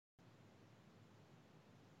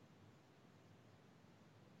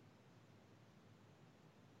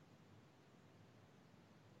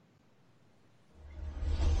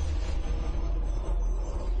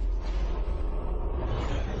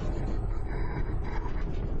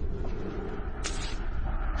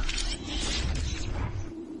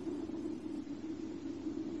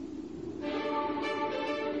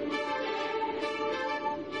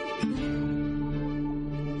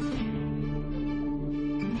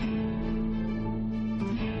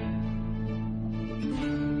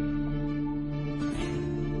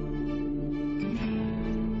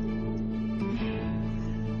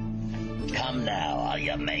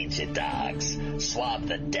right, you dogs. Swab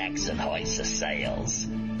the decks and hoist the sails.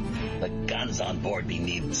 The guns on board be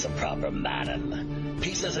needing some proper madam.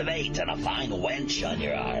 Pieces of 8 and a fine wench on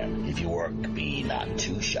your arm, if your work be not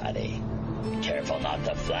too shoddy. Careful not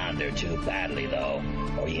to flounder too badly, though,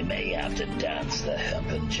 or you may have to dance the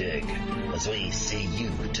hempen jig as we see you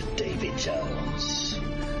to Davy Jones.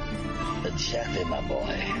 Jeffy, my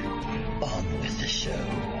boy, on with the show.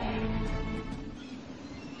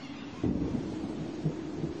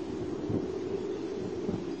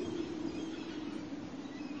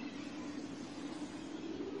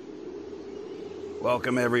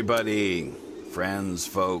 Welcome, everybody, friends,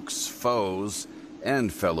 folks, foes,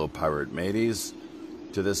 and fellow pirate mateys,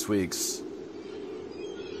 to this week's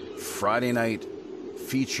Friday night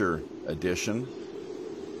feature edition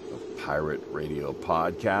of Pirate Radio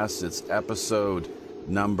Podcast. It's episode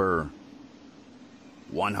number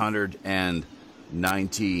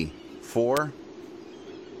 194.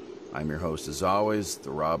 I'm your host, as always,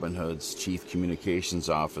 the Robin Hood's Chief Communications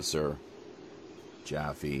Officer,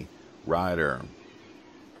 Jaffe Ryder.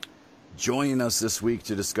 Joining us this week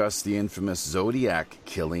to discuss the infamous Zodiac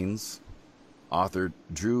killings, author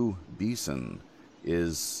Drew Beeson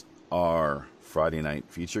is our Friday night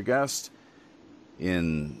feature guest.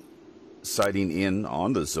 In sighting in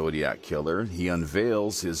on the Zodiac killer, he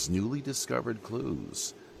unveils his newly discovered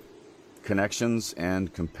clues, connections,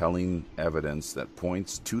 and compelling evidence that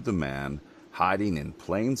points to the man hiding in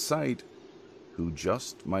plain sight who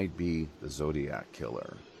just might be the Zodiac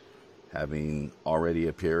killer. Having already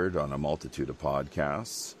appeared on a multitude of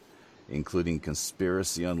podcasts, including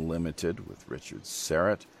Conspiracy Unlimited with Richard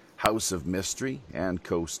Serrett, House of Mystery, and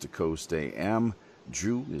Coast to Coast AM,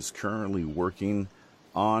 Drew is currently working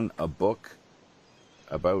on a book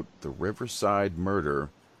about the Riverside murder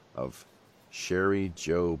of Sherry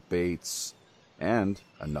Jo Bates and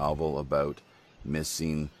a novel about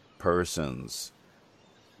missing persons.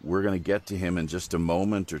 We're going to get to him in just a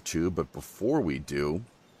moment or two, but before we do,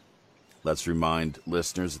 let's remind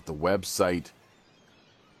listeners that the website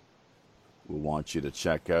we want you to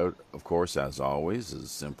check out, of course, as always,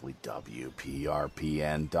 is simply WPRPN.com.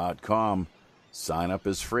 Sign up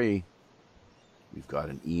is free. We've got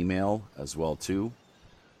an email as well, too,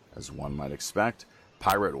 as one might expect.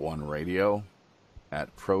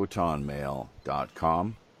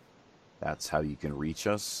 Pirate1Radio@protonmail.com. That's how you can reach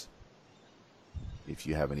us. If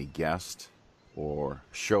you have any guest or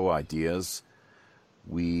show ideas,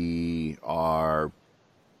 we are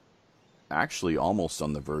actually almost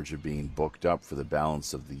on the verge of being booked up for the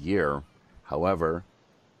balance of the year. However,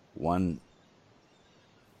 one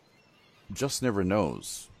just never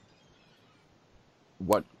knows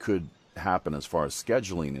what could happen as far as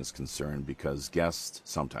scheduling is concerned, because guests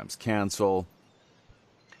sometimes cancel,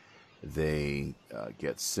 they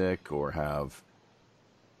get sick, or have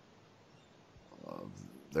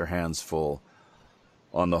their hands full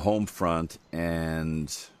on the home front,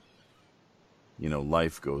 and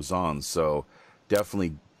life goes on. So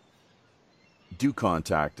definitely do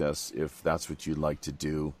contact us if that's what you'd like to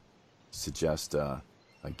do. Suggest a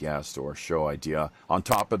guest or show idea. On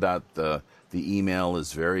top of that, the email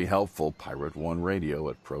is very helpful,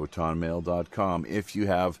 pirate1radio@protonmail.com. If you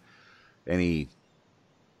have any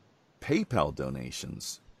PayPal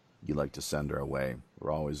donations you'd like to send our way,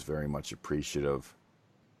 we're always very much appreciative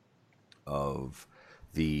of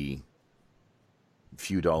the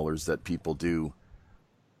few dollars that people do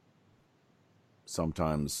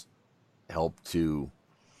sometimes help to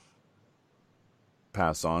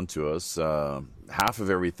pass on to us. Half of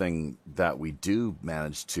everything that we do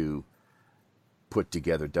manage to put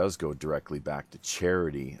together does go directly back to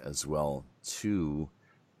charity as well, too.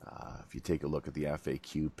 If you take a look at the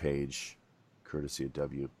FAQ page, courtesy of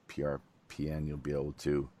WPRPN, you'll be able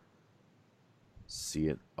to see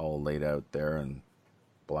it all laid out there in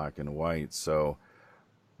black and white. So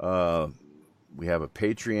we have a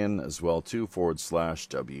Patreon as well, too,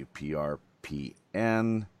 /WPRPN.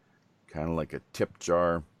 Kind of like a tip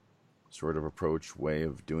jar sort of approach, way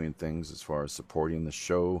of doing things as far as supporting the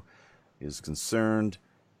show is concerned.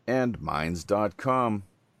 And Minds.com.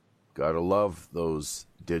 Gotta love those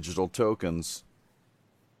digital tokens.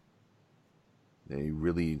 They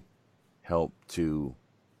really help to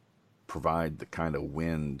provide the kind of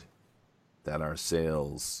wind that our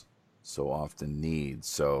sails so often need.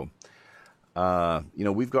 So,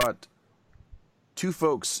 we've got two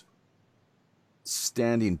folks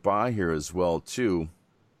standing by here as well, too.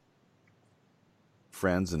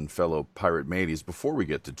 Friends and fellow pirate mateys. Before we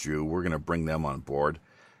get to Drew, we're going to bring them on board.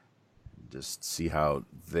 Just see how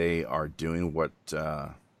they are doing, what's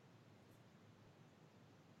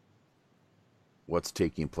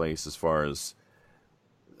taking place as far as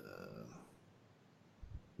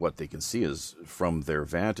what they can see is from their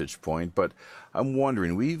vantage point. But I'm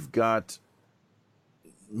wondering, we've got,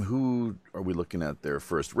 who are we looking at there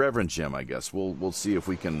first? Reverend Jim, I guess. We'll see if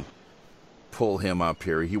we can pull him up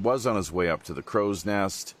here. He was on his way up to the Crow's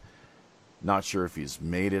Nest. Not sure if he's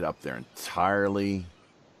made it up there entirely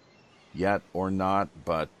yet or not,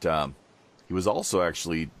 but he was also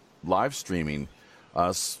actually live streaming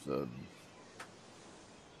us,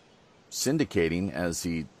 syndicating, as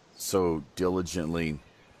he so diligently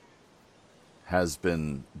has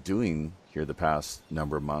been doing here the past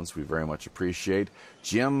number of months. We very much appreciate.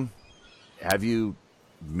 Jim, have you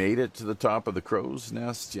made it to the top of the Crow's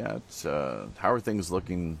Nest yet? How are things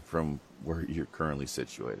looking from where you're currently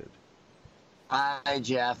situated? Hi,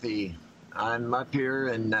 Jaffe. I'm up here,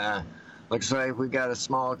 and looks like we got a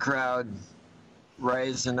small crowd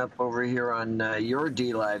rising up over here on your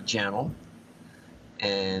DLive channel.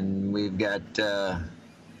 And we've got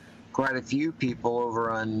quite a few people over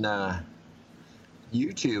on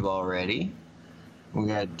YouTube already. We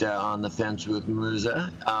got On the Fence with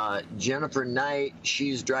Musa. Jennifer Knight,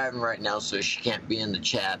 she's driving right now, so she can't be in the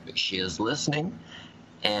chat, but she is listening.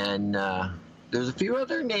 And there's a few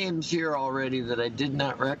other names here already that I did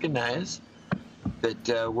not recognize,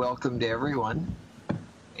 but welcome to everyone.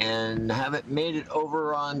 And haven't made it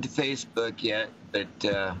over onto Facebook yet,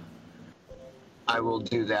 but I will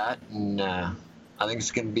do that. And I think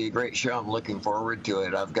it's going to be a great show. I'm looking forward to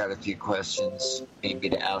it. I've got a few questions maybe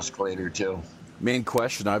to ask later, too. Main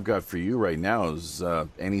question I've got for you right now is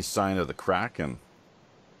any sign of the Kraken?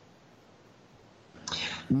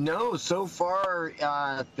 No, so far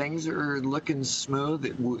things are looking smooth.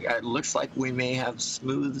 It looks like we may have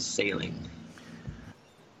smooth sailing.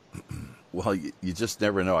 Well, you just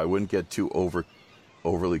never know. I wouldn't get too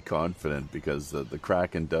overly confident, because the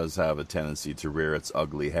Kraken does have a tendency to rear its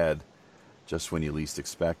ugly head just when you least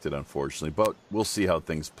expect it, unfortunately. But we'll see how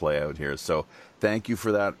things play out here. So thank you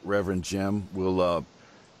for that, Reverend Jim. We'll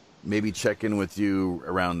maybe check in with you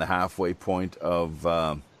around the halfway point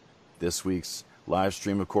of this week's live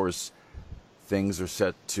stream. Of course, things are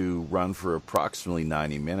set to run for approximately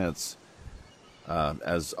 90 minutes,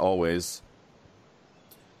 as always.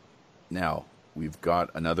 Now, we've got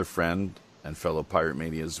another friend and fellow Pirate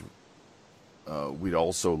Manias we'd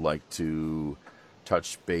also like to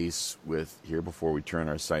touch base with here before we turn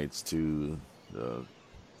our sights to the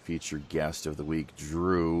featured guest of the week,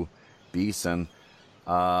 Drew Beeson.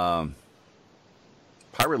 Pirate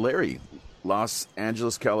Larry, Los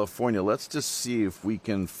Angeles, California. Let's just see if we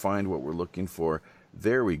can find what we're looking for.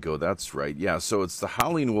 There we go. That's right. Yeah, so it's the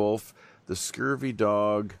Howling Wolf, the Scurvy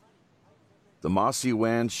Dog, the Mossy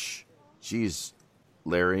Wench. Geez,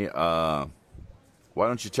 Larry, why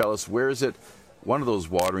don't you tell us, where is it? One of those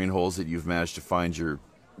watering holes that you've managed to find your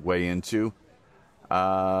way into.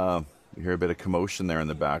 You hear a bit of commotion there in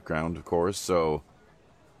the background, of course. So,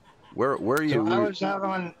 where are you?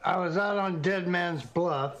 So I was out on Dead Man's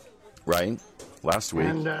Bluff. Right, last week.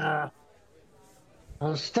 And I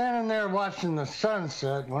was standing there watching the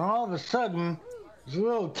sunset when all of a sudden, this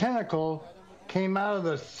little tentacle came out of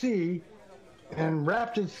the sea and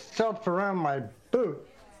wrapped itself around my boot.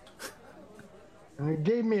 And it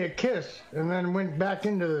gave me a kiss and then went back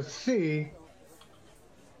into the sea.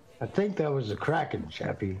 I think that was a Kraken,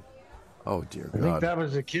 Chappie. Oh, dear God. I think that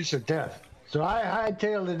was a kiss of death. So I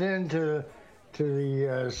hightailed it into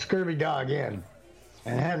the Scurvy Dog Inn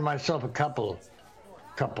and had myself a couple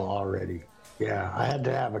already. Yeah, I had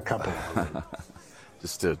to have a couple.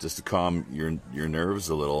 just to calm your nerves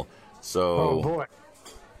a little. So, oh, boy.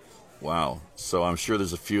 Wow. So I'm sure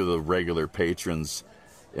there's a few of the regular patrons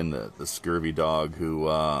in the Scurvy Dog who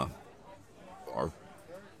are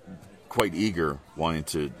quite eager, wanting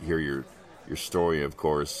to hear your story, of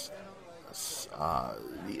course.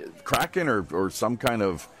 Kraken or some kind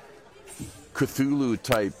of Cthulhu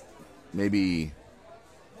type, maybe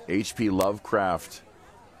H.P. Lovecraft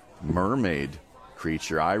mermaid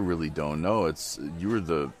creature. I really don't know. You were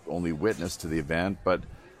the only witness to the event, but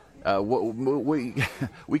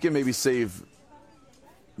we can maybe save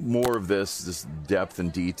more of this depth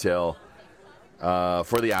and detail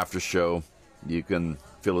for the after show. You can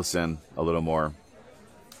fill us in a little more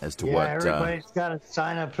as to what. Everybody's got to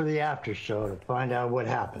sign up for the after show to find out what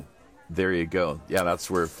happened. There you go. Yeah, that's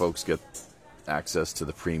where folks get access to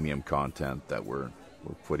the premium content that we're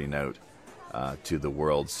putting out to the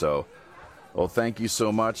world. So, well, thank you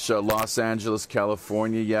so much, Los Angeles,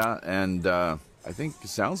 California. Yeah, and I think it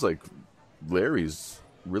sounds like Larry's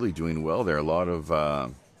really doing well there. A lot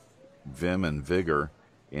of vim and vigor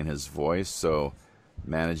in his voice, so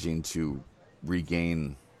managing to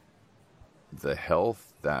regain the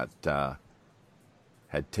health that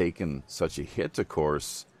had taken such a hit, of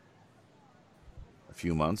course,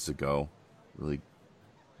 few months ago. Really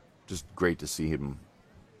just great to see him,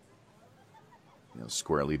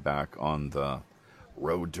 squarely back on the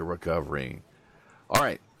road to recovery. All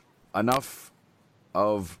right, enough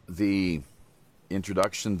of the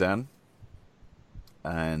introduction then,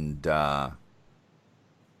 and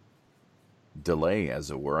delay, as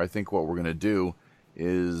it were. I think what we're going to do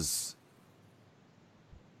is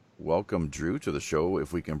welcome Drew to the show,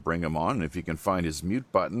 if we can bring him on, and if you can find his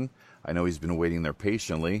mute button. I know he's been waiting there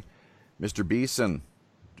patiently. Mr. Beeson,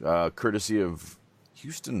 courtesy of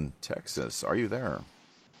Houston, Texas. Are you there?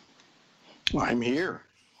 I'm here.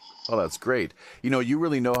 Oh, that's great. You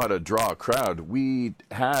really know how to draw a crowd. We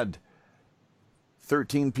had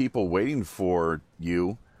 13 people waiting for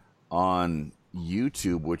you on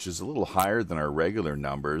YouTube, which is a little higher than our regular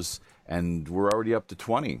numbers, and we're already up to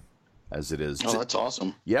 20 as it is. Oh, that's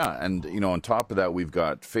awesome. Yeah, and on top of that, we've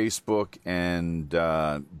got Facebook and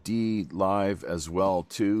D Live as well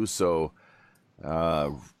too. So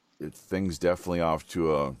things definitely off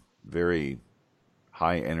to a very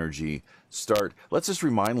high energy start. Let's just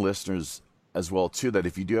remind listeners as well too that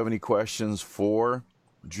if you do have any questions for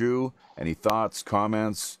Drew, any thoughts,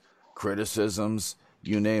 comments, criticisms,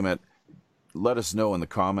 you name it, let us know in the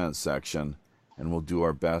comments section, and we'll do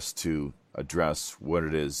our best to address what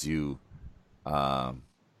it is you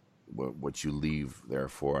what you leave there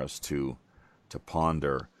for us to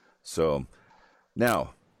ponder. So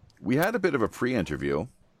now we had a bit of a pre-interview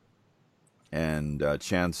and a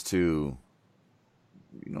chance to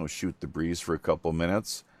shoot the breeze for a couple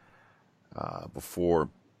minutes before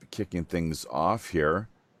kicking things off here.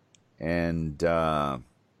 And from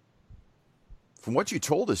what you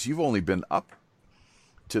told us, you've only been up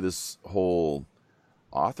to this whole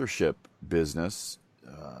authorship business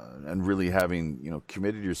and really having,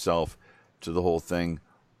 committed yourself to the whole thing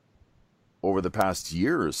over the past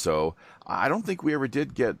year or so. I don't think we ever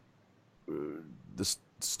did get the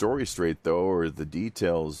story straight, though, or the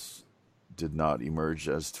details did not emerge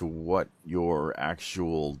as to what your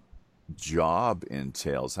actual job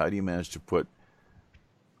entails. How do you manage to put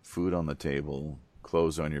food on the table,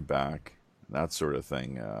 clothes on your back, that sort of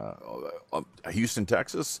thing? Houston,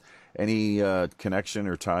 Texas, any connection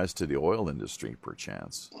or ties to the oil industry,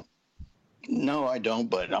 perchance? No, I don't,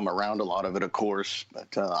 but I'm around a lot of it, of course.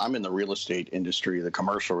 But I'm in the real estate industry, the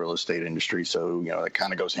commercial real estate industry. So, it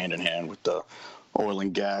kind of goes hand in hand with the oil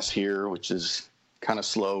and gas here, which is kind of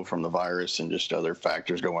slow from the virus and just other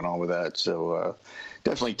factors going on with that. So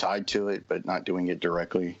definitely tied to it, but not doing it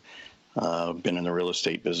directly. Been in the real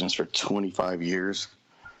estate business for 25 years.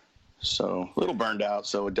 So a little burned out.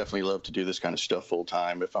 So would definitely love to do this kind of stuff full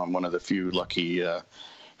time if I'm one of the few lucky, the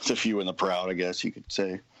few and the proud, I guess you could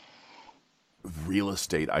say. Real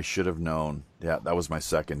estate, I should have known. Yeah, that was my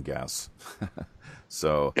second guess.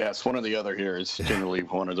 So yeah, it's one or the other here. It's generally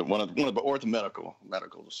one of the or the medical.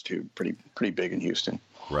 Medical is too pretty big in Houston.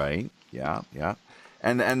 Right. Yeah.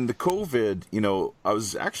 And the COVID, I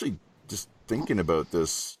was actually just thinking about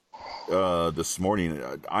this this morning.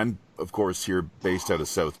 I'm of course here based out of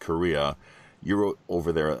South Korea. You're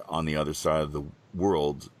over there on the other side of the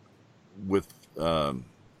world with the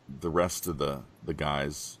rest of the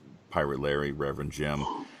guys, Pirate Larry, Reverend Jim,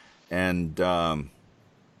 and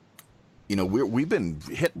we've been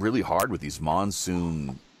hit really hard with these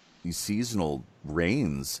seasonal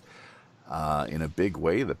rains in a big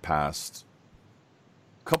way the past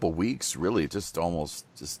couple weeks, really, just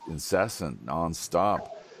incessant, nonstop.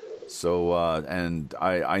 So, and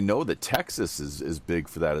I know that Texas is big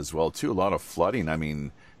for that as well, too. A lot of flooding. I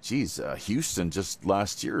mean, geez, Houston just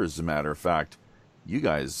last year, as a matter of fact, you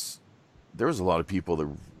guys, there was a lot of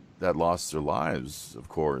people that lost their lives, of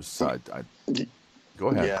course. Go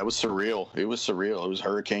ahead. Yeah, it was surreal. It was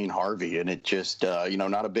Hurricane Harvey, and it just,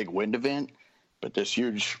 not a big wind event, but this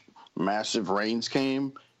huge, massive rains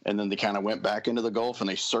came, and then they kind of went back into the Gulf, and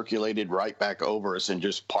they circulated right back over us and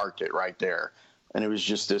just parked it right there. And it was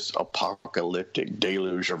just this apocalyptic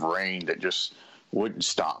deluge of rain that just wouldn't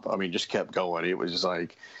stop. I mean, just kept going. It was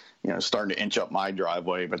like, starting to inch up my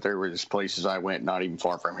driveway, but there were just places I went not even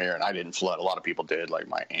far from here, and I didn't flood. A lot of people did, like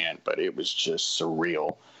my aunt, but it was just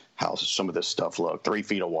surreal how some of this stuff looked. 3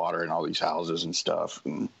 feet of water in all these houses and stuff,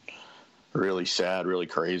 and really sad, really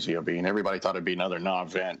crazy. I mean, everybody thought it'd be another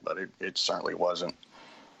non-event, but it certainly wasn't.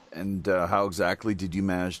 And how exactly did you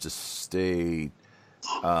manage to stay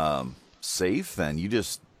safe then? You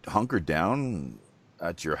just hunkered down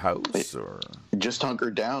at your house, or just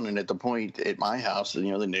hunkered down? And at the point at my house, the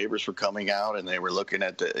neighbors were coming out and they were looking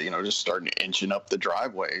at just starting inching up the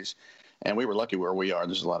driveways. And we were lucky where we are.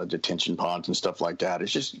 There's a lot of detention ponds and stuff like that.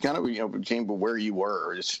 It's just kind of, became where you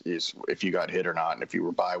were is if you got hit or not. And if you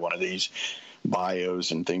were by one of these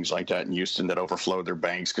bios and things like that in Houston that overflowed their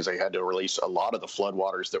banks because they had to release a lot of the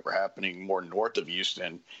floodwaters that were happening more north of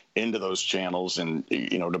Houston into those channels, and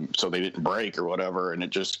so they didn't break or whatever, and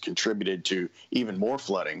it just contributed to even more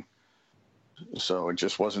flooding. So it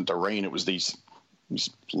just wasn't the rain; it was these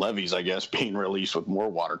levees, I guess, being released with more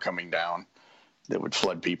water coming down that would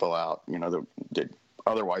flood people out. That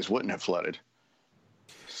otherwise wouldn't have flooded.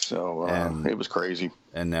 So it was crazy.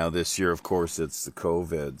 And now this year, of course, it's the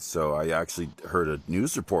COVID. So I actually heard a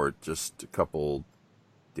news report just a couple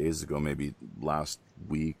days ago, maybe last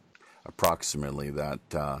week, approximately, that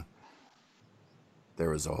there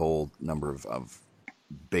was a whole number of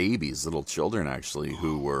babies, little children, actually,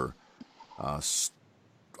 who were,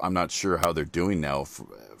 I'm not sure how they're doing now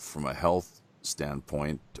from a health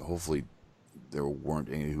standpoint. Hopefully there weren't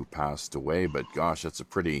any who passed away, but gosh, that's a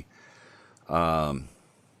pretty...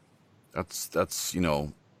 That's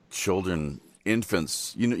children,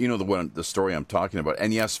 infants. The story I'm talking about.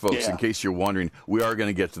 And yes, folks, in case you're wondering, we are going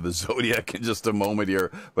to get to the Zodiac in just a moment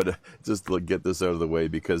here, but just to get this out of the way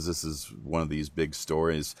because this is one of these big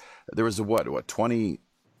stories. There was 20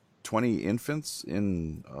 infants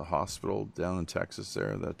in a hospital down in Texas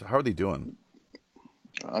there. How are they doing?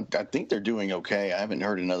 I think they're doing okay. I haven't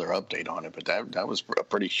heard another update on it, but that was a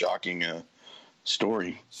pretty shocking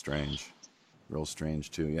story. Strange. Real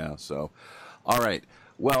strange too, yeah. So, all right.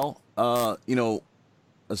 Well,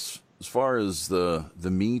 as far as the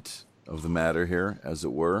meat of the matter here, as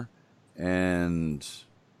it were, and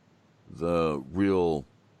the real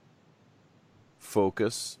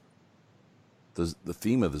focus, the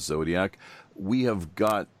theme of the Zodiac, we have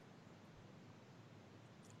got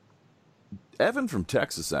Evan from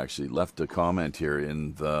Texas actually left a comment here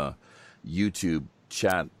in the YouTube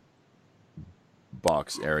chat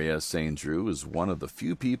box area saying Drew is one of the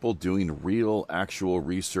few people doing real actual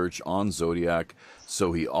research on Zodiac,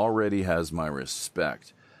 so he already has my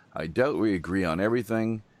respect. I doubt we agree on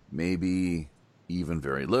everything, maybe even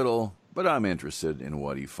very little, but I'm interested in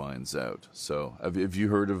what he finds out. So have you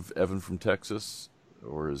heard of Evan from Texas?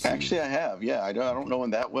 Or is Actually, I have. Yeah, I don't know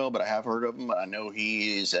him that well, but I have heard of him. I know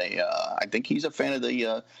he is I think he's a fan of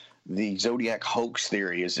the Zodiac hoax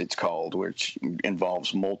theory, as it's called, which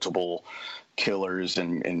involves multiple killers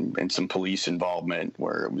and some police involvement,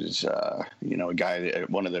 where it was a guy,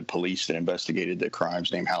 one of the police that investigated the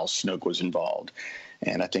crimes named Hal Snook was involved.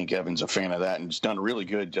 And I think Evan's a fan of that, and he's done a really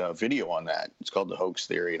good video on that. It's called The Hoax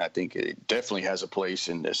Theory, and I think it definitely has a place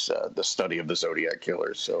in this the study of the Zodiac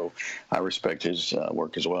killers. So I respect his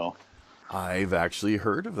work as well. I've actually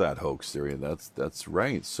heard of that hoax theory. That's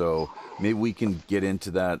right. So maybe we can get into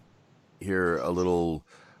that here a little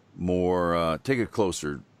more, take a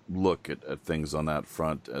closer look at things on that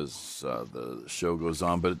front as the show goes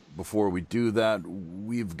on. But before we do that,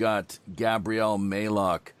 we've got Gabrielle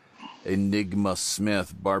Maylock, Enigma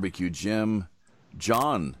Smith, Barbecue Jim,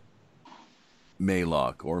 John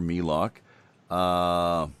Maylock or Melock.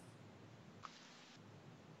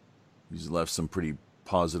 He's left some pretty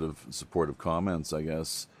positive and supportive comments, I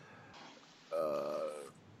guess.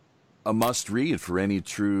 A must-read for any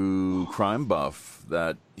true crime buff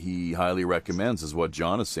that he highly recommends is what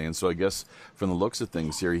John is saying. So I guess from the looks of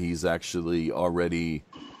things here, he's actually already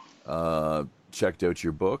checked out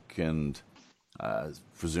your book and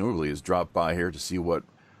presumably has dropped by here to see what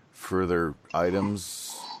further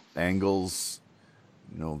items, angles,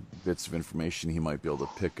 bits of information he might be able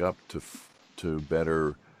to pick up to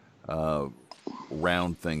better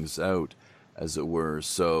round things out, as it were.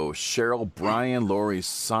 So Cheryl Bryan, Lori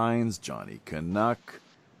Signs, Johnny Canuck.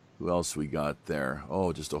 Who else we got there?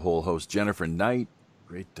 Oh, just a whole host. Jennifer Knight.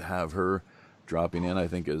 Great to have her dropping in. I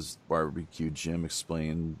think as Barbecue Jim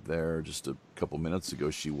explained there just a couple minutes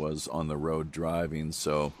ago, she was on the road driving.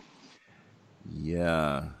 So,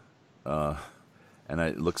 yeah. And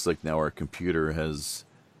it looks like now our computer has,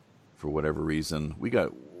 for whatever reason,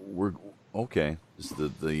 we're okay. Just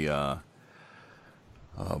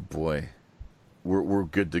oh boy. We're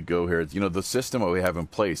good to go here. The system that we have in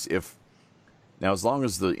place, as long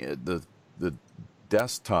as the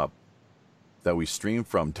desktop that we stream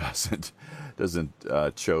from doesn't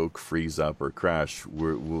choke, freeze up, or crash,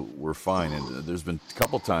 we're fine. And there's been a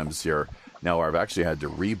couple times here now where I've actually had to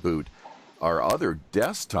reboot our other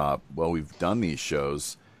desktop while we've done these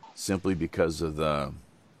shows, simply because of the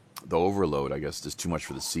overload. I guess there's too much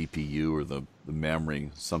for the CPU or the memory,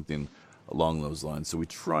 something along those lines. So we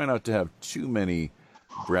try not to have too many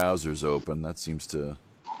browsers open. That seems to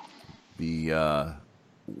be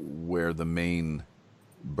where the main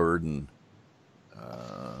burden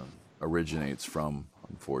originates from,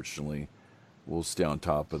 unfortunately. We'll stay on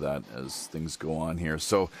top of that as things go on here.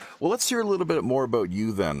 So, well, let's hear a little bit more about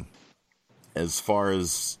you then. as far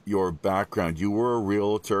as your background, you were a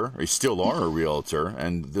realtor, or you still are a realtor,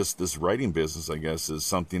 and this writing business, I guess, is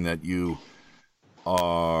something that you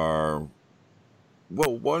are.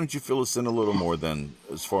 Well, why don't you fill us in a little more then,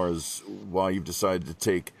 as far as why you've decided to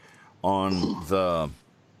take on the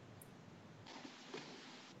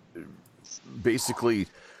basically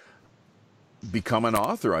become an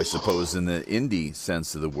author, I suppose, in the indie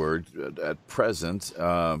sense of the word. At present,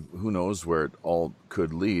 who knows where it all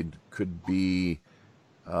could lead? Could be,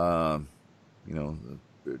 it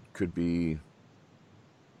could be.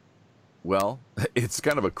 Well, it's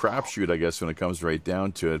kind of a crapshoot, I guess, when it comes right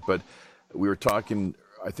down to it. But we were talking.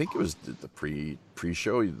 I think it was the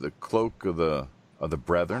pre-show. The Cloak of the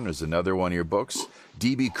Brethren is another one of your books.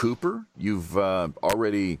 D.B. Cooper, you've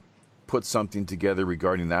already put something together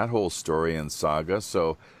regarding that whole story and saga,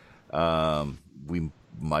 so we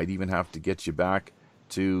might even have to get you back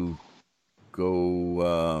to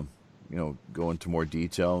go into more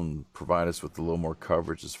detail and provide us with a little more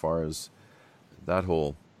coverage as far as that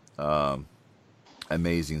whole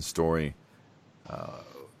amazing story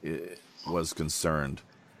was concerned.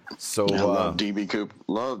 So I love D.B.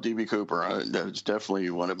 Cooper. That's definitely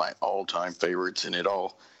one of my all-time favorites, and it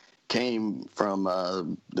all came from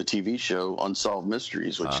the TV show Unsolved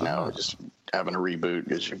Mysteries, which now is just having a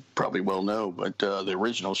reboot, as you probably well know. But the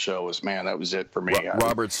original show was, man, that was it for me.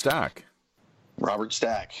 Robert Stack.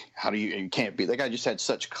 You can't beat that guy. Just had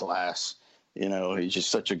such class. He's just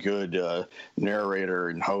such a good narrator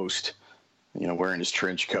and host. Wearing his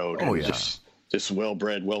trench coat. Oh, and yeah. Just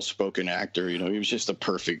well-bred, well-spoken actor. He was just a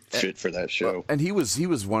perfect fit for that show. And he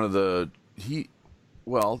was one of the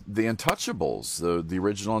the Untouchables, the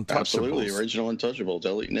original Untouchables. Absolutely, original Untouchables,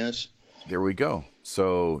 Elliot Ness. There we go.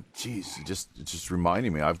 So, geez, it just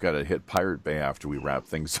reminding me, I've got to hit Pirate Bay after we wrap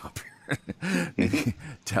things up here.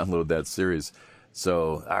 Download that series.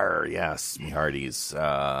 So, yes, me hearties.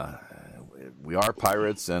 We are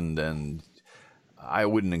pirates, and I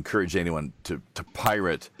wouldn't encourage anyone to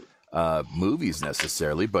pirate movies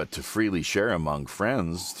necessarily, but to freely share among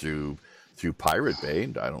friends through Pirate Bay.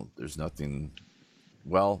 There's nothing.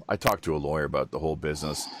 Well, I talked to a lawyer about the whole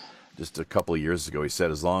business just a couple of years ago. He said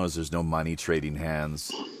as long as there's no money trading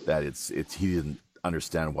hands, that he didn't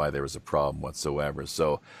understand why there was a problem whatsoever.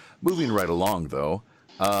 So, moving right along though,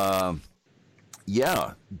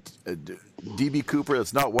 D.B. Cooper.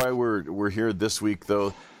 That's not why we're here this week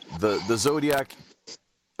though. The Zodiac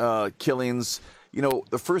killings.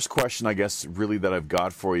 The first question I guess really that I've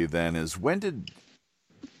got for you then is, when did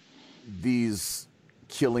these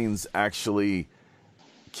killings actually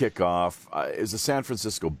kick off? It was the San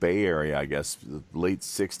Francisco Bay Area, I guess, the late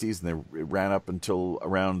 60s, and it ran up until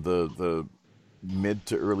around the mid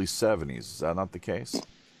to early 70s. Is that not the case?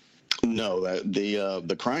 No,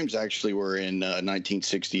 the crimes actually were in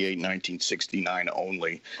 1968, 1969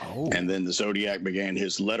 only. Oh. And then the Zodiac began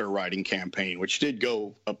his letter writing campaign, which did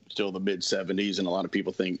go up till the mid 70s. And a lot of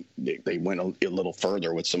people think they went a little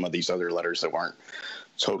further with some of these other letters that weren't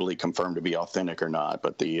totally confirmed to be authentic or not.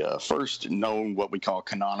 But the first known, what we call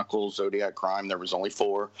canonical Zodiac crime, there was only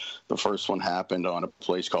 4. The first one happened on a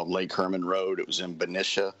place called Lake Herman Road. It was in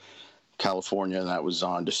Benicia, California, and that was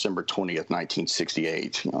on December 20th,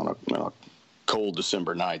 1968. On a cold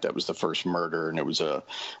December night, that was the first murder, and it was a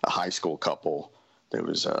high school couple. There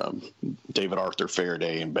was David Arthur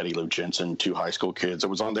Faraday and Betty Lou Jensen, 2 high school kids. They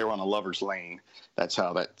were on a lover's lane. That's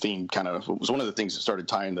how that theme was one of the things that started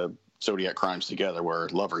tying the Zodiac crimes together, were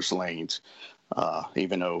lovers' lanes.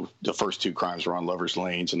 Even though the first 2 crimes were on lovers'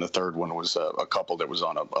 lanes, and the third one was a couple that was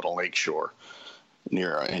on a lake shore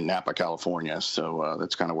in Napa, California. So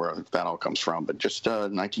that's kind of where that all comes from. But just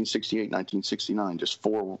 1968, 1969, just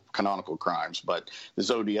 4 canonical crimes. But the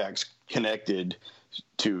Zodiac's connected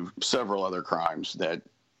to several other crimes that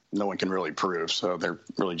no one can really prove. So they're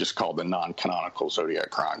really just called the non-canonical Zodiac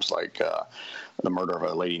crimes, like the murder of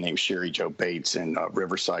a lady named Sherry Jo Bates in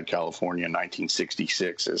Riverside, California in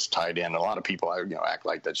 1966 is tied in. A lot of people act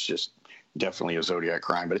like that's just definitely a Zodiac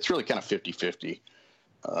crime, but it's really kind of 50-50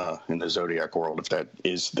 in the Zodiac world, if that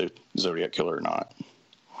is the Zodiac killer or not.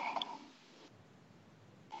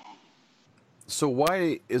 So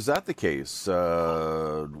why is that the case?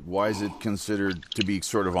 Why is it considered to be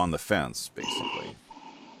sort of on the fence, basically?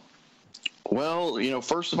 Well,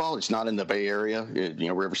 first of all, it's not in the Bay Area.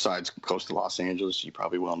 Riverside's close to Los Angeles. You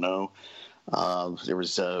probably well know. There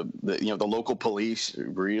was the local police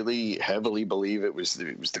really heavily believe it was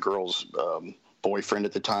the girl's boyfriend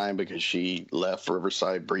at the time, because she left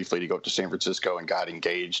Riverside briefly to go to San Francisco and got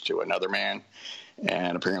engaged to another man.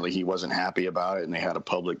 and apparently he wasn't happy about it, and they had a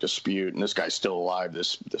public dispute. And this guy's still alive,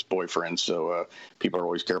 this boyfriend, so people are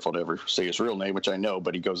always careful to ever say his real name, which I know,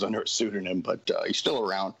 but he goes under a pseudonym. But he's still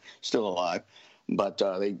around, still alive. But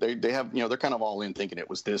they have, they're kind of all in thinking it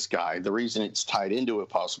was this guy. The reason it's tied into a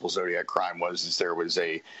possible Zodiac crime is there was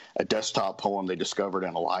a desktop poem they discovered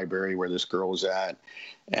in a library where this girl was at,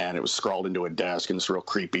 and it was scrawled into a desk, and this real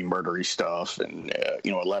creepy, murdery stuff. And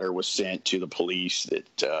a letter was sent to the police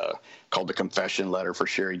that called the confession letter for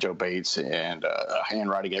Sherry Jo Bates, and a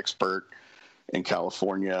handwriting expert in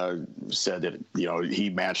California said that he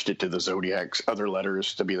matched it to the Zodiac's other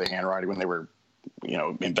letters to be the handwriting when they were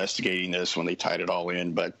investigating this, when they tied it all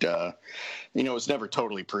in. But, it's never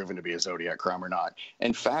totally proven to be a Zodiac crime or not.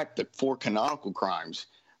 In fact, the 4 canonical crimes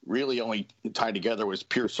really only tied together was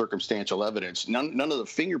pure circumstantial evidence. None of the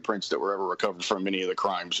fingerprints that were ever recovered from any of the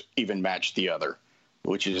crimes even matched the other,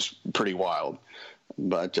 which is pretty wild.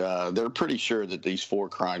 But they're pretty sure that these 4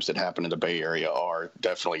 crimes that happened in the Bay Area are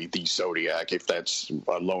definitely the Zodiac, if that's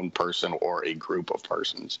a lone person or a group of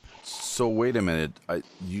persons. So wait a minute.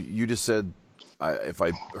 You just said, if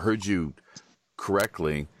I heard you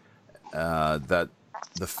correctly, that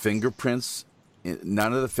the fingerprints,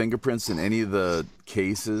 none of the fingerprints in any of the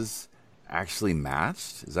cases actually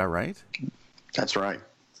matched. Is that right? That's right.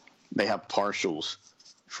 They have partials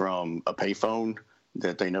from a payphone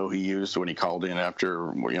that they know he used when he called in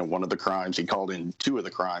after one of the crimes. He called in 2 of the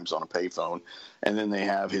crimes on a payphone, and then they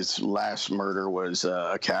have his last murder was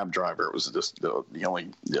a cab driver. It was just the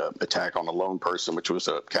only attack on a lone person, which was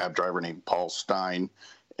a cab driver named Paul Stein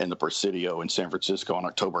in the Presidio in San Francisco on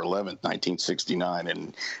October 11th, 1969. And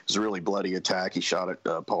it was a really bloody attack. He shot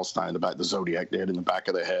at Paul Stein in the back, the Zodiac did, in the back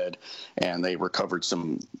of the head. And they recovered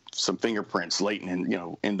some fingerprints latent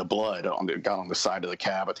in the blood got on the side of the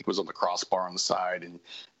cab. I think it was on the crossbar on the side. And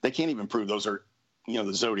they can't even prove those are,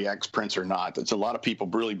 the Zodiac's prints or not. That's a lot of people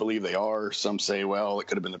really believe they are. Some say, well, it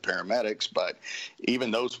could have been the paramedics, but even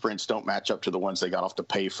those prints don't match up to the ones they got off the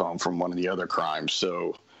payphone from one of the other crimes.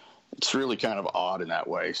 So it's really kind of odd in that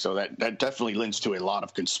way. So that definitely lends to a lot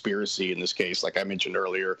of conspiracy in this case. Like I mentioned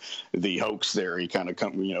earlier, the hoax theory it kind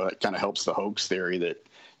of helps the hoax theory that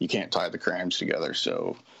you can't tie the crimes together.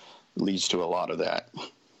 So it leads to a lot of that.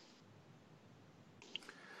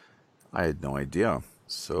 I had no idea.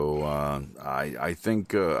 So I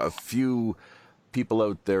think a few people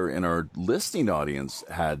out there in our listening audience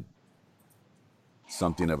had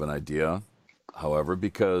something of an idea. However,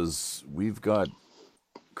 because we've got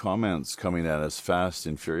comments coming at us fast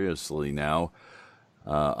and furiously now,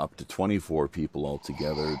 up to 24 people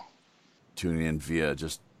altogether tuning in via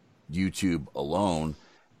just YouTube alone,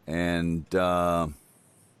 and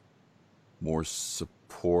more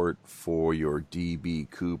support for your DB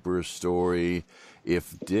Cooper story.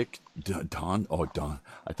 If Don,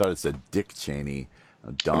 I thought it said Dick Cheney.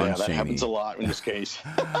 Don that Cheney. Happens a lot in this case.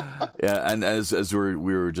 Yeah, and as we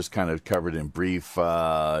were just kind of covered in brief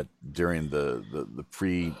during the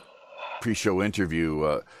pre-show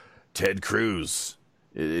interview, Ted Cruz.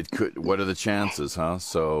 It could. What are the chances, huh?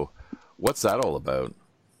 So, what's that all about?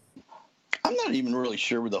 I'm not even really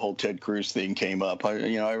sure where the whole Ted Cruz thing came up. I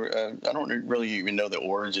don't really even know the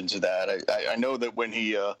origins of that. I know that when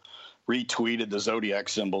he retweeted the Zodiac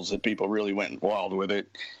symbols, that people really went wild with it.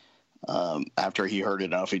 After he heard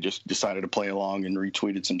enough, he just decided to play along and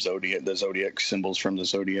retweeted the Zodiac symbols from the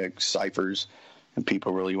Zodiac ciphers, and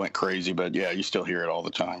people really went crazy. But yeah, you still hear it all the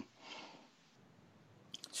time.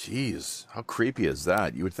 Jeez, how creepy is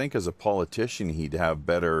that? You would think as a politician he'd have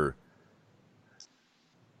better.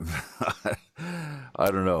 I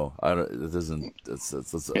don't know. It doesn't.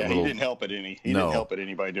 He didn't help it any. He didn't help it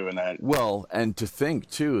any by doing that. Well, and to think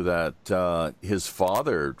too that his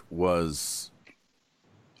father was.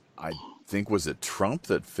 I think, was it Trump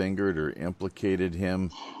that fingered or implicated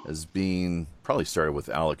him as being, probably started with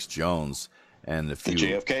Alex Jones and the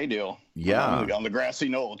JFK deal. Yeah. On the grassy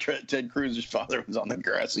knoll. Ted Cruz's father was on the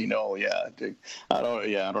grassy knoll. Yeah. I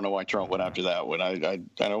don't know why Trump went after that one. I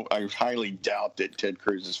highly doubt that Ted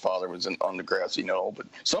Cruz's father was on the grassy knoll, but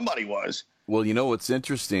somebody was. Well, what's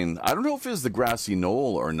interesting, I don't know if it was the grassy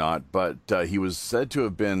knoll or not, but he was said to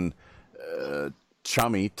have been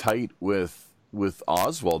tight with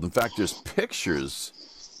Oswald. In fact, there's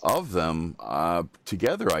pictures of them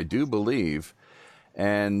together, I do believe.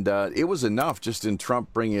 And it was enough just in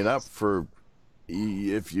Trump bringing it up for,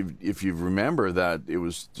 if you remember that it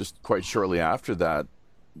was just quite shortly after that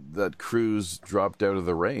Cruz dropped out of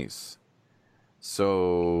the race.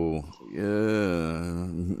 So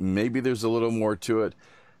maybe there's a little more to it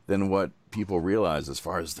than what people realize as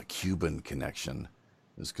far as the Cuban connection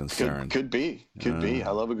is concerned. Could be. I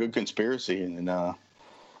love a good conspiracy, and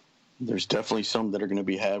There's definitely some that are going to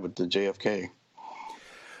be had with the JFK.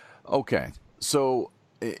 Okay, so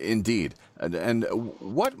indeed, and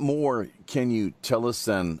what more can you tell us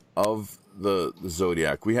then of the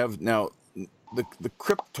Zodiac? We have now the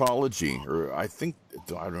cryptology, or I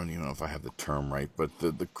don't even know if I have the term right, but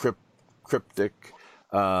the cryptic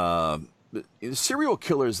serial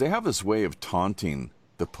killers. They have this way of taunting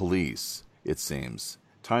the police. It seems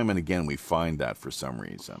time and again we find that for some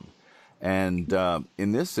reason, and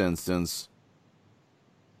in this instance,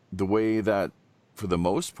 the way that, for the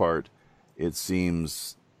most part, it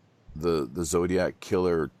seems the Zodiac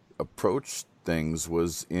killer approached things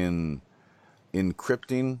was in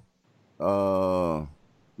encrypting the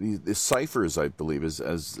ciphers, I believe, is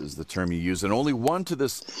the term you use, and only one to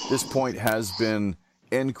this point has been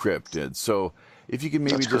encrypted. So if you could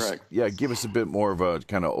maybe give us a bit more of a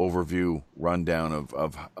kind of overview rundown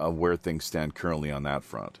of where things stand currently on that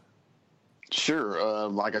front. Sure.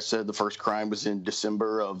 Like I said, the first crime was in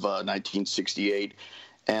December of 1968,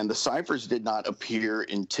 and the ciphers did not appear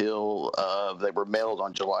until they were mailed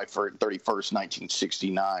on July 31st,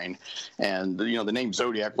 1969. And, the name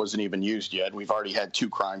Zodiac wasn't even used yet. We've already had two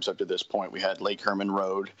crimes up to this point. We had Lake Herman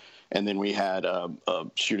Road, and then we had a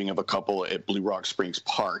shooting of a couple at Blue Rock Springs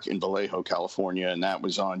Park in Vallejo, California, and that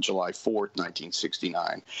was on July 4th,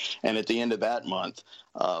 1969. And at the end of that month,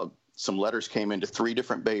 some letters came into three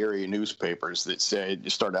different Bay Area newspapers that said,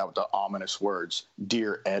 start out with the ominous words,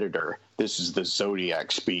 "Dear editor, this is the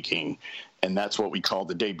Zodiac speaking." And that's what we call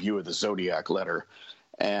the debut of the Zodiac letter.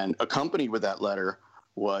 And accompanied with that letter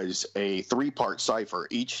was a three-part cipher.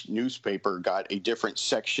 Each newspaper got a different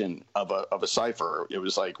section of a cipher. It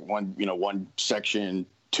was like one section,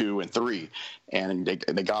 2 and 3, and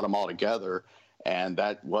they got them all together. And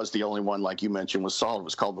that was the only one, like you mentioned, was solved. It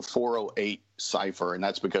was called the 408 cipher, and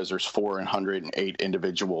that's because there's 408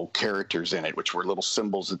 individual characters in it, which were little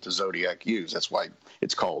symbols that the Zodiac used. That's why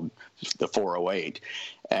it's called the 408.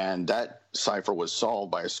 And that cipher was solved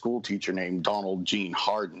by a school teacher named Donald Gene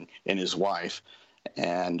Hardin and his wife.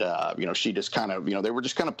 And, she just kind of, they were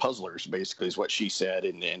just kind of puzzlers, basically, is what she said.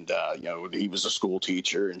 And he was a school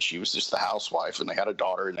teacher and she was just the housewife, and they had a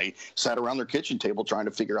daughter, and they sat around their kitchen table trying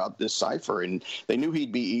to figure out this cipher. And they knew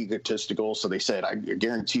he'd be egotistical. So they said, I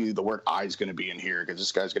guarantee you the word "I" is going to be in here because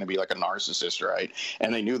this guy's going to be like a narcissist, right?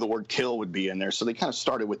 And they knew the word "kill" would be in there. So they kind of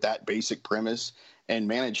started with that basic premise and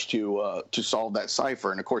managed to solve that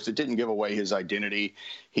cipher. And of course, it didn't give away his identity.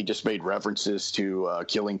 He just made references to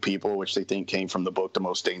killing people, which they think came from the book "The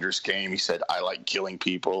Most Dangerous Game." He said, "I like killing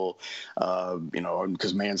people,"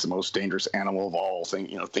 because man's the most dangerous animal of all.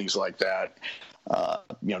 Things like that.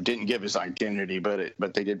 Didn't give his identity,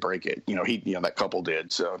 but they did break it. That couple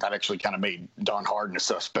did. So that actually kind of made Don Hardin a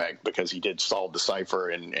suspect because he did solve the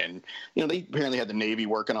cipher, and they apparently had the Navy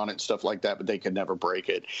working on it and stuff like that, but they could never break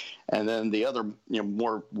it. And then the other,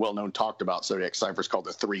 more well-known, talked about Zodiac cipher is called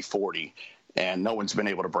the 340. And no one's been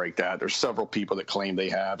able to break that. There's several people that claim they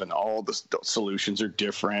have, and all the solutions are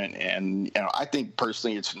different. And I think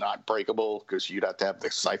personally it's not breakable because you'd have to have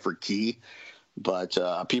the cipher key. But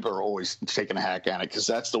people are always taking a hack at it because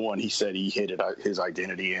that's the one he said he hid his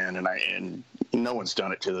identity in, and no one's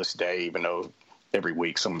done it to this day, even though every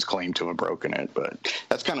week someone's claimed to have broken it. But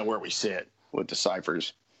that's kind of where we sit with the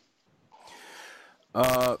ciphers.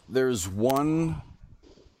 There's one.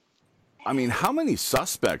 I mean, how many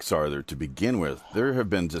suspects are there to begin with? There have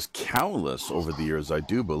been just countless over the years, I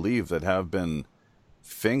do believe, that have been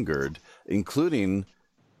fingered, including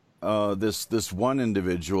this one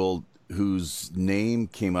individual whose name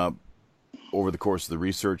came up over the course of the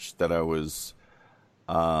research that I was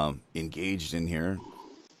engaged in here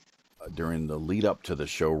during the lead up to the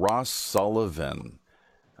show, Ross Sullivan,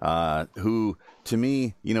 who, to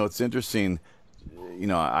me, it's interesting.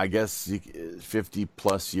 I guess 50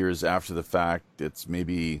 plus years after the fact, it's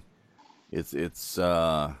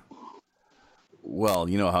well,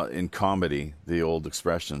 how in comedy, the old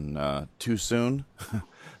expression, too soon.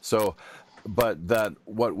 So, but that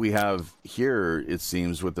what we have here, it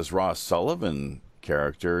seems, with this Ross Sullivan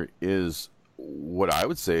character is what I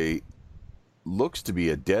would say looks to be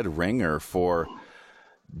a dead ringer for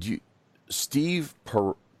Steve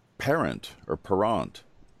Parent,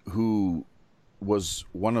 who was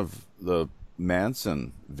one of the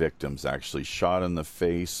Manson victims, actually shot in the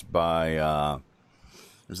face by,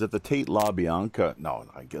 was it the Tate LaBianca? No,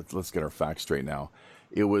 let's get our facts straight now.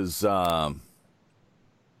 It was at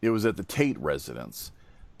the Tate residence,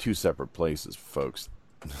 two separate places, folks,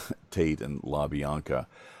 Tate and LaBianca,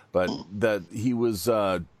 but that he was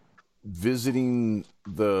visiting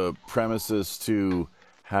the premises to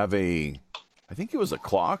have I think it was a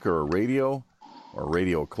clock or a radio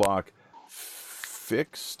clock,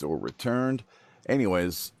 fixed or returned.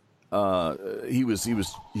 Anyways, he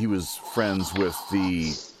was friends with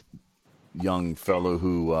the young fellow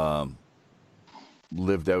who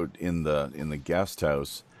lived out in the guest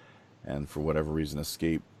house, and for whatever reason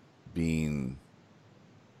escaped being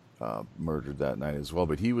murdered that night as well.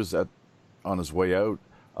 But he was on his way out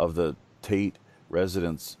of the Tate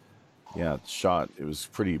residence. Yeah, shot. It was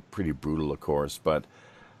pretty brutal, of course, but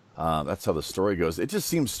that's how the story goes. It just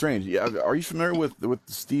seems strange. Yeah, are you familiar with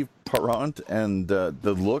Steve Parent and the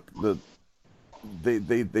look?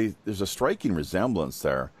 There's a striking resemblance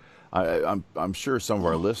there. I'm sure some of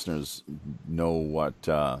our listeners know what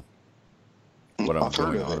I'm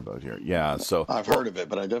going on about here. Yeah, so I've heard of it,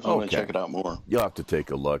 but I definitely want to check it out more. You'll have to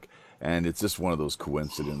take a look, and it's just one of those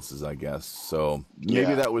coincidences, I guess. So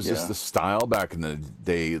maybe that was just the style back in the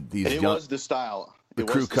day. It was the style. The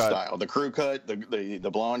crew cut, the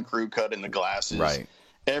blonde crew cut, and the glasses. Right.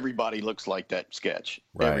 Everybody looks like that sketch.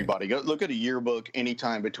 Right. Everybody. Go look at a yearbook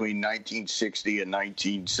anytime between 1960 and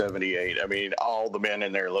 1978. I mean, all the men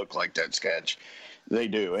in there look like that sketch. They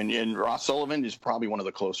do. And Ross Sullivan is probably one of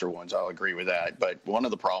the closer ones. I'll agree with that. But one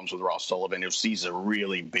of the problems with Ross Sullivan is he's a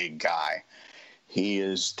really big guy. He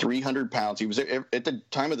is 300 pounds. He was at the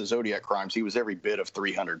time of the Zodiac crimes, he was every bit of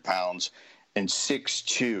 300 pounds and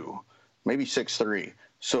 6'2", maybe 6'3".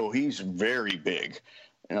 So he's very big.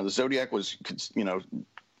 The Zodiac was,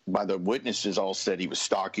 by the witnesses all said he was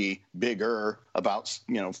stocky, bigger, about,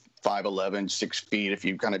 5'11", 6 feet. If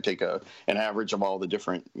you kind of take an average of all the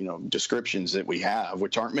different, descriptions that we have,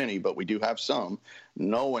 which aren't many, but we do have some,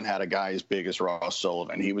 no one had a guy as big as Ross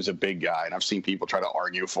Sullivan. He was a big guy. And I've seen people try to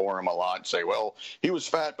argue for him a lot and say, well, he was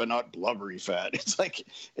fat, but not blubbery fat. It's like,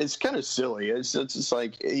 it's kind of silly. It's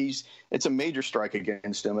like it's a major strike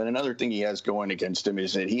against him. And another thing he has going against him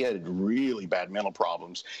is that he had really bad mental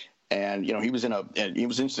problems. And, he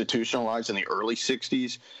was institutionalized in the early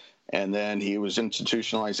 60s. And then he was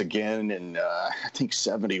institutionalized again in, I think,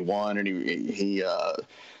 71. And he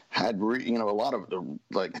had, a lot of,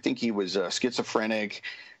 I think he was schizophrenic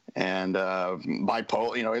and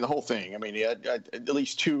bipolar, the whole thing. I mean, he had at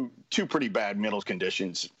least two pretty bad mental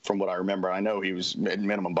conditions from what I remember. I know he was at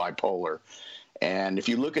minimum bipolar. And if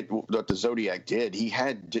you look at what the Zodiac did, he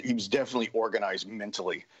was definitely organized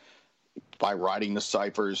mentally by writing the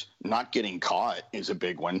ciphers. Not getting caught is a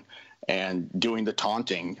big one, and doing the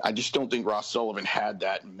taunting. I just don't think Ross Sullivan had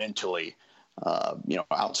that mentally,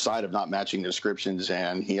 outside of not matching the descriptions.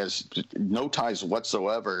 And he has no ties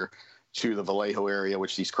whatsoever to the Vallejo area,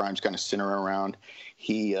 which these crimes kind of center around.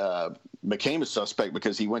 He became a suspect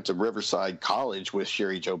because he went to Riverside College with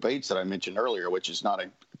Sherry Jo Bates that I mentioned earlier, which is not a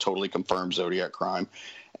totally confirmed Zodiac crime.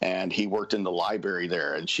 And he worked in the library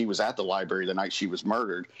there, and she was at the library the night she was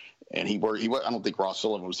murdered. And I don't think Ross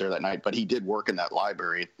Sullivan was there that night, but he did work in that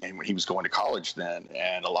library, and when he was going to college then.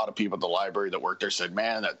 And a lot of people at the library that worked there said,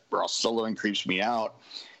 man, that Ross Sullivan creeps me out.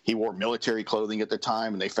 He wore military clothing at the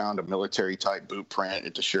time, and they found a military-type boot print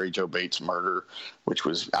at the Sherry Jo Bates murder, which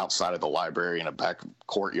was outside of the library in a back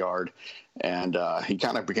courtyard. And he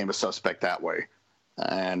kind of became a suspect that way.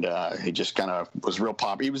 And he just kind of was real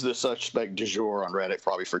popular. He was the suspect du jour on Reddit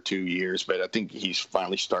probably for 2 years, but I think he's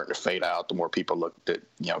finally starting to fade out the more people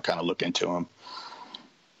look into him.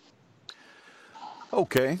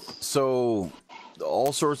 Okay, so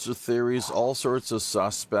all sorts of theories, all sorts of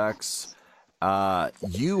suspects.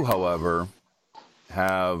 You, however,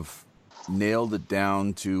 have nailed it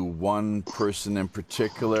down to one person in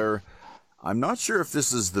particular. I'm not sure if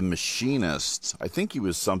this is the machinist. I think he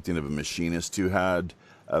was something of a machinist who had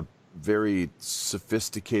a very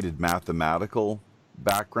sophisticated mathematical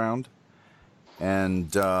background.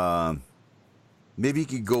 And maybe you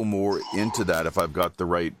could go more into that if I've got the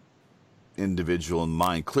right individual in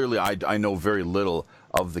mind. Clearly, I know very little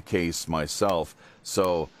of the case myself.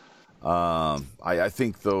 So I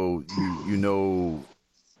think, though, you know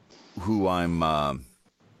who I'm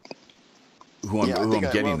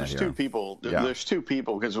getting at here. There's two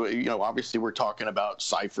people because obviously we're talking about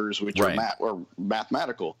ciphers, which are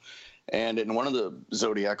mathematical. And in one of the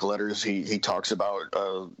Zodiac letters, he talks about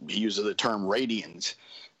he uses the term radians,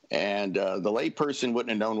 and the layperson wouldn't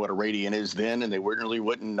have known what a radian is then, and they really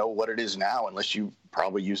wouldn't know what it is now unless you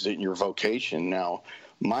probably used it in your vocation. Now,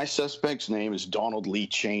 my suspect's name is Donald Lee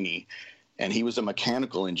Cheney, and he was a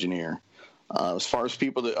mechanical engineer. As far as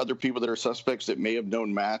other people that are suspects that may have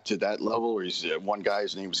known math to that level, one guy,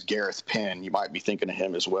 his name was Gareth Penn. You might be thinking of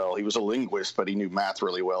him as well. He was a linguist, but he knew math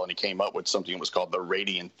really well, and he came up with something that was called the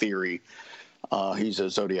radian theory. He's a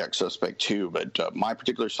Zodiac suspect too, but my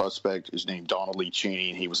particular suspect is named Donald Lee Cheney,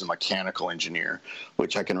 and he was a mechanical engineer,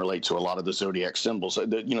 which I can relate to a lot of the Zodiac symbols.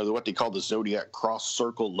 What they call the Zodiac cross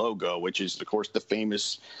circle logo, which is, of course, the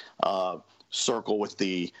famous circle with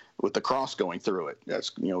the cross going through it.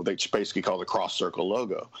 That's, they basically call the cross circle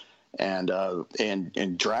logo. And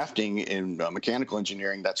in drafting in mechanical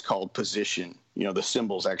engineering, that's called position. The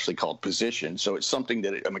symbol's actually called position. So it's something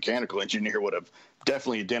that a mechanical engineer would have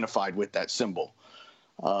definitely identified with that symbol.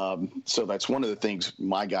 So that's one of the things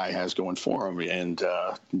my guy has going for him. And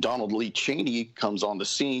Donald Lee Cheney comes on the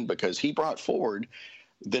scene because he brought forward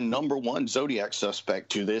the number one Zodiac suspect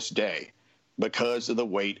to this day because of the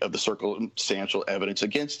weight of the circumstantial evidence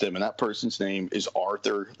against him. And that person's name is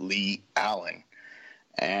Arthur Lee Allen.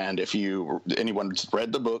 And if anyone's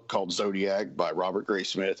read the book called Zodiac by Robert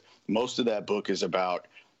Graysmith, most of that book is about,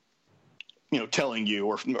 telling you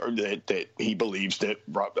or that he believes that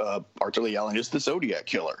Arthur Lee Allen is the Zodiac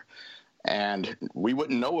killer. And we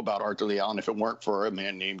wouldn't know about Arthur Lee Allen if it weren't for a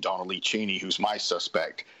man named Donald Lee Cheney, who's my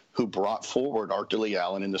suspect, who brought forward Arthur Lee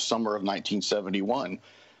Allen in the summer of 1971.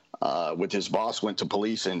 With his boss, went to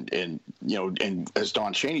police and as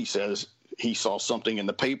Don Cheney says, he saw something in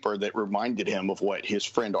the paper that reminded him of what his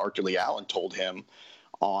friend Arthur Lee Allen told him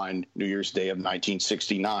on New Year's Day of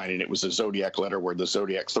 1969. And it was a Zodiac letter where the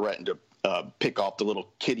Zodiac threatened to pick off the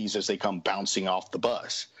little kiddies as they come bouncing off the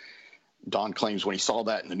bus. Don claims when he saw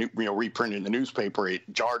that in the reprinted in the newspaper, it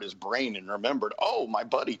jarred his brain and remembered, oh, my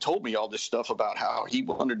buddy told me all this stuff about how he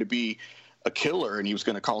wanted to be a killer and he was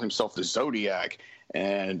going to call himself the Zodiac.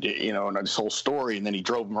 And, and this whole story. And then he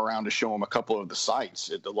drove him around to show him a couple of the sites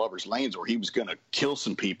at the Lover's Lanes where he was going to kill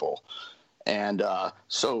some people. And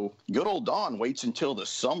so good old Don waits until the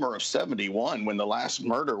summer of 71 when the last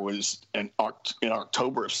murder was in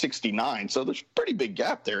October of 69. So there's a pretty big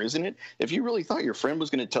gap there, isn't it? If you really thought your friend was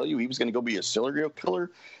going to tell you he was going to go be a serial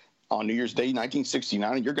killer on New Year's Day,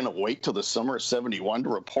 1969, and you're going to wait till the summer of 71 to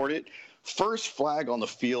report it, first flag on the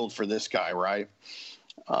field for this guy, right?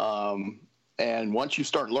 And once you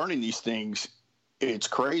start learning these things, it's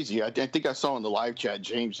crazy. I think I saw in the live chat,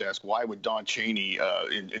 James asked, why would Don Cheney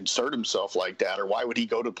insert himself like that? Or why would he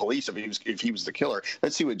go to police if he was the killer?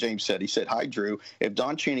 Let's see what James said. He said, hi, Drew. If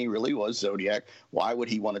Don Cheney really was Zodiac, why would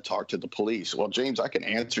he want to talk to the police? Well, James, I can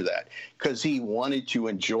answer that because he wanted to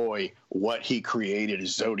enjoy what he created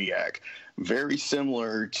as Zodiac. Very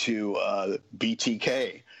similar to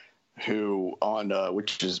BTK.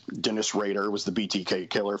 Which is Dennis Rader, was the BTK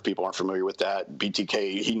killer, if people aren't familiar with that.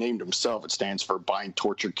 BTK, he named himself. It stands for Bind,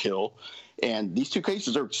 Torture, Kill. And these two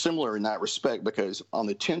cases are similar in that respect because on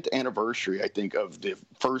the 10th anniversary, I think, of the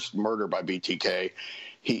first murder by BTK,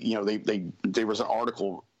 there was an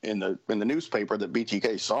article in the newspaper that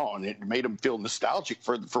BTK saw, and it made him feel nostalgic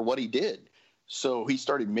for what he did. So he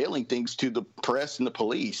started mailing things to the press and the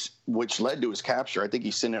police, which led to his capture. I think he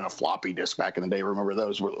sent in a floppy disk back in the day. Remember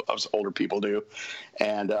those? Us older people do.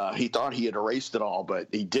 And he thought he had erased it all, but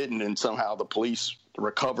he didn't. And somehow the police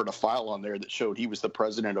recovered a file on there that showed he was the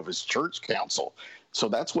president of his church council. So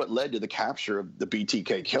that's what led to the capture of the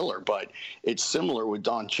BTK killer. But it's similar with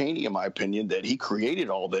Don Cheney, in my opinion, that he created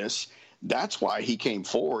all this. That's why he came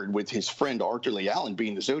forward with his friend Arthur Lee Allen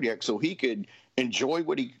being the Zodiac, so he could enjoy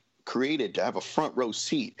what he created, to have a front row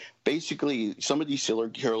seat. Basically, some of these serial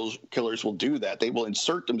killers will do that. They will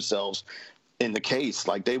insert themselves in the case.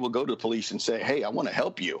 Like they will go to the police and say, hey, I want to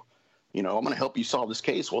help you. I'm going to help you solve this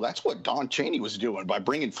case. Well, that's what Don Cheney was doing by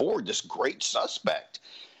bringing forward this great suspect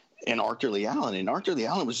in Arthur Lee Allen. And Arthur Lee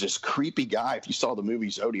Allen was this creepy guy. If you saw the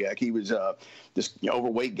movie Zodiac, he was this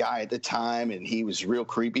overweight guy at the time, and he was real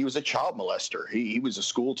creepy. He was a child molester. He was a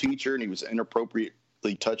school teacher, and he was inappropriate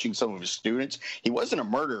touching some of his students. He wasn't a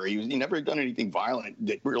murderer. He never done anything violent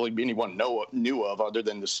that really anyone knew of other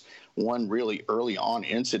than this one really early on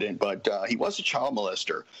incident. But he was a child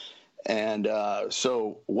molester. And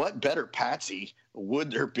so what better patsy would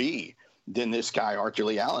there be than this guy, Arthur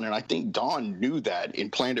Lee Allen? And I think Don knew that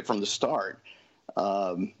and planned it from the start.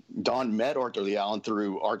 Don met Arthur Lee Allen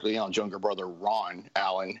through Arthur Lee Allen's younger brother, Ron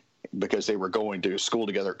Allen, because they were going to school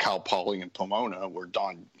together at Cal Poly in Pomona, where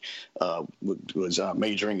Don was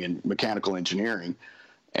majoring in mechanical engineering.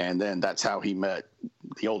 And then that's how he met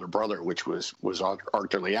the older brother, which was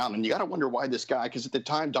Arthur Lee Allen. And you got to wonder why this guy, because at the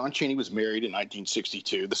time, Don Cheney was married in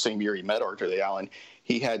 1962, the same year he met Arthur Lee Allen.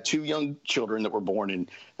 He had two young children that were born in,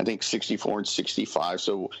 I think, 64 and 65.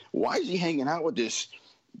 So why is he hanging out with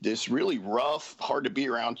this really rough, hard to be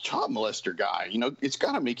around child molester guy? It's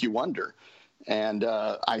got to make you wonder. And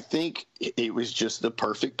I think it was just the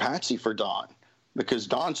perfect patsy for Don, because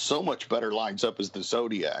Don so much better lines up as the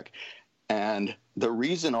Zodiac. And the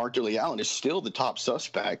reason Arthur Lee Allen is still the top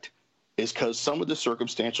suspect is because some of the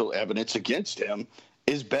circumstantial evidence against him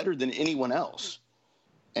is better than anyone else.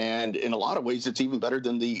 And in a lot of ways, it's even better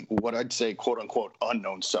than the, what I'd say, quote unquote,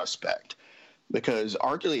 unknown suspect, because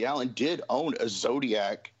Arthur Lee Allen did own a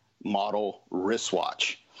Zodiac model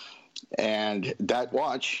wristwatch. And that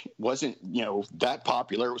watch wasn't, that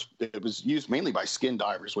popular. It was used mainly by skin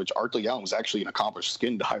divers, which Arthur Lee Allen was actually an accomplished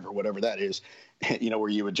skin diver, whatever that is, where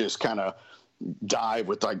you would just kind of dive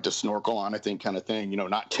with like the snorkel on, I think, kind of thing,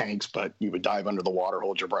 not tanks, but you would dive under the water,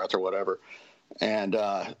 hold your breath or whatever. And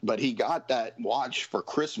but he got that watch for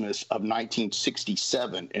Christmas of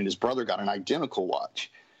 1967, and his brother got an identical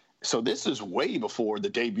watch. So this is way before the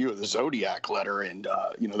debut of the Zodiac letter, and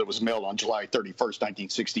that was mailed on July 31st,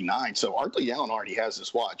 1969. So Arthur Lee Allen already has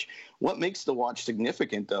this watch. What makes the watch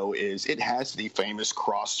significant, though, is it has the famous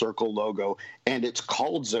cross circle logo, and it's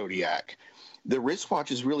called Zodiac. The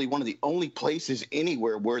wristwatch is really one of the only places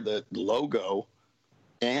anywhere where the logo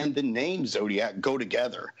and the name Zodiac go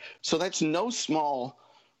together. So that's no small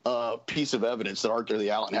piece of evidence that Arthur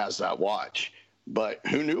Lee Allen has that watch. But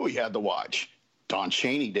who knew he had the watch? Don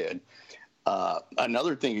Chaney did.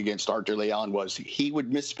 Another thing against Arthur Lee Allen was he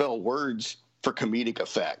would misspell words for comedic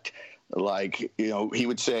effect. Like, he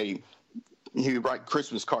would say, he would write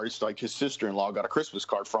Christmas cards, like his sister-in-law got a Christmas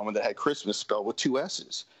card from him that had Christmas spelled with 2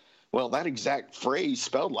 S's. Well, that exact phrase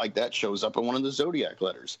spelled like that shows up in one of the Zodiac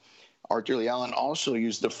letters. Arthur Lee Allen also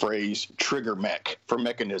used the phrase trigger mech for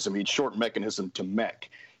mechanism. He'd shorten mechanism to mech.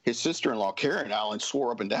 His sister-in-law, Karen Allen,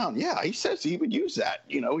 swore up and down, yeah, he says he would use that.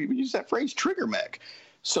 He would use that phrase, trigger mech.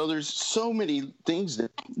 So there's so many things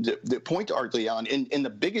that point to Arthur Lee Allen. And the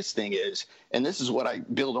biggest thing is, and this is what I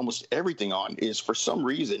build almost everything on, is for some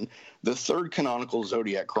reason, the third canonical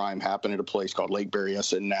Zodiac crime happened at a place called Lake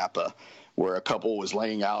Berryessa in Napa, where a couple was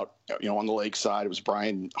laying out, on the lakeside. It was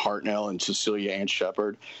Brian Hartnell and Cecilia Ann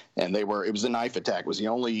Shepard. And it was a knife attack. It was the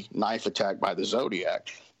only knife attack by the Zodiac.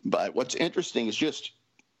 But what's interesting is just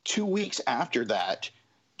 2 weeks after that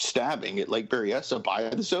stabbing at Lake Berryessa by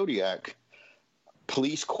the Zodiac,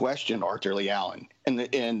 police questioned Arthur Lee Allen.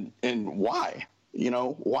 And why?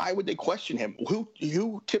 Why would they question him?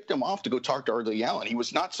 Who tipped him off to go talk to Arthur Lee Allen? He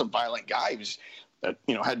was not some violent guy. He was,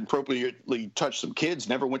 had appropriately touched some kids,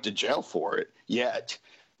 never went to jail for it yet.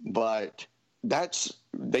 But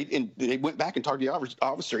they went back and talked to the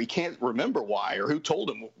officer. He can't remember why or who told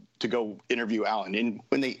him to go interview Allen. And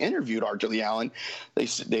when they interviewed Arthur Lee Allen,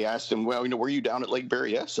 they asked him, well, were you down at Lake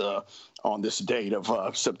Berryessa on this date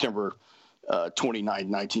of September 29,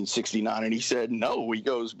 1969? And he said, no. He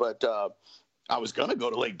goes, but I was going to go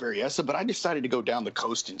to Lake Berryessa, but I decided to go down the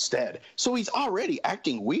coast instead. So he's already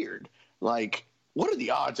acting weird. Like, what are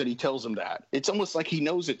the odds that he tells him that? It's almost like he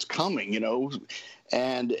knows it's coming,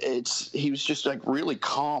 and he was just like really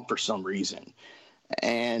calm for some reason.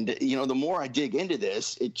 And, the more I dig into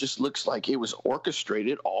this, it just looks like it was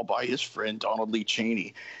orchestrated all by his friend, Donald Lee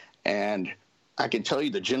Chaney. And I can tell you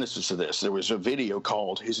the genesis of this. There was a video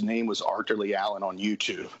called His Name Was Arthur Lee Allen on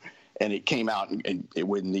YouTube. And it came out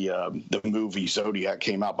when the movie Zodiac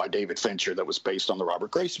came out by David Fincher that was based on the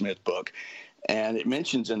Robert Graysmith book. And it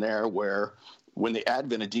mentions in there where when the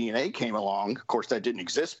advent of DNA came along, of course, that didn't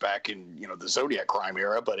exist back in, the Zodiac crime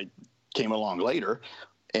era, but it came along later.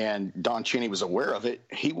 And Don Chaney was aware of it.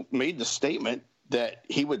 He made the statement that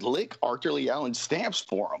he would lick Arthur Lee Allen's stamps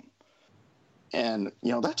for him. And,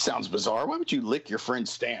 that sounds bizarre. Why would you lick your friend's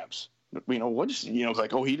stamps? It's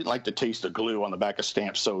like, oh, he didn't like the taste of glue on the back of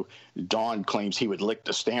stamps, so Don claims he would lick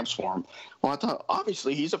the stamps for him. Well, I thought,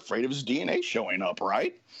 obviously, he's afraid of his DNA showing up,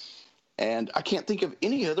 right? And I can't think of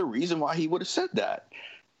any other reason why he would have said that.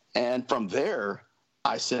 And from there,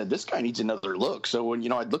 I said, this guy needs another look. So when,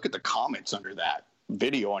 I'd look at the comments under that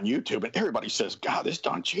video on YouTube, and everybody says, God, this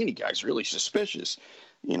Don Chaney guy's really suspicious,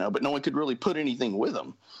 but no one could really put anything with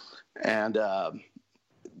him. And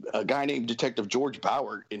a guy named Detective George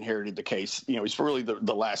Bauer inherited the case. He's really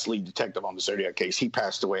the last lead detective on the Zodiac case. He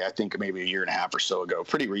passed away, I think, maybe a year and a half or so ago,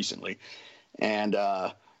 pretty recently. And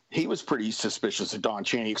he was pretty suspicious of Don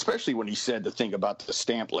Chaney, especially when he said the thing about the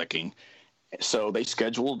stamp licking. So they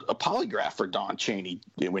scheduled a polygraph for Don Chaney.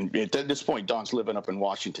 At this point, Don's living up in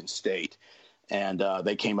Washington State. And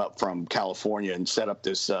they came up from California and set up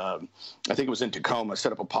this, I think it was in Tacoma,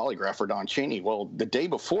 set up a polygraph for Don Chaney. Well, the day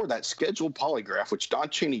before that scheduled polygraph, which Don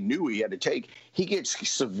Chaney knew he had to take, he gets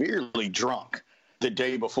severely drunk the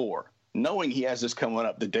day before, knowing he has this coming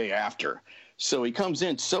up the day after. So he comes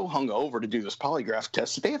in so hungover to do this polygraph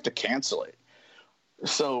test that they have to cancel it.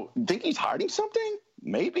 So think he's hiding something?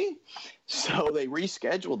 Maybe. So they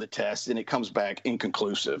reschedule the test and it comes back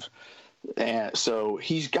inconclusive. And so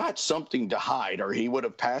he's got something to hide, or he would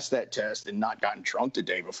have passed that test and not gotten drunk the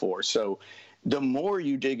day before. So the more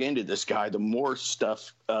you dig into this guy, the more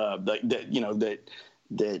stuff that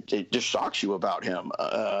it just shocks you about him.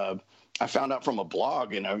 I found out from a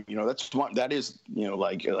blog, and that is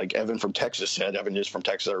like Evan from Texas said. Evan is from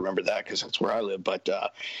Texas. I remember that because that's where I live. But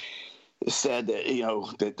said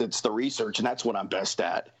that that's the research, and that's what I'm best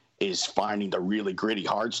at, is finding the really gritty,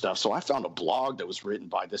 hard stuff. So I found a blog that was written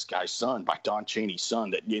by this guy's son, by Don Chaney's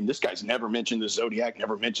son. And this guy's never mentioned the Zodiac,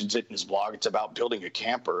 never mentions it in his blog. It's about building a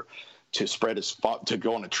camper to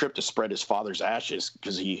go on a trip to spread his father's ashes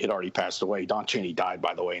because he had already passed away. Don Chaney died,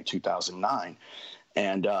 by the way, in 2009.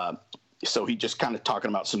 And so he just kind of talking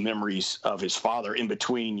about some memories of his father in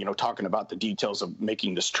between, talking about the details of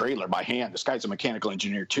making this trailer by hand. This guy's a mechanical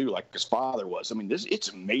engineer too, like his father was. I mean, it's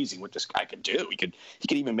amazing what this guy could do. He could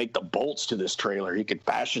even make the bolts to this trailer. He could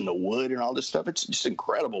fashion the wood and all this stuff. It's just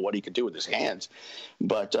incredible what he could do with his hands.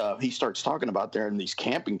 But he starts talking about there in these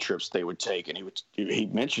camping trips they would take, and he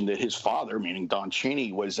mentioned that his father, meaning Don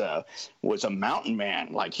Chaney, was a mountain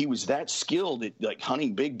man. Like, he was that skilled at like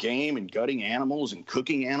hunting big game and gutting animals and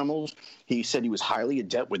cooking animals. He said he was highly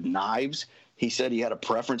adept with knives. He said he had a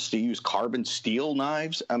preference to use carbon steel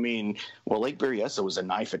knives. I mean, well, Lake Berryessa was a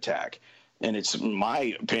knife attack. And it's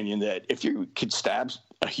my opinion that if you could stab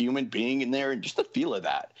a human being in there, and just the feel of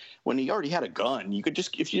that, when he already had a gun,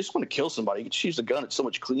 if you just want to kill somebody, you could just use a gun. It's so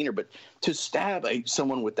much cleaner. But to stab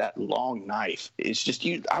someone with that long knife, it's just,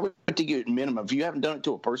 I would think at minimum, if you haven't done it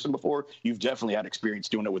to a person before, you've definitely had experience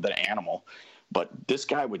doing it with an animal. But this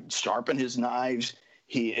guy would sharpen his knives.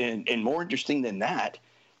 And more interesting than that,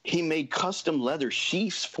 he made custom leather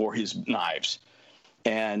sheaths for his knives.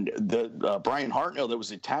 And the Brian Hartnell that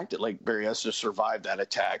was attacked at Lake Berryessa survived that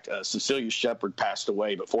attack. Cecilia Shepard passed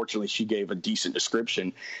away, but fortunately she gave a decent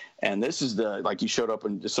description. And this is like you showed up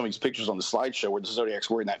in some of these pictures on the slideshow where the Zodiac's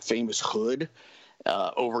wearing that famous hood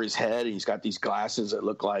over his head. And he's got these glasses that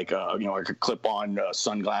look like a clip-on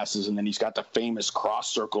sunglasses. And then he's got the famous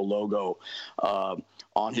cross circle logo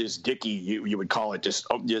on his dicky. You would call it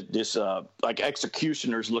this like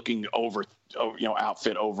executioners looking over,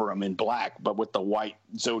 outfit over him in black, but with the white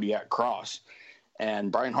Zodiac cross.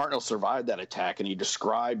 And Brian Hartnell survived that attack, and he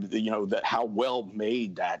described that how well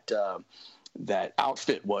made that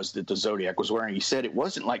outfit was that the Zodiac was wearing. He said it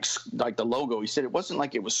wasn't like the logo. He said it wasn't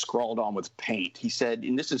like it was scrawled on with paint. He said,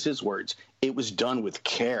 and this is his words, it was done with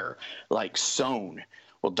care, like sewn.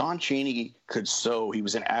 Well, Don Chaney could sew. He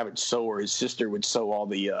was an avid sewer. His sister would sew all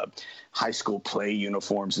the high school play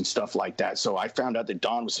uniforms and stuff like that. So I found out that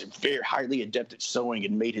Don was very highly adept at sewing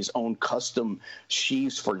and made his own custom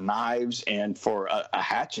sheaths for knives and for a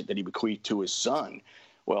hatchet that he bequeathed to his son.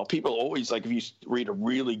 Well, people always, like, if you read a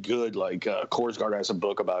really good, like, Korsgaard has a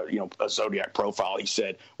book about, a Zodiac profile, he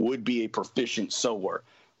said, would be a proficient sewer.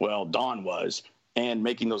 Well, Don was. And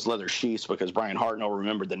making those leather sheaths, because Brian Hartnell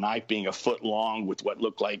remembered the knife being a foot long with what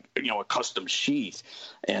looked like, a custom sheath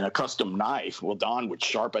and a custom knife. Well, Don would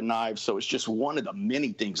sharpen knives. So it's just one of the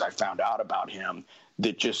many things I found out about him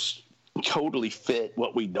that just totally fit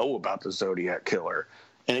what we know about the Zodiac Killer.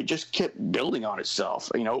 And it just kept building on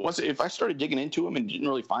itself. If I started digging into him and didn't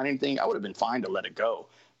really find anything, I would have been fine to let it go.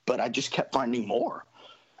 But I just kept finding more.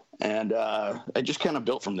 And it just kind of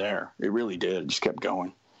built from there. It really did. It just kept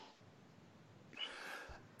going.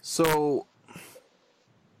 So,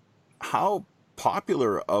 how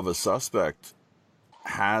popular of a suspect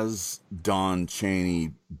has Don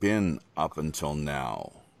Chaney been up until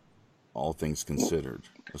now, all things considered,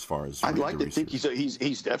 as far as I'd like to think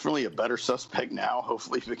he's definitely a better suspect now,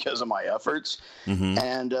 hopefully because of my efforts. Mm-hmm.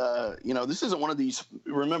 And this isn't one of these.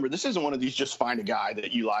 Remember, this isn't one of these just find a guy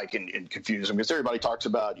that you like and confuse him, because everybody talks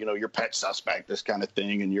about your pet suspect, this kind of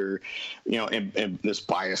thing, and your and this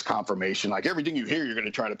bias confirmation, like everything you hear you're going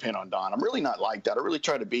to try to pin on Don. I'm really not like that. I really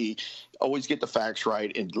try to always get the facts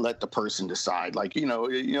right and let the person decide. Like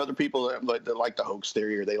other people that like the hoax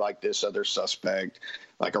theory, or they like this other suspect,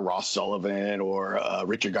 like a Ross Sullivan or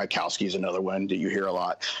Richard Gaikowski is another one that you hear a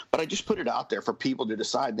lot. But I just put it out there for people to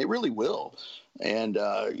decide. They really will. And,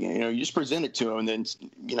 you just present it to them, and then,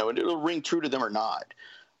 it'll ring true to them or not.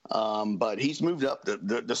 But he's moved up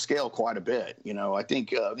the scale quite a bit. I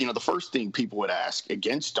think, the first thing people would ask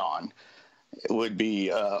against Don would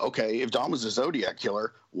be, okay, if Don was a Zodiac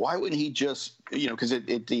killer, why wouldn't he just, because at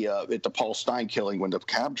the Paul Stein killing, when the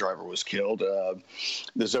cab driver was killed,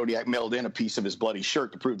 the Zodiac mailed in a piece of his bloody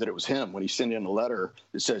shirt to prove that it was him. When he sent in a letter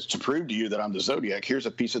that says, to prove to you that I'm the Zodiac, here's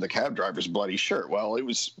a piece of the cab driver's bloody shirt. Well, it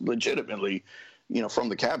was legitimately, from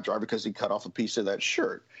the cab driver, because he cut off a piece of that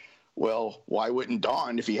shirt. Well, why wouldn't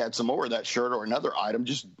Don, if he had some more of that shirt or another item,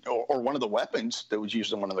 or one of the weapons that was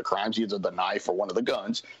used in one of the crimes, either the knife or one of the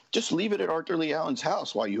guns, just leave it at Arthur Lee Allen's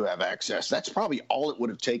house while you have access? That's probably all it would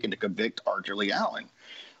have taken to convict Arthur Lee Allen.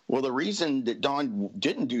 Well, the reason that Don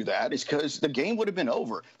didn't do that is because the game would have been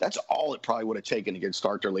over. That's all it probably would have taken against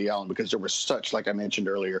Arthur Lee Allen, because there was such, like I mentioned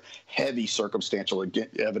earlier, heavy circumstantial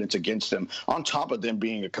evidence against him. On top of them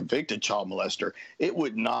being a convicted child molester, it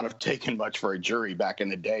would not have taken much for a jury back in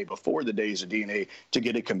the day, before the days of DNA, to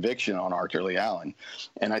get a conviction on Arthur Lee Allen.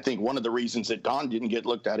 And I think one of the reasons that Don didn't get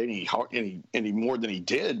looked at any more than he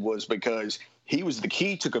did was because he was the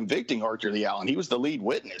key to convicting Arthur Lee Allen. He was the lead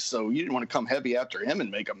witness, so you didn't want to come heavy after him and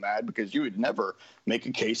make him mad, because you would never make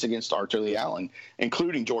a case against Arthur Lee Allen,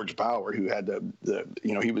 including George Bauer, who had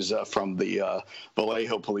he was from the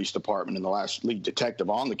Vallejo Police Department and the last lead detective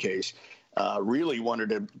on the case. Really wanted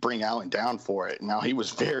to bring Allen down for it. Now, he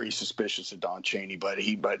was very suspicious of Don Chaney, but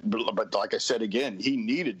like I said again, he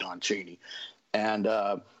needed Don Chaney, and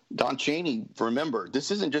Don Chaney. Remember, this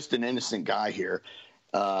isn't just an innocent guy here.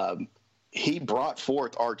 He brought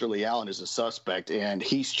forth Arthur Lee Allen as a suspect, and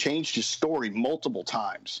he's changed his story multiple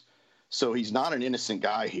times. So he's not an innocent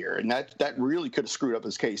guy here. And that really could have screwed up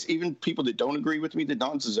his case. Even people that don't agree with me that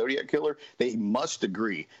Don's the Zodiac killer, they must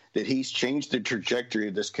agree that he's changed the trajectory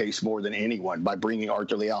of this case more than anyone by bringing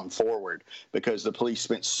Arthur Lee Allen forward, because the police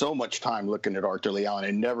spent so much time looking at Arthur Lee Allen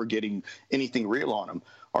and never getting anything real on him.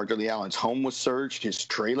 Arthur Lee Allen's home was searched. His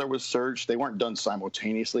trailer was searched. They weren't done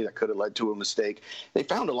simultaneously. That could have led to a mistake. They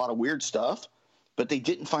found a lot of weird stuff, but they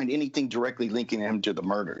didn't find anything directly linking him to the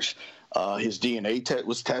murders. His DNA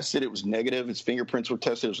was tested. It was negative. His fingerprints were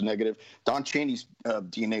tested. It was negative. Don Chaney's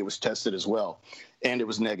DNA was tested as well, and it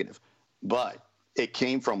was negative. But it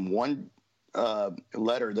came from one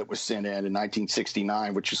letter that was sent in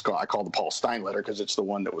 1969, which is I call the Paul Stein letter, because it's the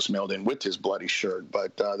one that was mailed in with his bloody shirt.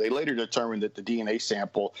 But they later determined that the DNA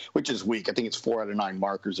sample, which is weak, I think it's 4 out of 9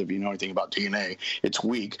 markers. If you know anything about DNA, it's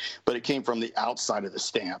weak, but it came from the outside of the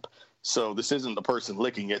stamp. So this isn't the person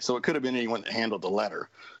licking it. So it could have been anyone that handled the letter.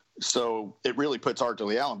 So it really puts Arthur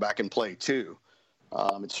Lee Allen back in play too.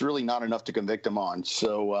 It's really not enough to convict him on.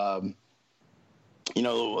 So,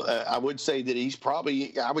 I would say that he's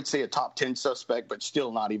probably, I would say, a top 10 suspect, but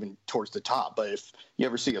still not even towards the top. But if you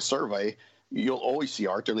ever see a survey, you'll always see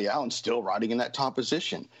Arthur Lee Allen still riding in that top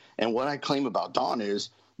position. And what I claim about Don is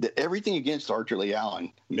that everything against Arthur Lee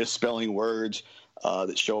Allen, misspelling words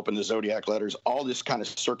that show up in the Zodiac letters, all this kind of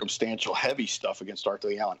circumstantial heavy stuff against Arthur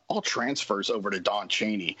Lee Allen, all transfers over to Don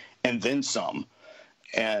Chaney and then some.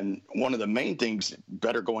 And one of the main things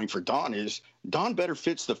better going for Don is Don better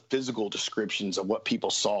fits the physical descriptions of what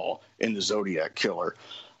people saw in the Zodiac killer.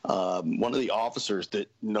 One of the officers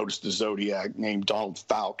that noticed the Zodiac, named Donald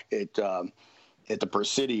Falk, at the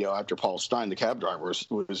Presidio after Paul Stein, the cab driver,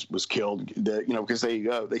 was killed. Because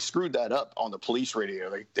they screwed that up on the police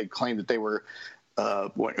radio. They claimed that they were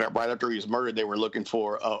right after he was murdered, they were looking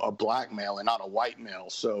for a black male and not a white male.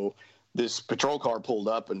 So this patrol car pulled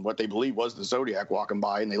up, and what they believed was the Zodiac walking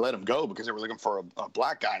by, and they let him go because they were looking for a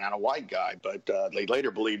black guy, not a white guy. But they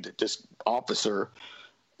later believed that this officer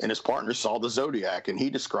and his partner saw the Zodiac, and he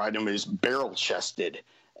described him as barrel-chested.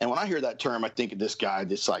 And when I hear that term, I think of this guy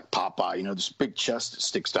that's like Popeye, this big chest that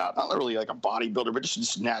sticks out. Not really like a bodybuilder, but just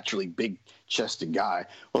this naturally big-chested guy.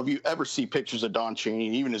 Well, if you ever see pictures of Don Chaney,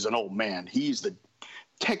 even as an old man, he's the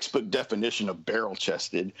textbook definition of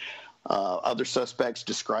barrel-chested. Other suspects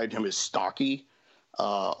described him as stocky.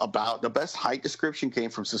 About the best height description came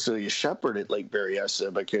from Cecilia Shepard at Lake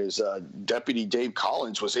Berryessa, because Deputy Dave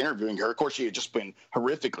Collins was interviewing her. Of course, she had just been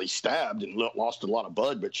horrifically stabbed and lost a lot of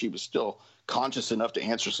blood, but she was still conscious enough to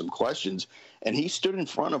answer some questions. And he stood in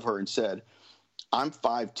front of her and said, "I'm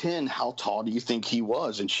 5'10". How tall do you think he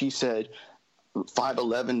was?" And she said,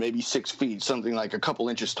 5'11", maybe 6 feet, something like a couple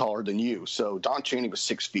inches taller than you. So Don Chaney was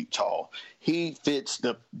 6 feet tall. He fits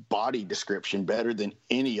the body description better than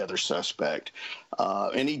any other suspect.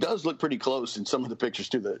 And he does look pretty close in some of the pictures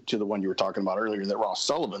to the one you were talking about earlier that Ross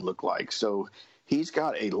Sullivan looked like. So he's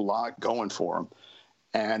got a lot going for him.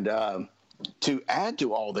 And to add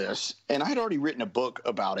to all this, and I'd already written a book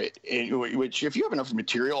about it, which if you have enough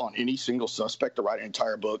material on any single suspect to write an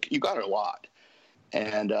entire book, you got a lot.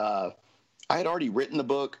 And I had already written the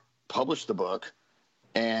book, published the book,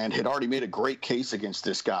 and had already made a great case against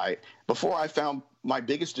this guy before I found my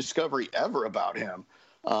biggest discovery ever about him.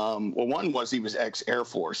 One was he was ex-Air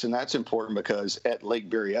Force, and that's important because at Lake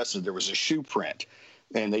Berryessa there was a shoe print,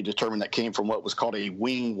 and they determined that came from what was called a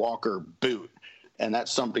wing walker boot. And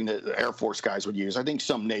that's something that the Air Force guys would use. I think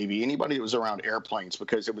some Navy, anybody that was around airplanes,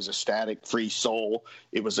 because it was a static free sole.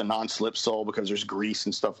 It was a non-slip sole because there's grease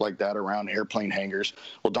and stuff like that around airplane hangars.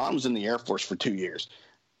 Well, Don was in the Air Force for 2 years.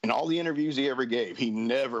 In all the interviews he ever gave, he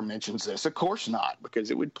never mentions this. Of course not,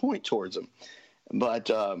 because it would point towards him. But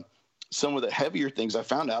some of the heavier things I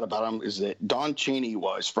found out about him is that Don Cheney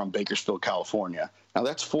was from Bakersfield, California. Now,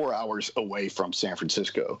 that's 4 hours away from San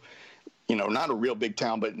Francisco. You know, not a real big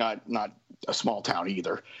town, but not a small town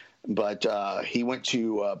either. But he went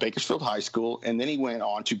to Bakersfield High School, and then he went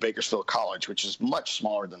on to Bakersfield College, which is much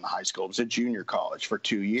smaller than the high school. It was a junior college for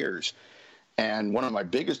 2 years. And one of my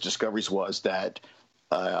biggest discoveries was that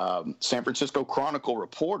San Francisco Chronicle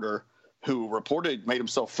reporter who made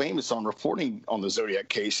himself famous on reporting on the Zodiac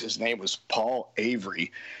case, his name was Paul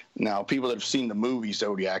Avery. Now, people that have seen the movie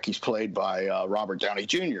Zodiac, he's played by Robert Downey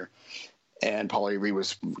Jr., and Paul Avery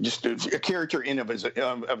was just a character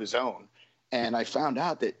of his own. And I found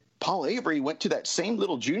out that Paul Avery went to that same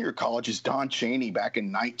little junior college as Don Cheney back in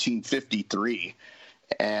 1953.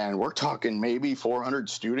 And we're talking maybe 400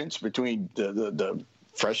 students between the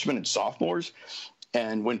freshmen and sophomores.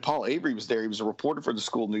 And when Paul Avery was there, he was a reporter for the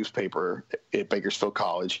school newspaper at Bakersfield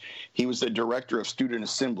College. He was the director of student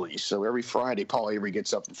assemblies. So every Friday, Paul Avery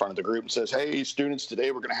gets up in front of the group and says, "Hey, students,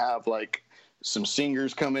 today we're going to have like some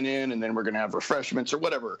singers coming in, and then we're going to have refreshments," or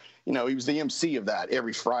whatever. You know, he was the MC of that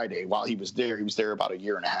every Friday while he was there. He was there about a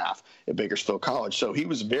year and a half at Bakersfield College. So he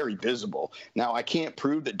was very visible. Now, I can't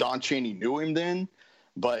prove that Don Cheney knew him then,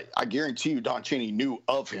 but I guarantee you Don Cheney knew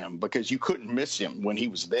of him because you couldn't miss him when he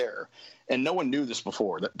was there. And no one knew this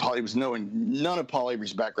before, that Paul was knowing none of Paul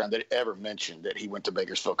Avery's background that ever mentioned that he went to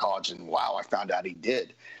Bakersfield College. And wow, I found out he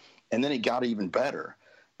did. And then it got even better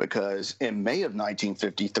because in May of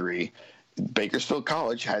 1953, Bakersfield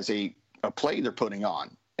College has a play they're putting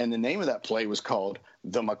on. And the name of that play was called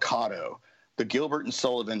The Mikado, the Gilbert and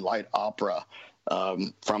Sullivan light opera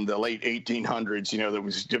from the late 1800s, you know, that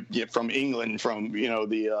was from England, from, you know,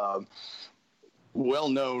 the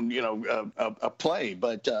well-known, you know, a play.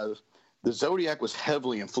 But the Zodiac was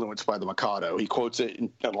heavily influenced by the Mikado. He quotes it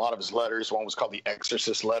in a lot of his letters. One was called the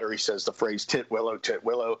Exorcist letter. He says the phrase tit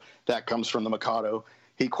willow, that comes from the Mikado.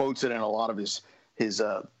 He quotes it in a lot of his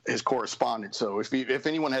correspondence. So if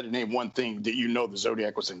anyone had to name one thing that you know the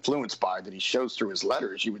Zodiac was influenced by that he shows through his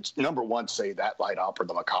letters, you would, number one, say that light opera,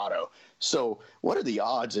 the Mikado. So what are the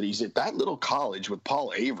odds that he's at that little college with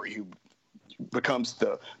Paul Avery, who becomes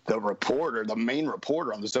the reporter, the main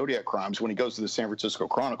reporter on the Zodiac crimes when he goes to the San Francisco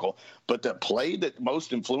Chronicle, but the play that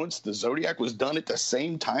most influenced the Zodiac was done at the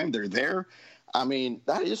same time they're there? I mean,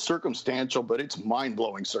 that is circumstantial, but it's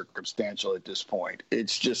mind-blowing circumstantial at this point.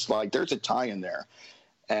 It's just like there's a tie in there.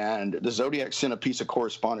 And the Zodiac sent a piece of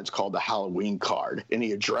correspondence called the Halloween card, and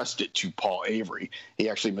he addressed it to Paul Avery. He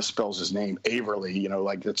actually misspells his name Averly, you know,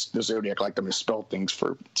 like that's the Zodiac like to misspell things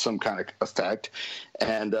for some kind of effect.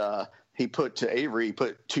 And he put to Avery,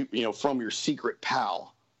 you know, from your secret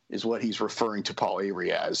pal is what he's referring to Paul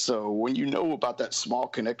Avery as. So when you know about that small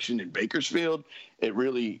connection in Bakersfield, it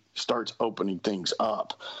really starts opening things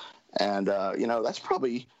up. And, you know, that's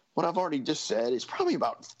probably what I've already just said is probably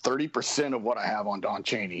about 30% of what I have on Don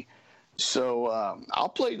Cheney. So I'll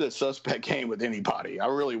play the suspect game with anybody. I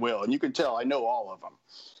really will. And you can tell I know all of them.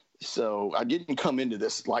 So I didn't come into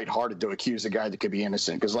this lighthearted to accuse a guy that could be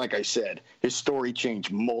innocent because, like I said, his story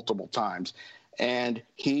changed multiple times. And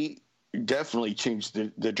he definitely changed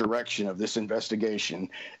the direction of this investigation.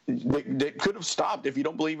 That could have stopped. If you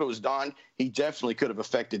don't believe it was Don, he definitely could have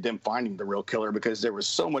affected them finding the real killer because there was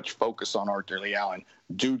so much focus on Arthur Lee Allen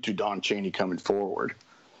due to Don Cheney coming forward.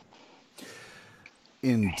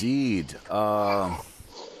 Indeed.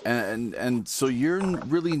 And so you're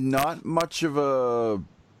really not much of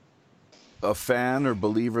a fan or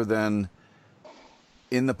believer then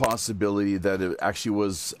in the possibility that it actually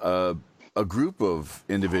was a group of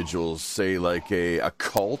individuals, say like a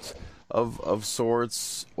cult of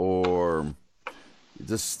sorts, or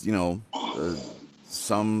just, you know,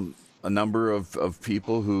 a number of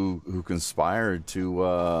people who conspired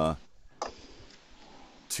to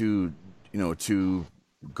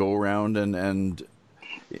go around and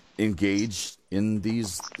engage in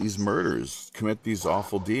these murders, commit these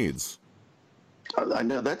awful deeds. I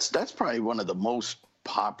know that's probably one of the most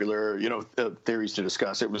popular, you know, theories to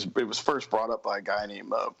discuss. It was first brought up by a guy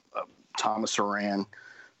named Thomas Horan,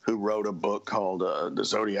 who wrote a book called The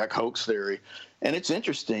Zodiac Hoax Theory. And it's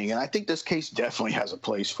interesting. And I think this case definitely has a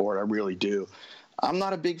place for it. I really do. I'm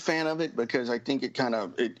not a big fan of it because I think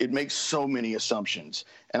it makes so many assumptions.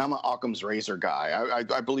 And I'm an Occam's razor guy.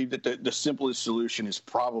 I believe that the simplest solution is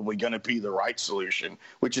probably going to be the right solution,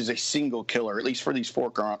 which is a single killer, at least for these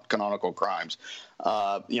 4 canonical crimes. And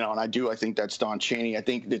I think that's Don Chaney. I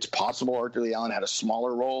think it's possible Arthur Lee Allen had a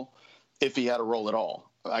smaller role if he had a role at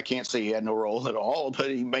all. I can't say he had no role at all,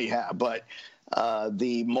 but he may have. But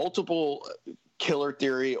the multiple killer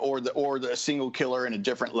theory or the single killer and a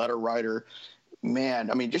different letter writer, man,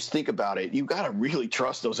 I mean, just think about it. You've got to really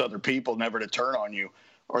trust those other people never to turn on you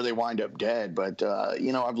or they wind up dead. But,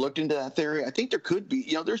 I've looked into that theory. I think there could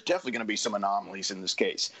be, there's definitely going to be some anomalies in this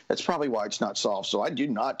case. That's probably why it's not solved. So I do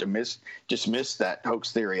not dismiss that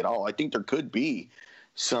hoax theory at all. I think there could be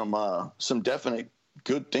some definite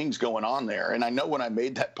good things going on there. And I know when I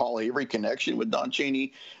made that Paul Avery connection with Don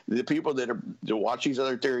Chaney, the people that watch these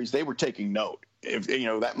other theories, they were taking note. If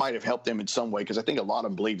that might have helped them in some way, because I think a lot of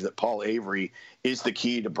them believe that Paul Avery is the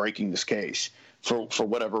key to breaking this case for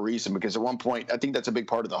whatever reason. Because at one point, I think that's a big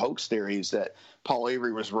part of the hoax theory is that Paul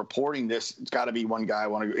Avery was reporting this. It's got to be one guy,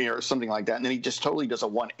 or something like that, and then he just totally does a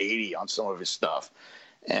 180 on some of his stuff.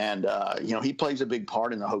 And, he plays a big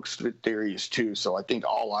part in the hoax theories, too. So I think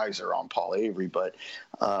all eyes are on Paul Avery. But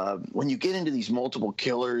when you get into these multiple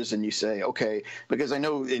killers and you say, okay, because I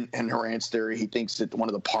know in Horan's theory, he thinks that one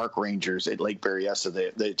of the park rangers at Lake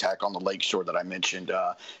Berryessa, the attack on the lake shore that I mentioned,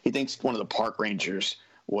 he thinks one of the park rangers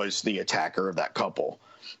was the attacker of that couple.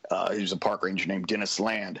 He was a park ranger named Dennis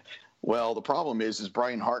Land. Well, the problem is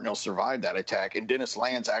Brian Hartnell survived that attack, and Dennis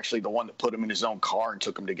Land's actually the one that put him in his own car and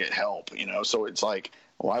took him to get help, So it's like,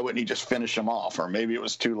 why wouldn't he just finish him off? Or maybe it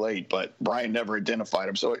was too late, but Brian never identified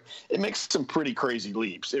him. So it makes some pretty crazy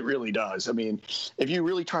leaps. It really does. I mean, if you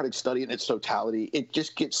really try to study it in its totality, it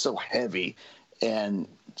just gets so heavy and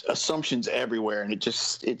assumptions everywhere, and it's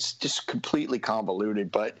just completely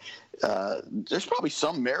convoluted. But there's probably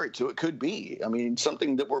some merit to it. Could be. I mean,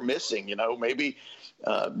 something that we're missing. Maybe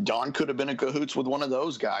Don could have been in cahoots with one of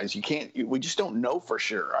those guys. We just don't know for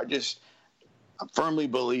sure. I firmly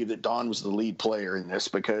believe that Don was the lead player in this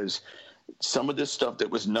because some of this stuff that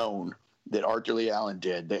was known that Arthur Lee Allen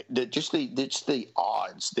did, it's the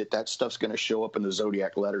odds that stuff's going to show up in the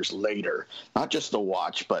Zodiac letters later, not just the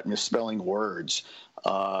watch, but misspelling words,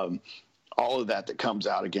 all of that comes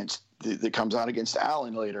out against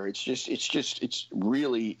Allen later. It's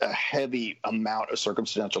really a heavy amount of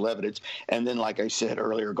circumstantial evidence. And then, like I said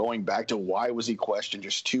earlier, going back to why was he questioned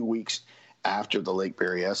just 2 weeks after the Lake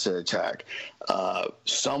Berryessa attack,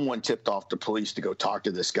 someone tipped off the police to go talk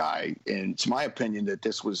to this guy. And it's my opinion that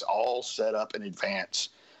this was all set up in advance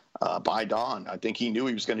by Don. I think he knew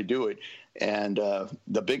he was going to do it. And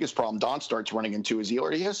the biggest problem Don starts running into is he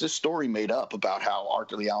already has this story made up about how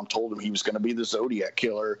Arthur Lee Allen told him he was going to be the Zodiac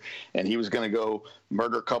killer and he was going to go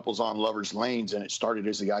murder couples on lovers' lanes. And it started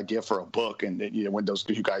as the idea for a book. And when those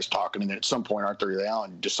two guys talking, and then at some point Arthur Lee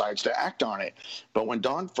Allen decides to act on it. But when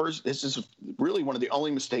Don this is really one of the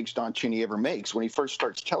only mistakes Don Chaney ever makes. When he first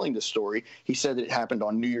starts telling the story, he said it happened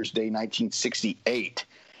on New Year's Day, 1968.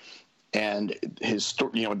 And his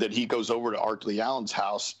story, that he goes over to Arthur Lee Allen's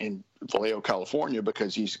house in Vallejo, California,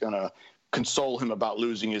 because he's going to console him about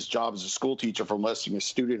losing his job as a school teacher for molesting a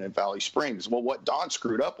student in Valley Springs. Well, what Don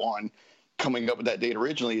screwed up on coming up with that date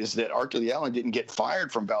originally is that Arthur Lee Allen didn't get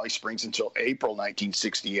fired from Valley Springs until April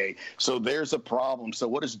 1968. So there's a problem. So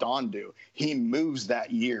what does Don do? He moves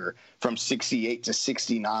that year from 68 to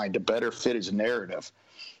 69 to better fit his narrative.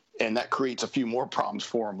 And that creates a few more problems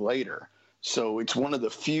for him later. So it's one of the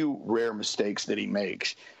few rare mistakes that he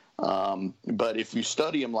makes. But if you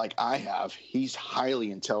study him like I have, he's highly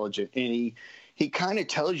intelligent, and he kind of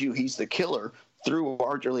tells you he's the killer through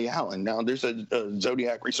Arthur Lee Allen. Now, there's a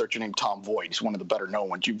Zodiac researcher named Tom Voigt. He's one of the better known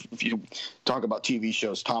ones. If you talk about TV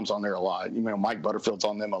shows, Tom's on there a lot. Mike Butterfield's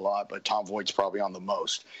on them a lot, but Tom Voigt's probably on the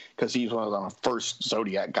most because he's one of the first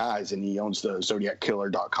Zodiac guys, and he owns the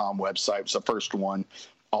ZodiacKiller.com website. It's the first one.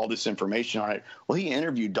 All this information on it. Well, he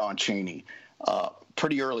interviewed Don Chaney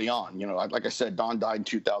pretty early on. Like I said, Don died in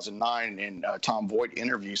 2009, and Tom Voigt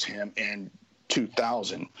interviews him in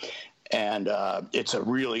 2000. And it's a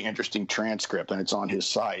really interesting transcript, and it's on his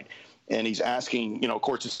site. And he's asking, of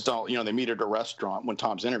course, it's all, they meet at a restaurant when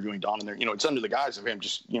Tom's interviewing Don, and they're, it's under the guise of him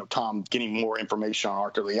just, Tom getting more information on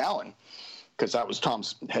Arthur Lee Allen, because that was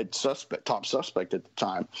Tom's top suspect at the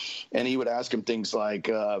time. And he would ask him things like,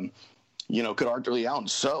 could Arthur Lee Allen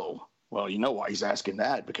sew? Well, you know why he's asking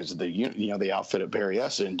that, because of the outfit at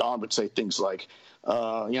Berryessa. And Don would say things like,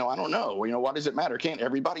 I don't know. Why does it matter? Can't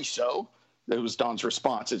everybody sew? That was Don's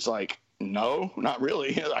response. It's like, no, not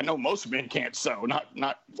really. I know most men can't sew,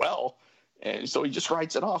 not well. And so he just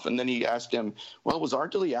writes it off. And then he asked him, well, was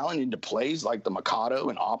Arthur Allen into plays like the Mikado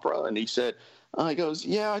and opera? And he said, he goes,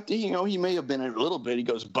 yeah, he may have been a little bit. He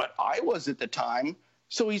goes, but I was at the time.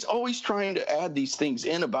 So he's always trying to add these things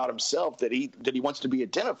in about himself that he wants to be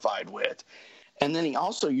identified with. And then he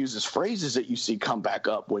also uses phrases that you see come back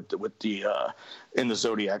up with the in the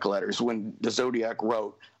Zodiac letters. When the Zodiac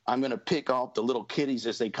wrote, I'm going to pick off the little kiddies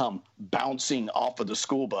as they come bouncing off of the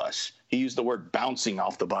school bus. He used the word bouncing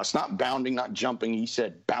off the bus, not bounding, not jumping. He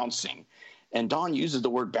said bouncing. And Don uses the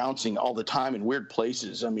word bouncing all the time in weird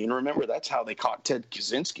places. I mean, remember, that's how they caught Ted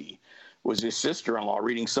Kaczynski, was his sister-in-law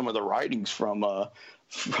reading some of the writings from the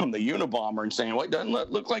Unabomber and saying, what, doesn't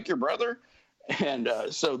that look like your brother? And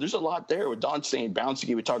so there's a lot there with Don saying bouncing.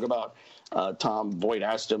 He would talk about Tom Voigt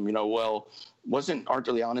asked him, well, wasn't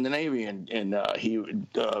Arthur Allen in the Navy? And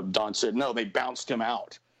Don said, no, they bounced him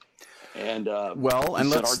out. And how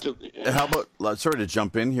about, sorry to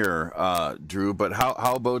jump in here, Drew, but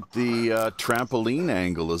how about the trampoline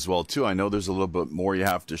angle as well, too? I know there's a little bit more you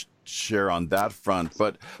have to share on that front,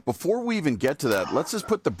 but before we even get to that, let's just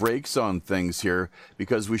put the brakes on things here,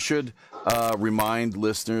 because we should remind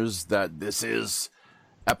listeners that this is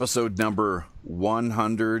episode number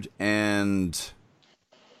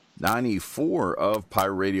 194 of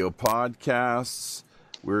Pirate Radio Podcasts.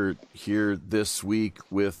 We're here this week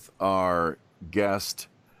with our guest,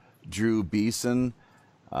 Drew Beeson.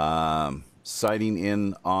 Sighting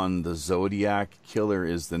in on the Zodiac Killer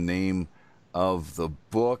is the name of the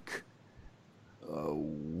book.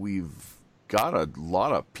 We've got a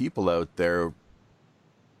lot of people out there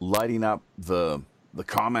lighting up the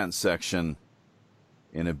comment section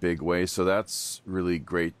in a big way, so that's really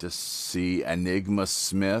great to see. Enigma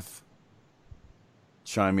Smith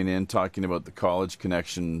chiming in, talking about the college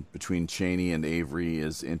connection between Cheney and Avery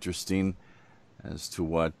is interesting as to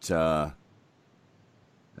what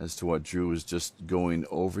Drew was just going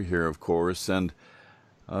over here, of course, and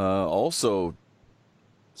also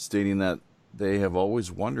stating that they have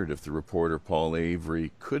always wondered if the reporter Paul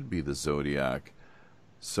Avery could be the Zodiac.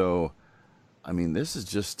 So, I mean, this is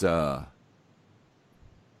just an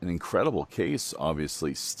incredible case,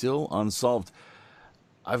 obviously, still unsolved.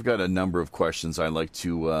 I've got a number of questions I'd like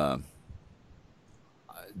to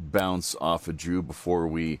bounce off of Drew before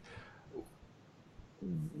we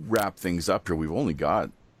wrap things up here. We've only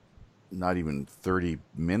got not even 30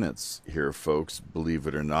 minutes here, folks, believe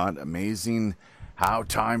it or not. Amazing how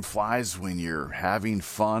time flies when you're having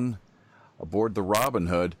fun aboard the Robin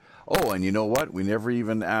Hood. Oh, and you know what? We never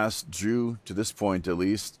even asked Drew, to this point at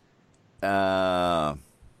least,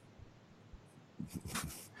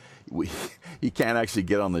 he can't actually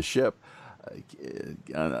get on the ship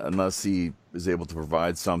unless he is able to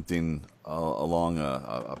provide something along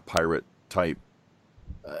a pirate type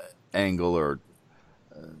angle, or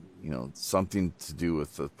something to do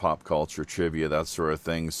with the pop culture trivia, that sort of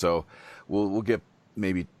thing. So we'll get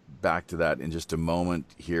maybe back to that in just a moment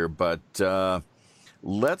here, but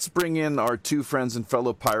let's bring in our two friends and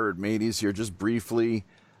fellow pirate mateys here just briefly.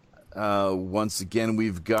 Once again,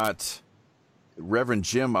 we've got Reverend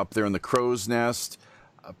Jim up there in the crow's nest.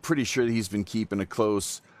 Pretty sure that he's been keeping a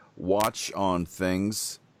close watch on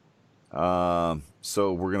things.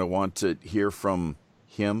 So we're going to want to hear from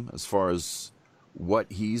him as far as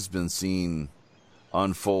what he's been seeing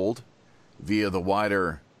unfold via the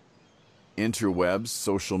wider interwebs,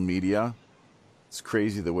 social media. It's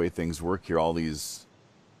crazy the way things work here. All these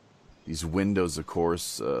windows, of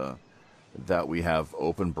course, that we have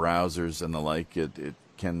open, browsers and the like. It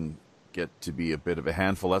can get to be a bit of a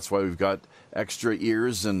handful. That's why we've got extra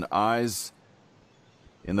ears and eyes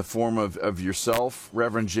in the form of yourself,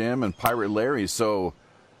 Reverend Jim, and Pirate Larry. So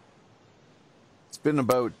it's been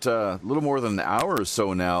about a little more than an hour or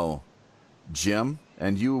so now, Jim,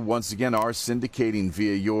 and you once again are syndicating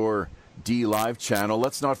via your D Live channel.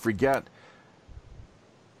 Let's not forget,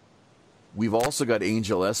 we've also got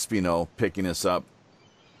Angel Espino picking us up,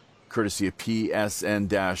 courtesy of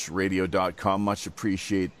psn-radio.com. Much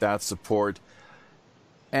appreciate that support.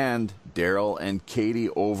 And Daryl and Katie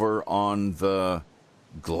over on the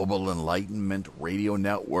Global Enlightenment Radio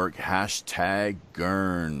Network,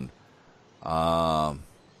 #GERN.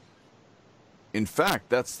 In fact,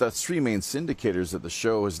 that's three main syndicators that the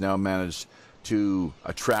show has now managed to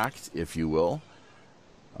attract, if you will.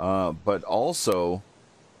 But also,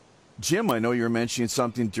 Jim, I know you were mentioning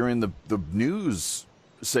something during the news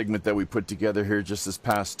segment that we put together here just this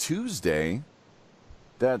past Tuesday,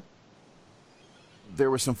 that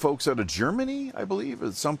there were some folks out of Germany, I believe,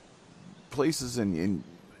 at some places in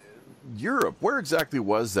Europe. Where exactly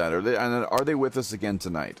was that? Are they with us again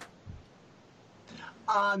tonight?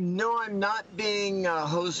 No, I'm not being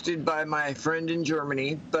hosted by my friend in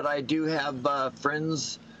Germany, but I do have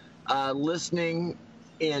friends listening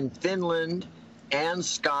in Finland and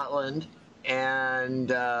Scotland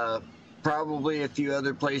and probably a few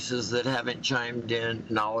other places that haven't chimed in,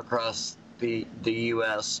 and all across the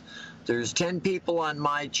U.S. There's 10 people on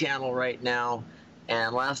my channel right now,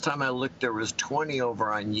 and last time I looked, there was 20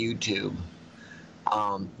 over on YouTube.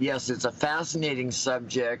 Yes, it's a fascinating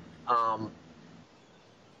subject. I've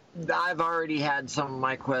already had some of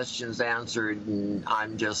my questions answered, and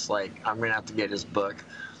I'm just like, I'm gonna have to get his book.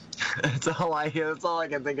 That's all I can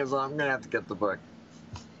think of. I'm gonna have to get the book.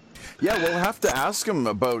 Yeah, we'll have to ask him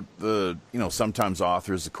about the, sometimes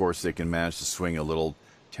authors, of course, they can manage to swing a little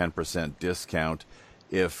 10% discount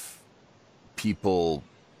if people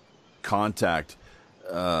contact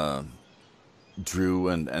Drew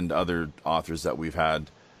and other authors that we've had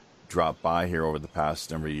drop by here over the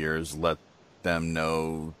past number of years. Let them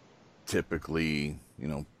know, typically,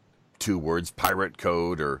 2 words, pirate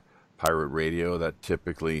code or pirate radio. That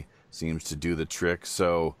typically seems to do the trick.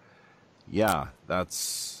 So, yeah,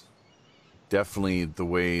 that's definitely the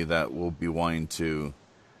way that we'll be wanting to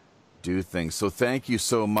do things. So thank you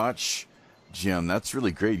so much, Jim. That's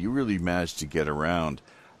really great. You really managed to get around.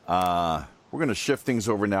 We're going to shift things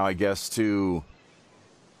over now, I guess, to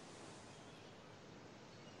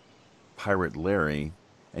Pirate Larry.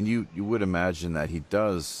 And you would imagine that he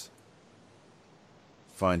does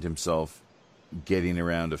find himself getting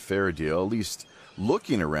around a fair deal, at least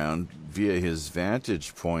looking around via his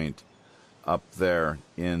vantage point up there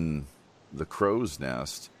in the crow's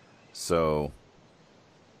nest. So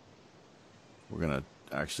we're going to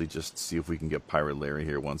actually just see if we can get Pirate Larry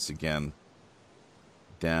here once again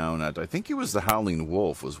down at, I think it was the Howling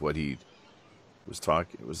Wolf was what he was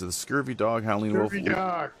talking. Was it the Scurvy Dog, Howling Wolf? Scurvy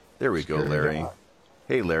Dog. There we go, Larry. Dog.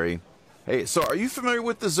 Hey, Larry. Hey, so are you familiar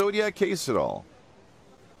with the Zodiac case at all?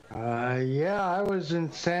 Yeah, I was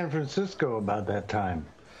in San Francisco about that time.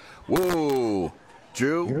 Whoa,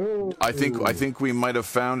 Drew! I think we might have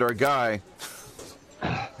found our guy.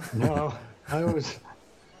 No, I was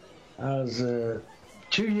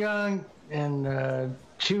too young and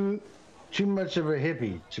too much of a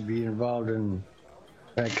hippie to be involved in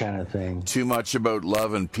that kind of thing. Too much about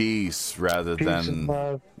love and peace rather than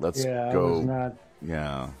let's go.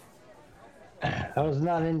 I was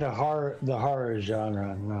not into the horror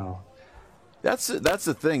genre. No. That's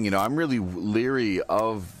the thing. I'm really leery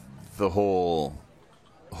of the whole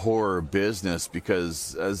horror business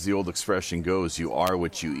because, as the old expression goes, you are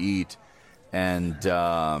what you eat, and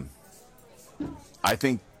I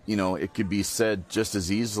think it could be said just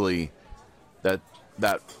as easily that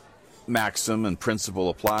maxim and principle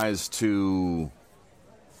applies to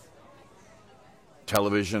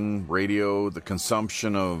television, radio, the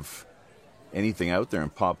consumption of anything out there in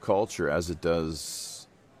pop culture as it does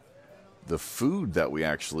the food that we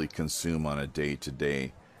actually consume on a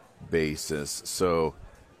day-to-day basis. So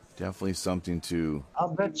definitely something to...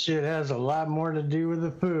 I'll bet you it has a lot more to do with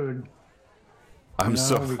the food.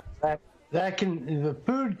 The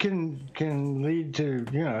food can lead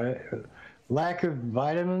to, lack of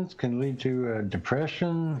vitamins can lead to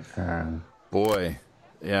depression. Boy,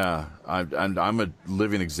 yeah, I'm a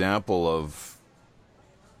living example of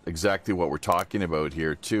exactly what we're talking about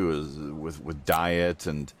here too, is with diet,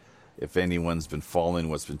 and if anyone's been following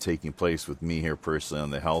what's been taking place with me here personally on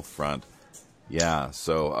the health front. Yeah,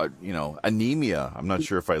 so anemia. I'm not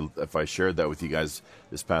sure if I shared that with you guys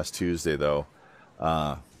this past Tuesday though,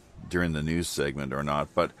 during the news segment or not.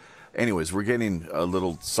 But anyways, we're getting a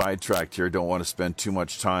little sidetracked here. Don't want to spend too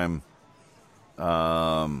much time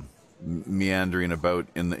meandering about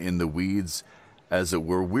in the weeds, as it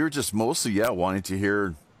were. We're just mostly wanting to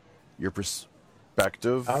hear your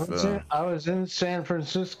perspective. I was in San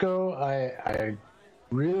Francisco. I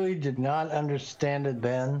really did not understand it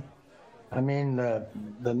then. I mean,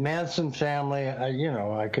 the Manson family,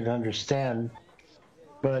 I could understand,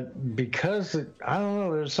 but because I don't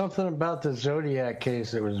know, there's something about the Zodiac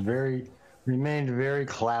case that was remained very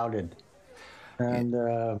clouded,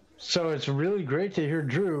 and so it's really great to hear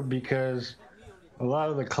Drew because a lot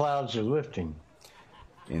of the clouds are lifting.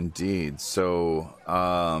 Indeed. So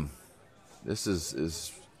this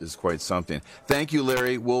is quite something. Thank you,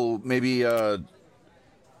 Larry. We'll maybe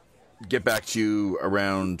get back to you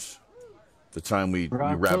around the time we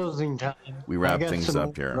wrap things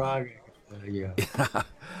up here.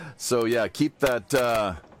 So keep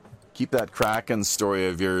that Kraken story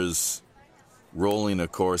of yours rolling.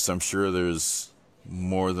 Of course, I'm sure there's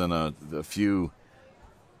more than a few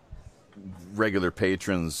regular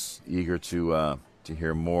patrons eager to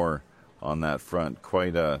hear more on that front.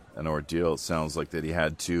 Quite an ordeal. It sounds like that he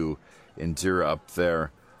had to endure up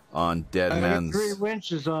there on Dead Men's. 3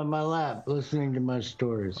 winches on my lap listening to my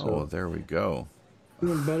story. So Oh, there we go.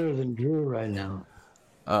 doing better than Drew right now.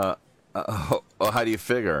 How do you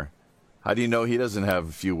figure? How do you know he doesn't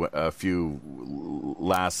have a few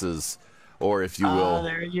lasses, or if you will?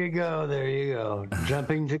 There you go.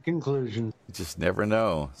 Jumping to conclusions. You just never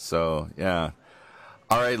know. So, yeah.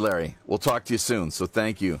 All right, Larry. We'll talk to you soon. So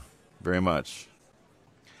thank you very much.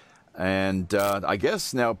 And I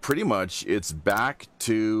guess now pretty much it's back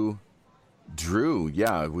to Drew.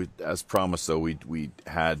 Yeah, as promised, though, we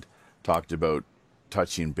had talked about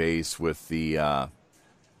touching base with the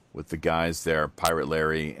guys there, Pirate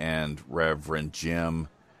Larry and Reverend Jim.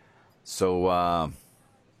 So I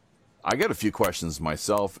got a few questions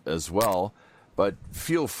myself as well, but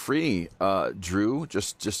feel free, Drew,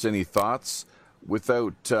 just any thoughts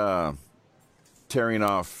without tearing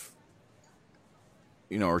off,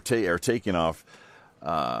 or taking off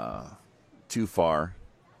too far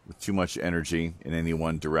with too much energy in any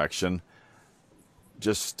one direction.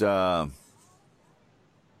 Just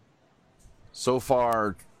so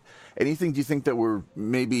far, anything do you think that we're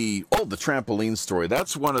maybe... Oh, the trampoline story.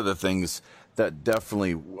 That's one of the things that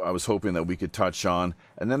definitely I was hoping that we could touch on.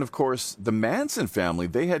 And then, of course, the Manson family,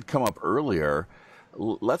 they had come up earlier.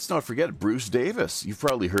 Let's not forget Bruce Davis. You've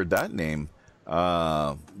probably heard that name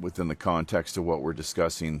within the context of what we're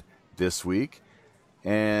discussing this week.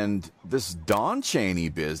 And this Don Chaney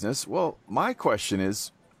business, well, my question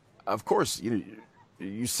is, of course,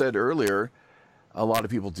 you said earlier, a lot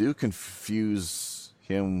of people do confuse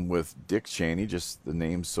him with Dick Cheney, just the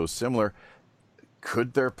name's so similar.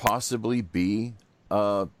 Could there possibly be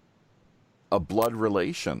a blood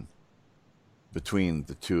relation between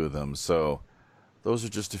the two of them? So those are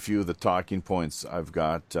just a few of the talking points I've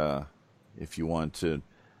got. If you want to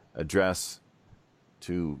address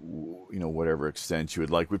to whatever extent you would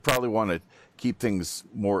like, we probably want to keep things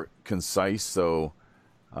more concise. So,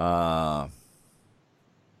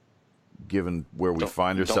 given where we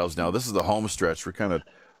find ourselves now, this is the home stretch. We're kind of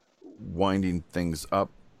winding things up.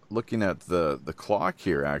 Looking at the clock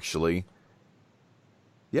here, actually,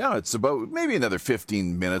 yeah, it's about maybe another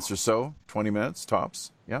 15 minutes or so, 20 minutes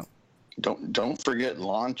tops. Yeah. Don't forget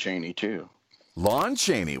Lon Chaney too. Lon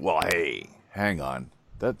Chaney. Well, hey, hang on.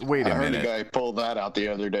 Wait a minute. I heard a guy pull that out the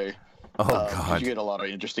other day. Oh God! You get a lot of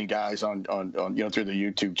interesting guys on through the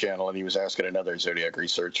YouTube channel, and he was asking another Zodiac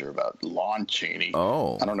researcher about Lon Chaney.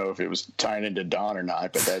 Oh, I don't know if it was tying into Don or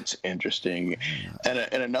not, but that's interesting. And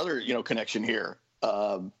another connection here.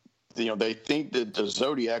 They think that the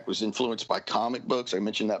Zodiac was influenced by comic books. I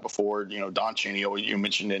mentioned that before. Don Chaney, you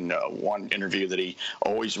mentioned in one interview that he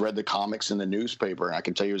always read the comics in the newspaper, and I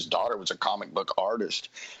can tell you his daughter was a comic book artist.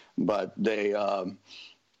 But they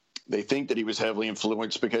think that he was heavily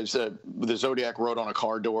influenced because the Zodiac wrote on a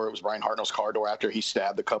car door. It was Brian Hartnell's car door after he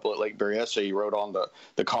stabbed the couple at Lake Berryessa. He wrote on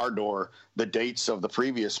the car door the dates of the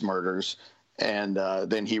previous murders. And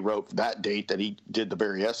then he wrote that date that he did the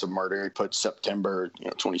Berryessa murder. He put September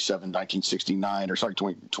 27, 1969, or sorry,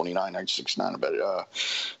 29, 1969. But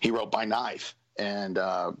he wrote by knife. And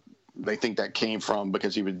they think that came from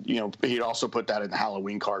because he would, he'd also put that in the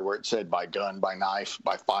Halloween card where it said by gun, by knife,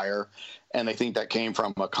 by fire. And they think that came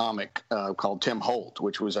from a comic called Tim Holt,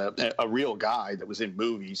 which was a real guy that was in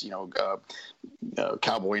movies,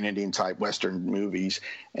 cowboy and Indian type Western movies.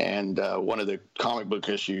 And one of the comic book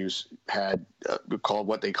issues had called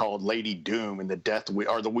what they called Lady Doom and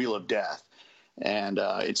the Wheel of Death. And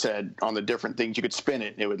it said on the different things you could spin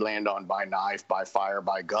it, and it would land on by knife, by fire,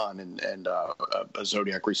 by gun. And a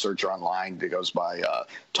Zodiac researcher online that goes by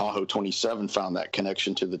Tahoe 27 found that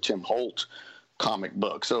connection to the Tim Holt comic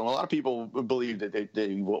book. So a lot of people believe that it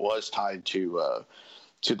was tied to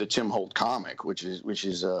the Tim Holt comic, which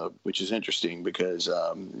is interesting because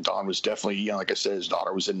Don was definitely, like I said, his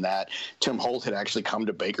daughter was in that. Tim Holt had actually come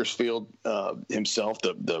to Bakersfield himself,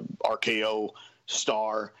 the RKO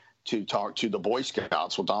star, to talk to the Boy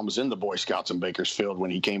Scouts. Well, Don was in the Boy Scouts in Bakersfield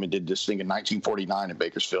when he came and did this thing in 1949 in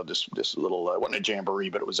Bakersfield. This little it wasn't a jamboree,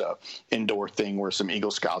 but it was a indoor thing where some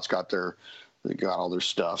Eagle Scouts got all their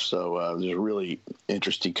stuff. So there's a really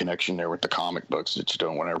interesting connection there with the comic books that you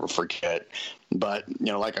don't want to ever forget. But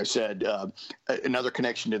like I said, another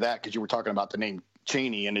connection to that, because you were talking about the name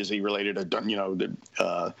Cheney and is he related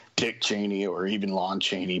to Dick Cheney or even Lon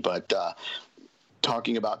Chaney, but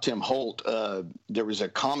talking about Tim Holt, there was a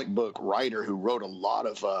comic book writer who wrote a lot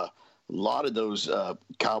of those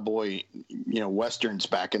cowboy, westerns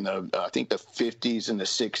back in the I think the 50s and the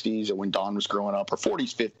 60s, when Don was growing up, or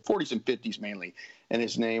 40s and 50s mainly. And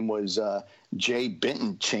his name was J.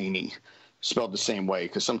 Benton Cheney, spelled the same way,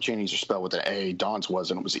 because some Cheneys are spelled with an A. Don's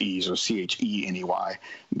wasn't. It was E, so Cheney.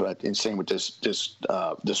 But and same with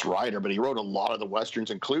this writer. But he wrote a lot of the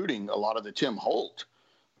westerns, including a lot of the Tim Holt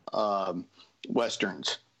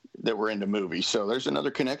westerns that were in the movie. So there's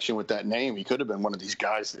another connection with that name. He could have been one of these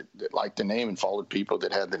guys that liked the name and followed people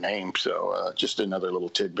that had the name. So just another little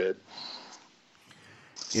tidbit.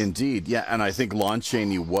 Indeed. Yeah, and I think Lon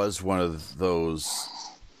Chaney was one of those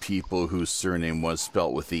people whose surname was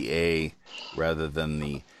spelt with the A rather than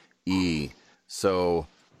the E. So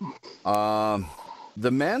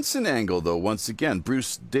the Manson angle, though, once again,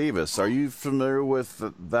 Bruce Davis, are you familiar with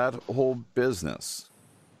that whole business?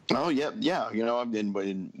 Oh, yeah.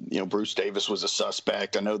 Bruce Davis was a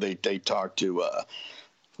suspect. I know they talked to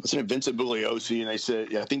wasn't it Vincent Bugliosi, and they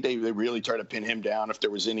said, I think they really tried to pin him down if there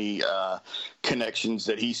was any connections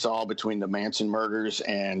that he saw between the Manson murders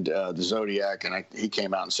and the Zodiac, and he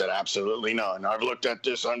came out and said absolutely none. I've looked at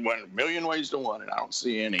this on a million ways to one, and I don't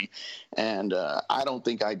see any. And I don't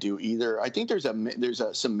think I do either. I think there's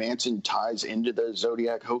some Manson ties into the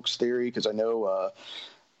Zodiac hoax theory, because I know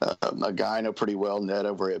a guy I know pretty well, Ned,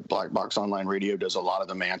 over at Black Box Online Radio, does a lot of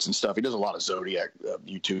the Manson stuff. He does a lot of Zodiac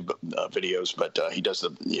YouTube videos, but he does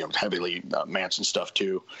the heavily Manson stuff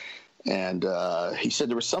too. And he said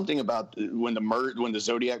there was something about when the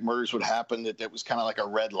Zodiac murders would happen that was kind of like a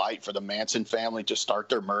red light for the Manson family to start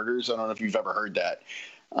their murders. I don't know if you've ever heard that.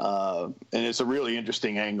 And it's a really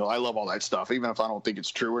interesting angle. I love all that stuff, even if I don't think it's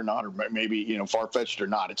true or not, or maybe far-fetched or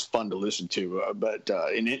not. It's fun to listen to, but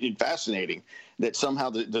fascinating that somehow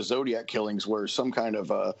the Zodiac killings were some kind of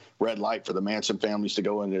a red light for the Manson families to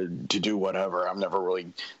go in to do whatever. I've never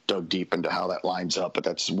really dug deep into how that lines up, but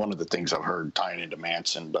that's one of the things I've heard tying into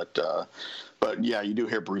Manson. But yeah, you do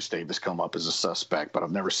hear Bruce Davis come up as a suspect, but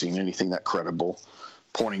I've never seen anything that credible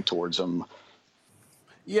pointing towards him.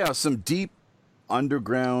 Yeah, some deep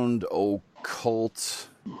underground occult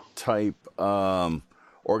type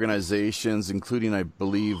organizations, including, I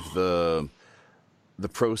believe, the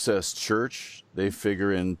Process Church. They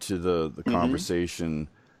figure into the conversation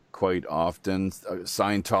quite often.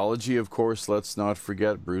 Scientology, of course, let's not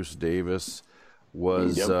forget. Bruce Davis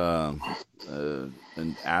was an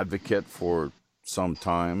advocate for some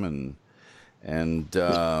time, and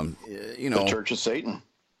the Church of Satan.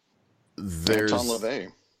 There's Anton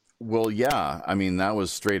LaVey. Well, yeah. I mean, that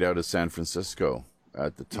was straight out of San Francisco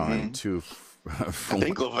at the time, too. I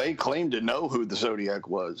think LaVey claimed to know who the Zodiac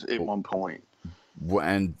was at one point.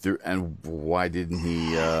 And why didn't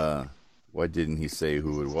he? Why didn't he say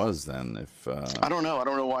who it was then? If I don't know. I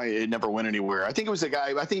don't know why it never went anywhere. I think it was a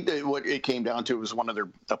guy. I think that what it came down to was one of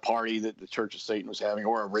a party that the Church of Satan was having,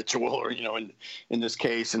 or a ritual, or in this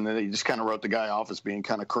case, and then they just kind of wrote the guy off as being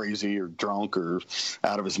kind of crazy or drunk or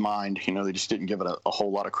out of his mind. They just didn't give it a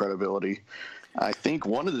whole lot of credibility. I think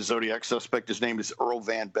one of the Zodiac suspects, his name is Earl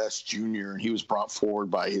Van Best Jr., and he was brought forward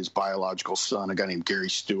by his biological son, a guy named Gary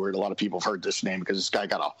Stewart. A lot of people have heard this name because this guy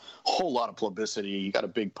got a whole lot of publicity. He got a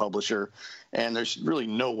big publisher, and there's really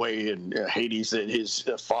no way in Hades that his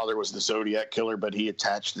father was the Zodiac killer, but he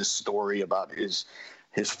attached this story about his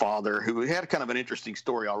father, who had kind of an interesting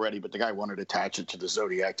story already, but the guy wanted to attach it to the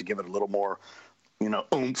Zodiac to give it a little more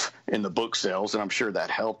oomph in the book sales, and I'm sure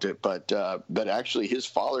that helped it. But actually, his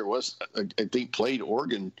father was, I think, played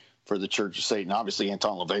organ for the Church of Satan. Obviously,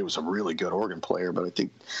 Anton LaVey was a really good organ player, but I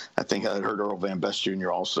think I heard Earl Van Best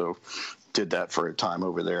Jr. also did that for a time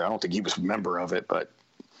over there. I don't think he was a member of it, but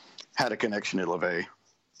had a connection to LaVey.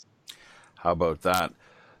 How about that?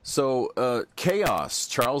 So, Chaos,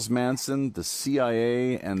 Charles Manson, the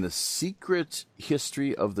CIA, and the Secret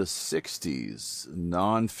History of the 60s,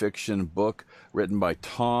 nonfiction book written by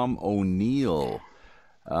Tom O'Neill.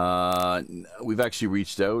 We've actually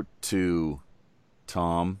reached out to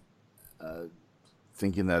Tom,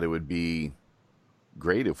 thinking that it would be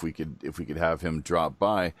great if we could have him drop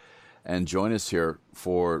by and join us here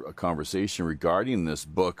for a conversation regarding this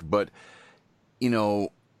book. But,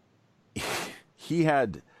 he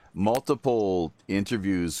had multiple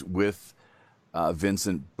interviews with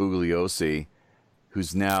Vincent Bugliosi,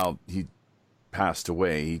 who's now, he passed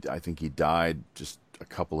away. I think he died just a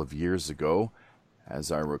couple of years ago,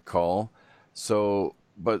 as I recall. So,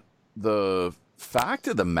 but the fact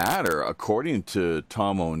of the matter, according to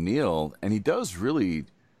Tom O'Neill, and he does really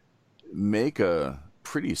make a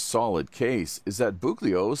pretty solid case, is that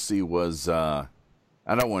Bugliosi was, I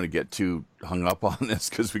don't want to get too hung up on this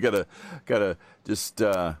because we gotta just.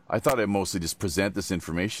 I thought I'd mostly just present this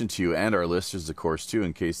information to you and our listeners, of course, too,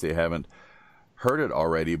 in case they haven't heard it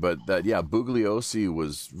already. But that, Bugliosi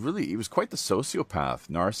he was quite the sociopath,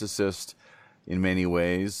 narcissist in many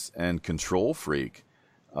ways, and control freak.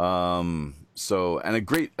 So, and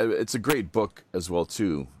it's a great book as well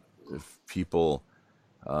too. If people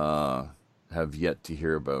have yet to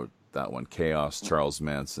hear about that one, Chaos, Charles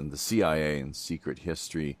Manson, the CIA and Secret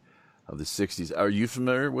History of the 60s. Are you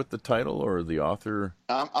familiar with the title or the author?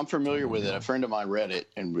 I'm familiar with it. A friend of mine read it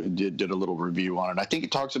and did a little review on it. I think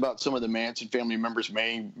it talks about some of the Manson family members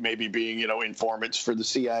maybe being, informants for the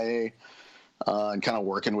CIA and kind of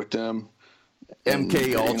working with them.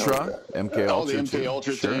 MK Ultra, MK Ultra, the MK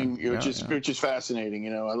Ultra sure. thing, which is fascinating.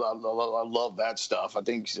 I love that stuff. I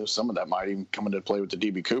think some of that might even come into play with the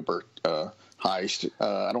DB Cooper heist.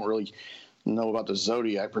 I don't really know about the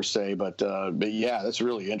Zodiac per se, but yeah, that's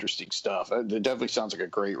really interesting stuff. It definitely sounds like a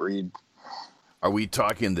great read. Are we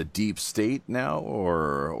talking the deep state now,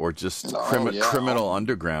 or just criminal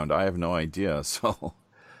underground? I have no idea. So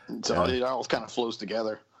it all kind of flows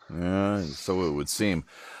together. Yeah, so it would seem.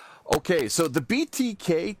 Okay, so the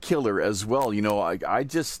BTK killer as well. I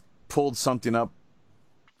just pulled something up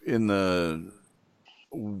in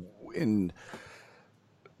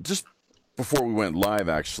just before we went live,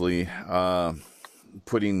 actually,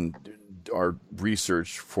 putting our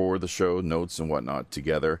research for the show, notes and whatnot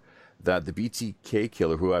together, that the BTK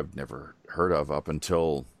killer, who I've never heard of up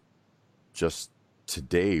until just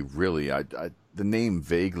today, really, the name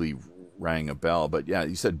vaguely rang a bell, but yeah,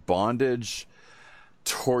 you said bondage,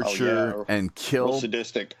 torture, and kill. Real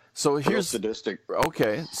sadistic. So here's sadistic.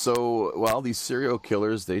 Okay, so these serial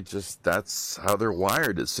killers, that's how they're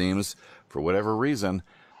wired, it seems, for whatever reason.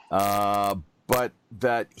 But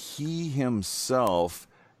that he himself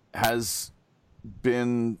has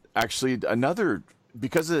been actually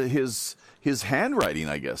because of his handwriting,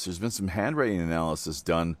 I guess. There's been some handwriting analysis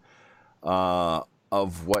done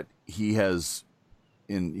of what he has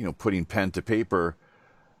in putting pen to paper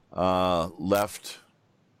left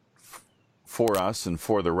for us and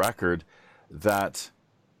for the record, that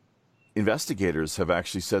investigators have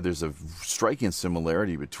actually said there's a striking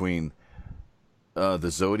similarity between the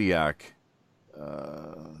Zodiac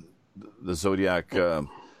and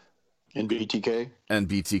BTK,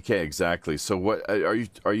 exactly. So what are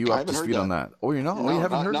you up to speed on that? Oh, you're not. You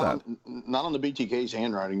haven't heard that? Not on the BTK's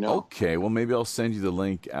handwriting. No. Okay. Well, maybe I'll send you the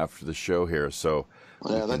link after the show here. So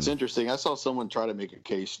yeah, that's interesting. I saw someone try to make a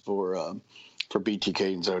case for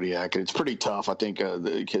BTK and Zodiac, and it's pretty tough. I think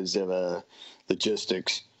because of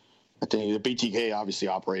logistics. I think the BTK obviously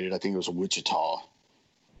operated. I think it was Wichita,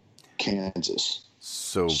 Kansas.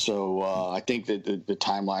 So I think that the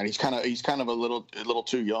timeline, he's kind of a little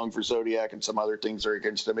too young for Zodiac, and some other things are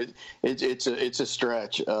against him. It's a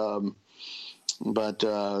stretch, but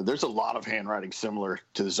there's a lot of handwriting similar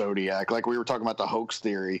to the Zodiac. Like we were talking about the hoax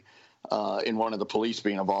theory in one of the police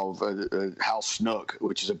being involved, Hal Snook,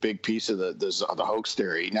 which is a big piece of the hoax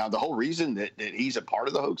theory. Now the whole reason that he's a part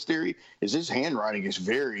of the hoax theory is his handwriting is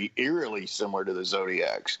very eerily similar to the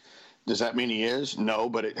Zodiac's. Does that mean he is? No,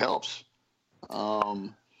 but it helps.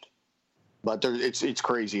 But it's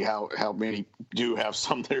crazy how many do have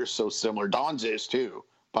some that are so similar. Don's is too,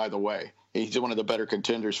 by the way. He's one of the better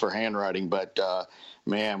contenders for handwriting. But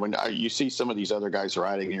man, when you see some of these other guys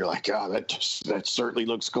writing, you're like, that certainly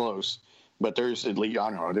looks close. But there's at least,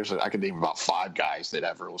 I don't know, I could name about 5 guys that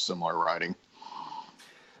have real similar writing.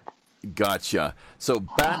 Gotcha. So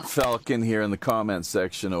Bat Falcon here in the comment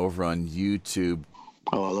section over on YouTube.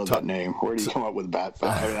 Oh, I love that name. Where did you come up with Bat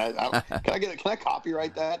Falcon? Can I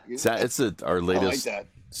copyright that? It's our latest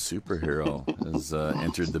superhero has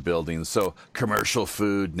entered the building. So commercial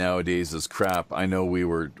food nowadays is crap. I know we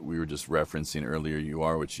were just referencing earlier, you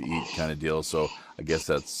are what you eat kind of deal. So I guess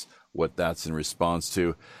that's what that's in response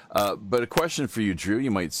to. But a question for you, Drew,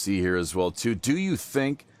 you might see here as well too. Do you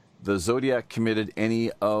think the Zodiac committed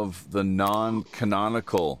any of the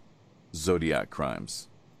non-canonical Zodiac crimes?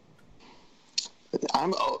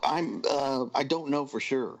 I don't know for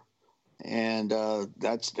sure, and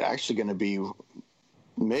that's actually going to be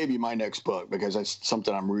maybe my next book, because that's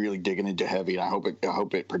something I'm really digging into heavy, and I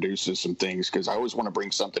hope it produces some things, because I always want to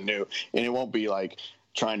bring something new, and it won't be like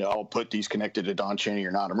trying to put these connected to Don Cheney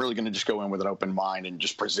or not. I'm really going to just go in with an open mind and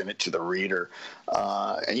just present it to the reader.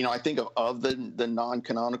 And I think of the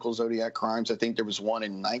non-canonical Zodiac crimes, I think there was one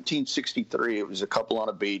in 1963. It was a couple on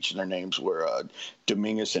a beach, and their names were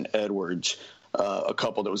Dominguez and Edwards. A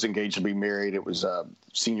couple that was engaged to be married. It was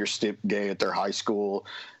senior stip gay at their high school.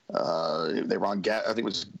 They were on, I think it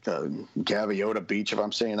was Gaviota Beach, if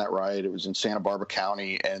I'm saying that right. It was in Santa Barbara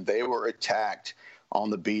County, and they were attacked on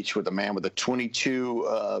the beach with a man with a 22.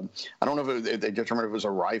 I don't know if they determined if it was a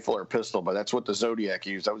rifle or a pistol, but that's what the Zodiac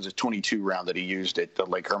used. That was a 22 round that he used at the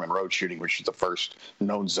Lake Herman Road shooting, which is the first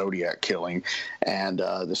known Zodiac killing. And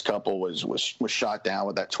this couple was shot down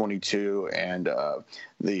with that 22, and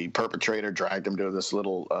the perpetrator dragged him to this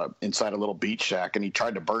little inside a little beach shack, and he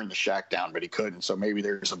tried to burn the shack down, but he couldn't. So maybe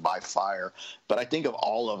there's a by fire. But I think of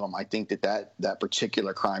all of them, I think that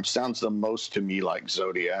particular crime sounds the most to me like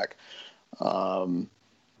Zodiac.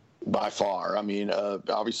 By far. I mean,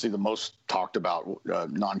 obviously the most talked about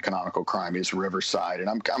non-canonical crime is Riverside, and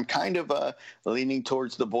I'm kind of leaning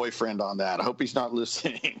towards the boyfriend on that. I hope he's not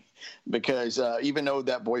listening, because even though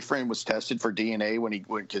that boyfriend was tested for DNA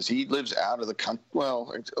because he lives out of the country,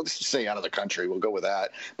 well, let's just say out of the country, we'll go with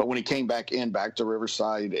that. But when he came back to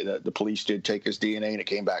Riverside, the police did take his DNA and it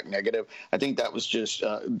came back negative. I think that was just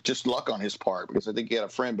luck on his part, because I think he had a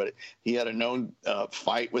friend, but he had a known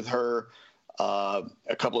fight with her.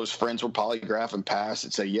 A couple of his friends were polygraph and passed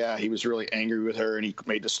and say, yeah, he was really angry with her, and he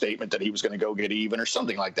made the statement that he was going to go get even or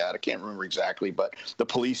something like that. I can't remember exactly, but the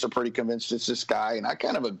police are pretty convinced it's this guy, and I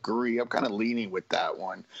kind of agree. I'm kind of leaning with that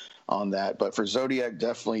one on that. But for Zodiac,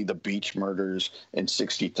 definitely the beach murders in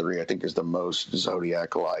 63, I think, is the most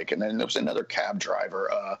Zodiac-like. And then there was another cab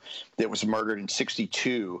driver that was murdered in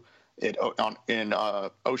 62 in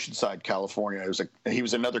Oceanside, California. He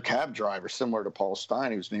was another cab driver similar to Paul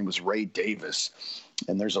Stein. His name was Ray Davis.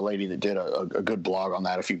 And there's a lady that did a good blog on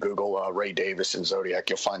that. If you Google Ray Davis and Zodiac,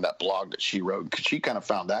 you'll find that blog that she wrote, because she kind of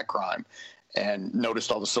found that crime and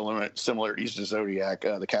noticed all the similarities to Zodiac.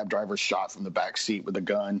 The cab driver shot from the back seat with a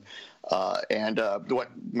gun. And what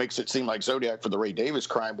makes it seem like Zodiac for the Ray Davis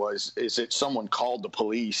crime is that someone called the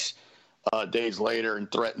police days later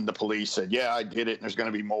and threatened the police, said, yeah, I did it, and there's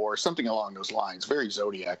going to be more, something along those lines. Very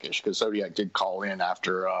Zodiac-ish, because Zodiac did call in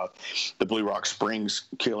after the Blue Rock Springs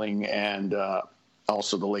killing and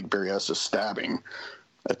also the Lake Berryessa stabbing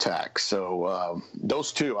attack. So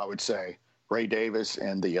those two, I would say, Ray Davis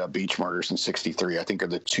and the beach murders in 63, I think are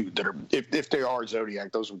the two that are, if they are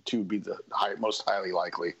Zodiac, those would two be the most highly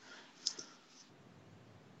likely.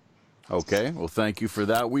 Okay, well, thank you for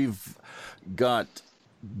that. We've got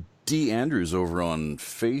D. Andrews over on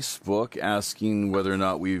Facebook asking whether or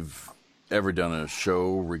not we've ever done a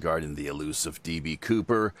show regarding the elusive D.B.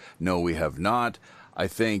 Cooper. No, we have not. I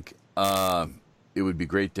think it would be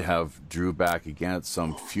great to have Drew back again at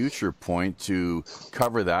some future point to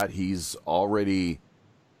cover that. He's already,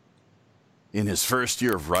 in his first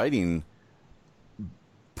year of writing,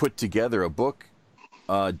 put together a book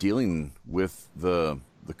dealing with the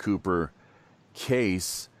Cooper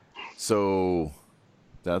case. So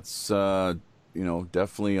that's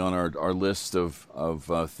definitely on our list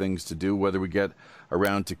of things to do. Whether we get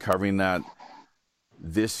around to covering that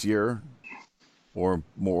this year, or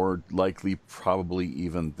more likely probably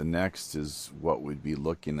even the next, is what we'd be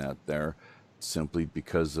looking at there, simply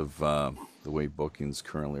because of the way bookings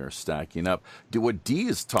currently are stacking up. What D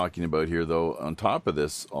is talking about here, though, on top of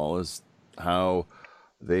this all, is how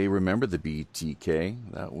they remember the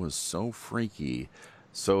BTK. That was so freaky.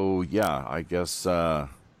 So yeah, I guess I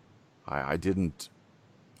didn't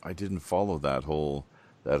follow that whole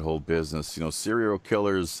business. Serial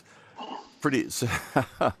killers, pretty.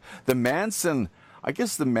 The Manson,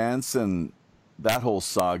 that whole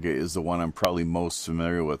saga is the one I'm probably most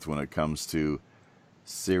familiar with when it comes to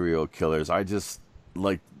serial killers. I just,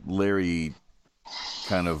 like Larry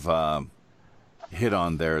kind of hit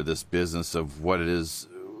on there, this business of what it is.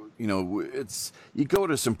 It's, you go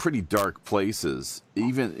to some pretty dark places,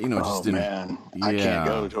 even, man, yeah.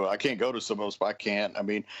 I can't go to some of those, but I can't. I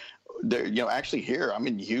mean, actually here, I'm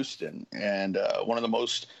in Houston, and one of the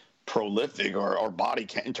most prolific or body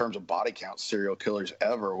count, in terms of body count, serial killers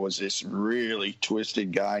ever was this really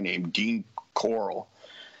twisted guy named Dean Corll.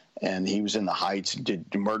 And he was in the Heights,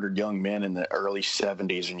 murdered young men in the early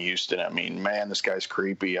 70s in Houston. I mean, man, this guy's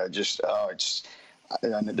creepy.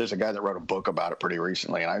 There's a guy that wrote a book about it pretty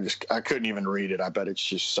recently, and I couldn't even read it. I bet it's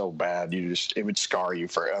just so bad. It would scar you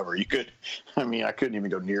forever. I couldn't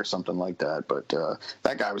even go near something like that. But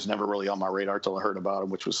that guy was never really on my radar till I heard about him,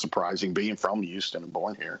 which was surprising, being from Houston and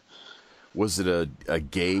born here. Was it a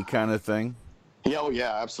gay kind of thing? Yeah, oh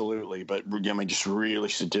yeah, absolutely. But just really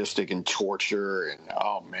sadistic and torture, and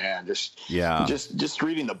oh man, just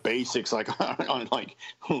reading the basics like on like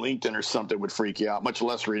LinkedIn or something would freak you out. Much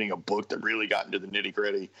less reading a book that really got into the nitty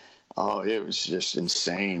gritty. Oh, it was just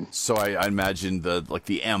insane. So I imagine the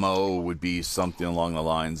MO would be something along the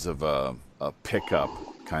lines of a pickup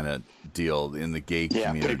kind of deal in the gay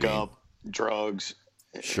community. Yeah, pickup, drugs.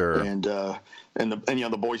 Sure. And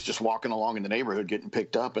the boys just walking along in the neighborhood getting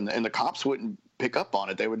picked up, and the cops wouldn't pick up on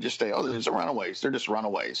it. They would just say, "Oh, these are runaways. They're just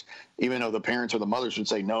runaways," even though the parents or the mothers would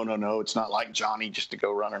say, "No, no, no, it's not like Johnny just to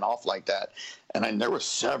go running off like that." And there were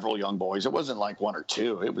several young boys. It wasn't like one or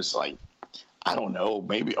two. It was like, I don't know,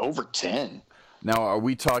 maybe over 10. Now, are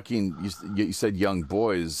we talking? You said young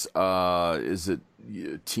boys. Is it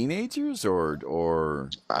teenagers or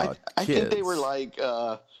I kids? think they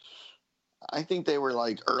were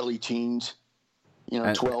like early teens.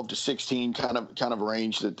 12 to 16 kind of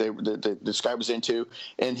range that this guy was into,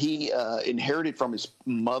 and he inherited from his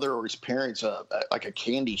mother or his parents like a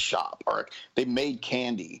candy shop, or they made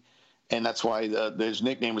candy, and that's why his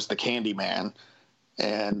nickname was the Candy Man.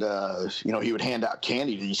 And he would hand out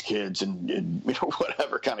candy to these kids and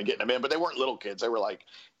whatever, kind of getting them in, but they weren't little kids; they were like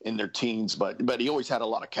in their teens. But he always had a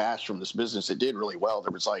lot of cash from this business. It did really well. There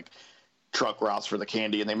was like truck routes for the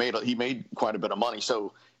candy, and he made quite a bit of money.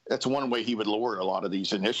 So that's one way he would lure a lot of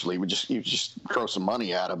these initially. He would just throw some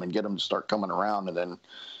money at them and get them to start coming around, and then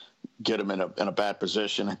get them in a bad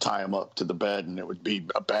position and tie them up to the bed, and it would be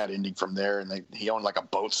a bad ending from there. And he owned like a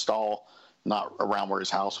boat stall, not around where his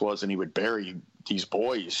house was, and he would bury these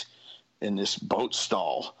boys in this boat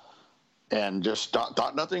stall, and just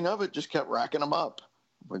thought nothing of it. Just kept racking them up.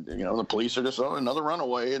 But, the police are just another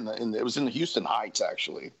runaway, and it was in the Houston Heights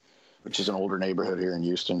actually, which is an older neighborhood here in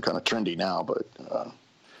Houston, kind of trendy now, but.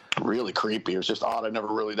 Really creepy. It was just odd. That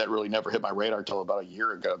really never hit my radar until about a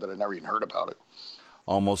year ago that I never even heard about it.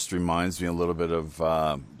 Almost reminds me a little bit of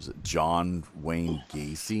was it John Wayne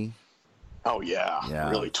Gacy? Oh yeah.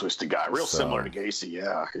 Really twisted guy. Real similar to Gacy.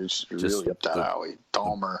 Yeah, he's really up that alley.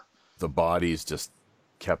 Dahmer. The bodies just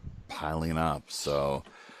kept piling up. So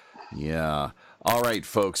yeah. All right,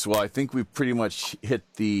 folks. Well, I think we've pretty much hit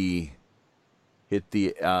the end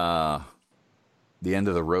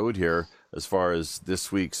of the road here. As far as this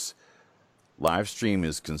week's live stream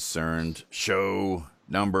is concerned, show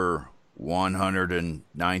number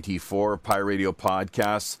 194, Pirate Radio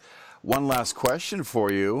Podcasts. One last question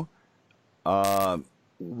for you. What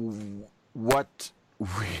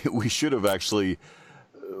we should have actually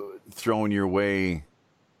thrown your way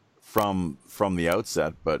from the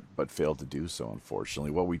outset, but failed to do so,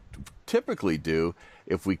 unfortunately. What we typically do,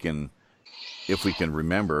 if we can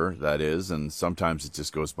remember, that is, and sometimes it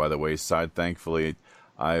just goes by the wayside. Thankfully,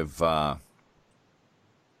 I'm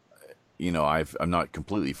not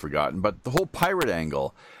completely forgotten, but the whole pirate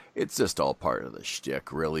angle, it's just all part of the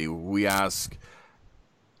shtick, really. We ask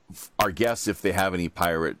our guests if they have any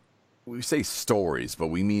pirate, we say stories, but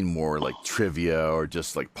we mean more like trivia or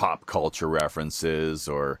just like pop culture references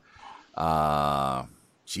or, I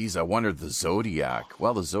wondered the Zodiac.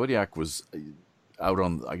 Well, the Zodiac was out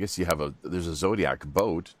on, I guess there's a Zodiac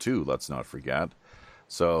boat too, let's not forget.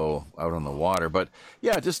 So out on the water, but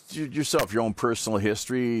yeah, just yourself, your own personal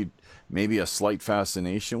history, maybe a slight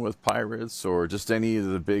fascination with pirates or just any of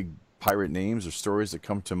the big pirate names or stories that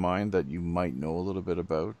come to mind that you might know a little bit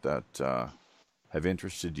about that have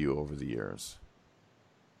interested you over the years.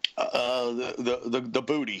 The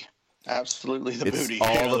booty. Absolutely, the booty.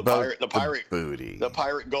 All about the pirate booty, the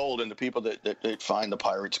pirate gold, and the people that find the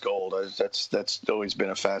pirates' gold. That's always been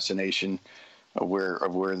a fascination of where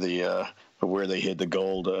they hid the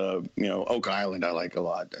gold. Oak Island I like a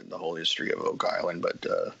lot, the whole history of Oak Island. But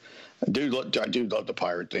I do love the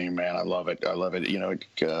pirate thing, man. I love it. Where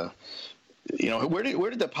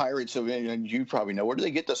did the pirates of, and you probably know, where do they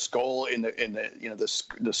get the skull in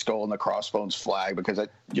the skull and the crossbones flag, because that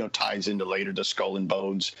ties into later the Skull and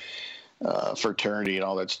Bones fraternity and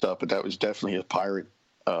all that stuff. But that was definitely a pirate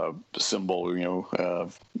symbol,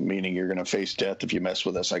 meaning you're going to face death if you mess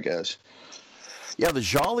with us, I guess. Yeah, the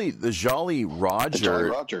Jolly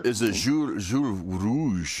Roger is a Jules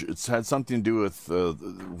Rouge. It's had something to do with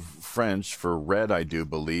French for red, I do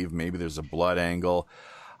believe. Maybe there's a blood angle.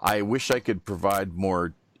 I wish I could provide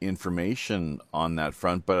more information on that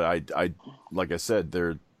front, but I like I said,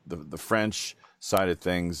 the French side of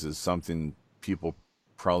things is something people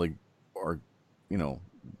probably are,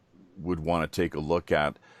 would want to take a look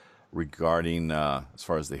at regarding as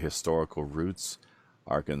far as the historical roots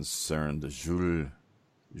are concerned, the Jules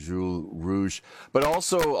Rouge. But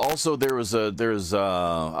also there's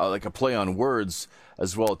like a play on words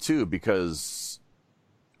as well too, because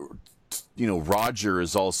Roger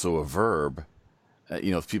is also a verb.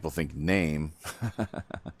 If people think name,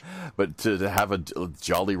 but to have a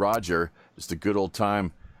Jolly Roger, just a good old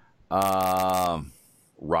time, rogering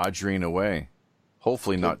away.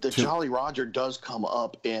 Hopefully not. The Jolly Roger does come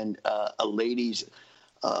up in a lady's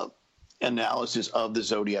analysis of the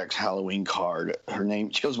Zodiac's Halloween card. Her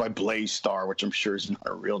name, she goes by Blaze Star, which I'm sure is not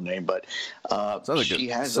her real name, but she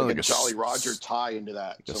has like a Jolly Roger tie into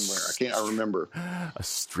that somewhere. I remember. A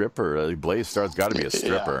stripper. Blaze Star's got to be a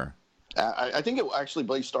stripper. Yeah. I think it actually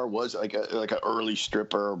Blaze Star was like an early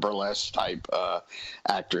stripper or burlesque type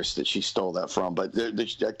actress that she stole that from. But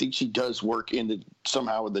I think she does work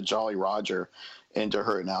somehow with the Jolly Roger into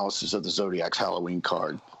her analysis of the Zodiac's Halloween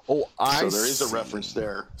card. Oh, so there is a reference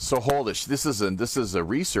there. So hold it. This is a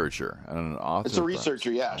researcher and an author. It's a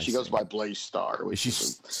researcher, yeah. She goes by Blaze Star, which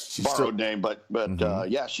is a borrowed name, but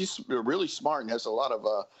yeah, she's really smart and has a lot of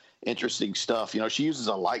interesting stuff. She uses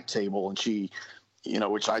a light table, and she,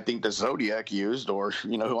 which I think the Zodiac used, or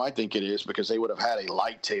who I think it is, because they would have had a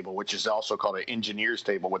light table, which is also called an engineer's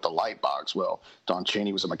table with a light box. Well, Don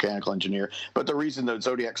Chaney was a mechanical engineer, but the reason the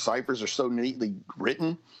Zodiac ciphers are so neatly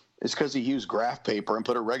written is because he used graph paper and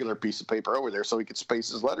put a regular piece of paper over there so he could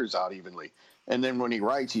space his letters out evenly. And then when he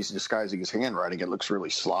writes, he's disguising his handwriting. It looks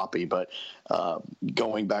really sloppy. But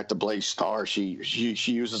going back to Blaze Star, she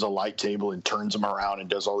uses a light table and turns them around and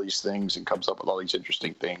does all these things and comes up with all these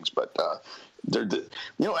interesting things. But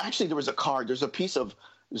actually, there was a card. There's a piece of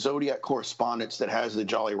Zodiac correspondence that has the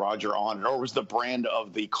Jolly Roger on it, or it was the brand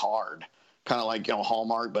of the card, kind of like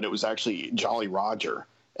Hallmark, but it was actually Jolly Roger.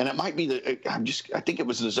 And it might be I think it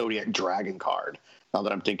was the Zodiac Dragon card, now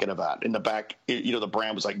that I'm thinking about it. In the back, the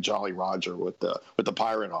brand was like Jolly Roger with the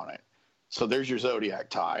pirate on it. So there's your Zodiac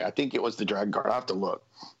tie. I think it was the Dragon card. I have to look.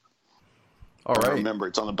 All right. I remember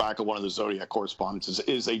it's on the back of one of the Zodiac correspondences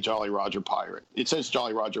is a Jolly Roger pirate. It says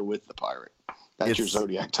Jolly Roger with the pirate. That's your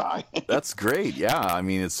Zodiac tie. That's great. Yeah. I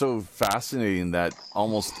mean, it's so fascinating that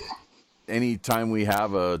almost any time we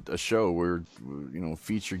have a show where,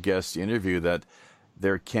 featured guest interview, that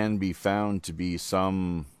there can be found to be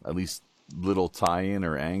some, at least, little tie-in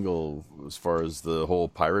or angle as far as the whole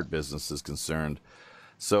pirate business is concerned.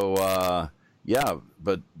 So, yeah,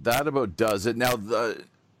 but that about does it. Now,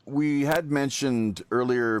 we had mentioned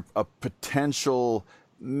earlier a potential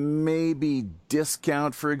maybe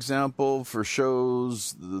discount, for example, for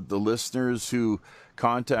shows, the listeners who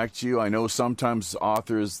contact you. I know sometimes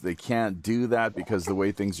authors, they can't do that because the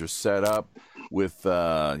way things are set up with,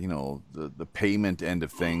 the payment end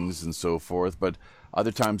of things and so forth. But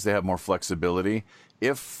other times they have more flexibility.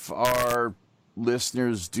 If our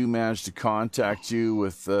listeners do manage to contact you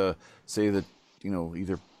with, say that,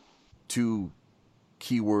 either two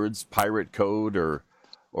keywords, pirate code or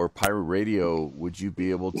pirate radio, would you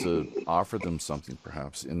be able to offer them something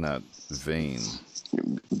perhaps in that vein?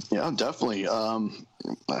 Yeah, definitely. I'll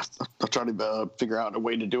try to figure out a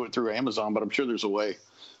way to do it through Amazon, but I'm sure there's a way,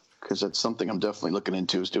 because that's something I'm definitely looking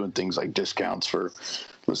into, is doing things like discounts for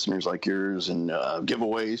listeners like yours and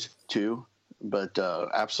giveaways too. But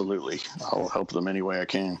absolutely, I'll help them any way I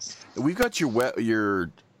can. We've got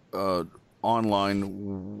your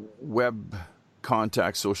online web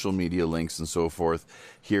contact, social media links and so forth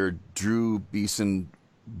here.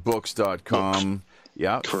 DrewBeesonBooks.com.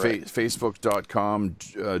 Yeah, Facebook.com,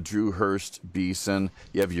 Drew Hurst Beeson.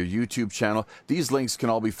 You have your YouTube channel. These links can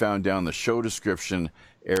all be found down the show description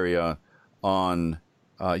area on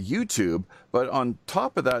YouTube. But on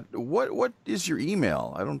top of that, what is your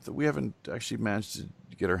email? We haven't actually managed to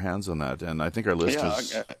get our hands on that, and I think our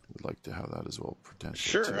listeners would like to have that as well,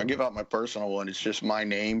 potentially. Sure, I'll give out my personal one. It's just my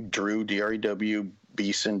name, Drew, D-R-E-W,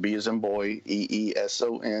 Beeson, B as in boy,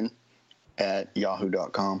 E-E-S-O-N, at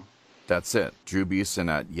yahoo.com. That's it, Drew Beeson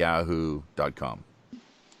at yahoo.com.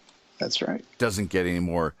 That's right. Doesn't get any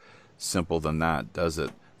more simple than that, does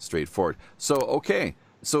it? Straightforward. So, okay.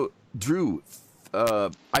 So, Drew, I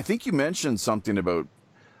think you mentioned something about,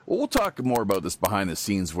 we'll talk more about this behind the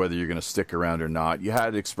scenes, whether you're going to stick around or not. You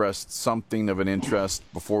had expressed something of an interest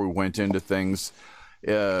before we went into things,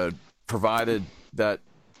 provided that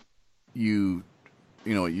you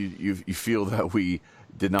feel that we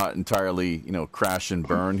did not entirely, crash and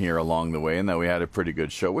burn here along the way, and that we had a pretty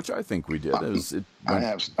good show, which I think we did. I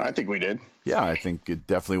think we did. Yeah, I think it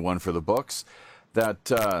definitely won for the books.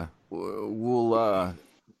 That we'll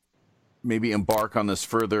maybe embark on this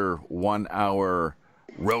further 1 hour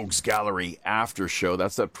Rogues Gallery after show.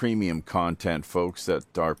 That's that premium content, folks,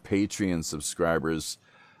 that our Patreon subscribers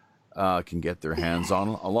can get their hands on,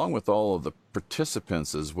 along with all of the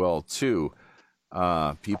participants as well, too.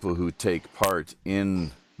 People who take part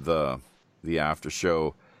in the after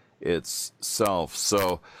show itself.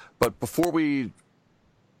 So, but before we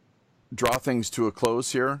draw things to a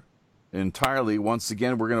close here entirely, once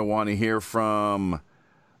again, we're going to want to hear from,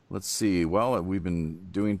 let's see, well, we've been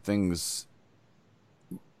doing things,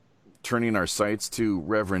 turning our sights to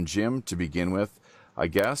Reverend Jim to begin with, I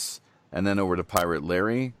guess. and then over to Pirate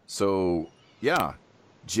Larry. So, yeah,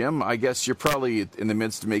 Jim, I guess you're probably in the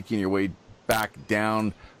midst of making your way back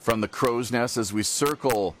down from the Crow's Nest as we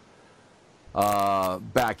circle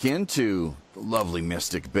back into the lovely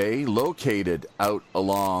Mystic Bay, located out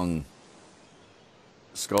along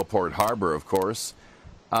Skullport Harbor, of course.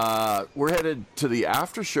 We're headed to the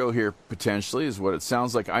after show here, potentially, is what it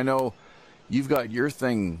sounds like. I know you've got your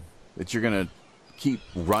thing that you're going to keep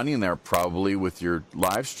running there probably with your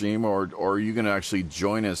live stream, or are you going to actually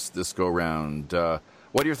join us this go-round?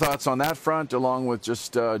 What are your thoughts on that front, along with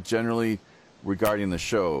just generally regarding the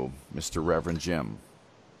show, Mr. Reverend Jim?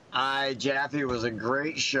 Hi, Jaffe. It was a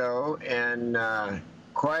great show, and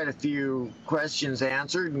quite a few questions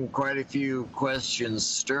answered and quite a few questions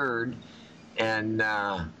stirred. And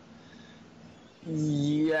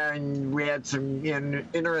yeah, and we had some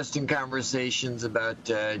interesting conversations about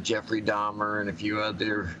Jeffrey Dahmer and a few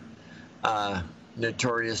other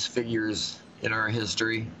notorious figures in our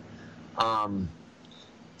history.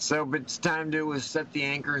 So, but it's time to set the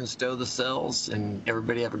anchor and stow the sails, and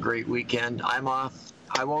everybody have a great weekend. I'm off.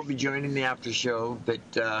 I won't be joining the after show,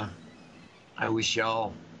 but I wish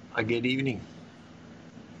y'all a good evening.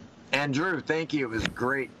 And Drew, thank you. It was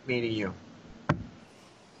great meeting you.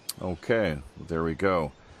 Okay, there we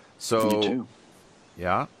go. So, You too.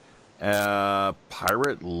 yeah.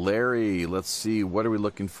 Pirate Larry, let's see, what are we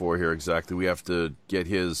looking for here exactly? We have to get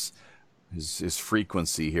his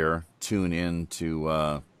frequency here, tune in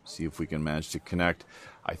to see if we can manage to connect.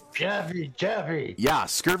 Jeffy. Yeah,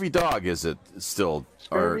 Scurvy Dog, is it still?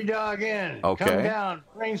 Scurvy Dog in. Okay. Come down,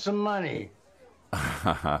 bring some money.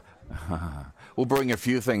 We'll bring a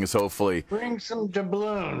few things, hopefully. Bring some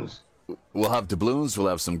doubloons. We'll have doubloons, we'll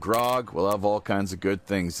have some grog, we'll have all kinds of good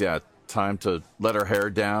things. Yeah, time to let our hair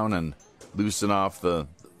down and loosen off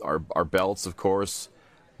our belts, of course,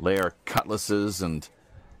 lay our cutlasses and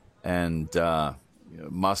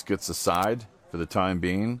muskets aside for the time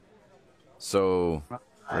being. So,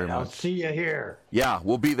 I'll see you here. yeah,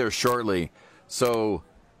 we'll be there shortly. So,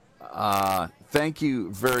 thank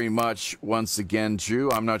you very much once again,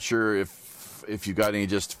 Drew. I'm not sure if you got any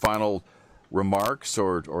just final remarks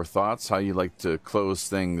or thoughts, how you like to close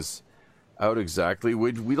things out exactly.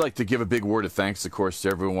 We'd like to give a big word of thanks, of course, to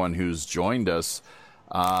everyone who's joined us.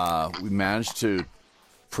 We managed to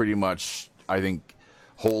pretty much, I think,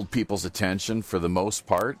 hold people's attention for the most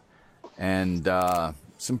part, and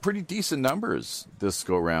some pretty decent numbers this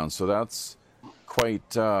go round. So that's quite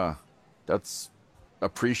that's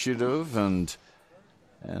appreciative, and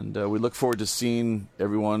we look forward to seeing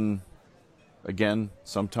everyone again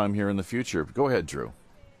sometime here in the future. Go ahead, Drew.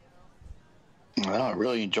 Well, I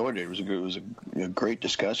really enjoyed it. It was a great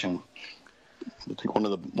discussion. I think one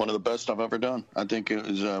of the best I've ever done. I think it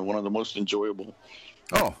was one of the most enjoyable.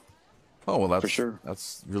 Oh, well, that's For sure.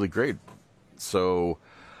 That's really great. So,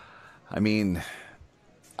 I mean,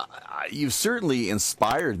 you've certainly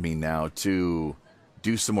inspired me now to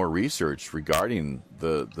do some more research regarding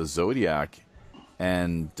the Zodiac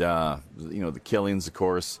and the killings, of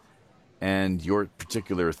course, and your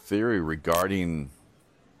particular theory regarding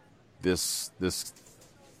this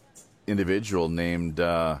individual named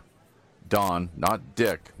Don, not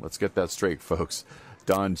Dick. Let's get that straight, folks.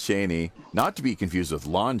 Don Cheney, not to be confused with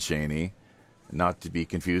Lon Chaney, not to be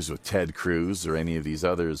confused with Ted Cruz or any of these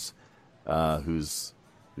others whose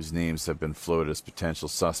names have been floated as potential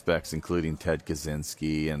suspects, including Ted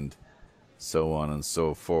Kaczynski and so on and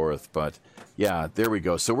so forth. But yeah, there we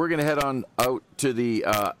go. So we're going to head on out to the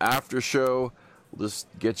after show. We'll just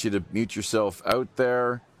get you to mute yourself out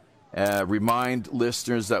there. Remind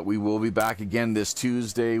listeners that we will be back again this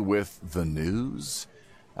Tuesday with the news.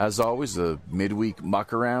 As always, a midweek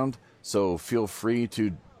muck around. So feel free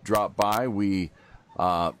to drop by. We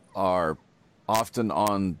are often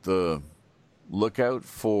on the lookout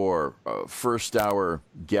for first hour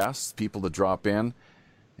guests, people to drop in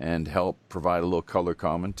and help provide a little color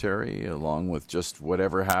commentary along with just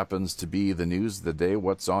whatever happens to be the news of the day,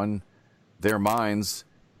 what's on their minds.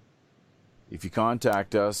 If you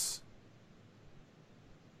contact us,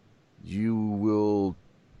 you will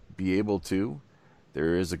be able to.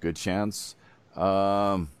 There is a good chance.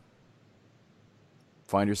 Find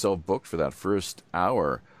yourself booked for that first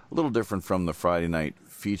hour. A little different from the Friday night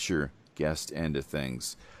feature guest end of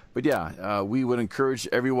things. But yeah, we would encourage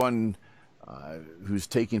everyone who's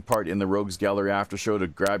taking part in the Rogues Gallery after show to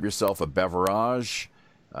grab yourself a beverage,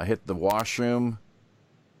 hit the washroom,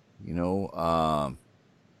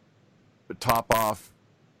 top off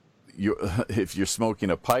if you're smoking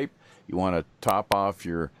a pipe, you want to top off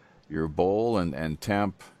your bowl and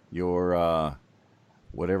temp your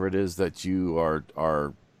whatever it is that you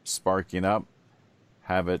are sparking up,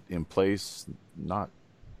 have it in place, not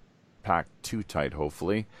packed too tight,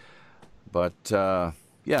 hopefully. But,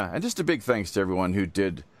 yeah, and just a big thanks to everyone who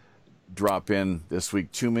did drop in this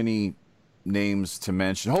week. Too many names to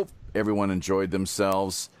mention. Hope everyone enjoyed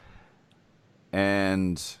themselves.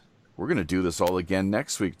 And we're going to do this all again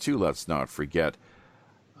next week, too. Let's not forget.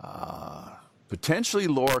 Potentially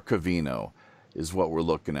Laura Covino is what we're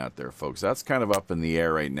looking at there, folks. That's kind of up in the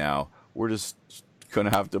air right now. We're just going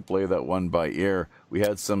to have to play that one by ear. We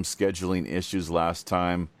had some scheduling issues last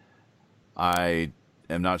time. I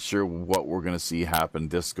am not sure what we're going to see happen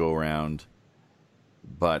this go around,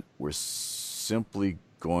 but we're simply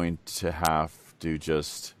going to have to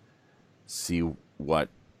just see what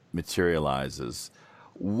materializes.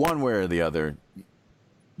 One way or the other,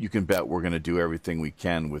 you can bet we're going to do everything we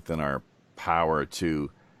can within our power to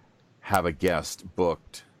have a guest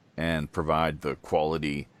booked and provide the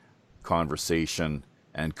quality conversation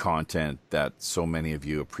and content that so many of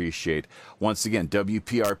you appreciate. Once again,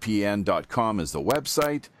 WPRPN.com is the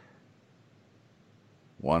website.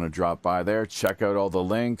 Want to drop by there, check out all the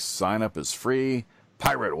links, sign up is free.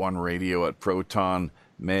 Pirate One Radio at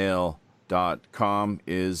protonmail.com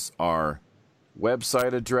is our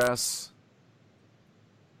website address.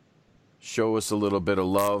 Show us a little bit of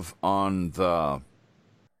love on the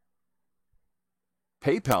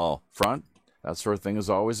PayPal front. That sort of thing is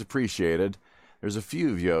always appreciated. There's a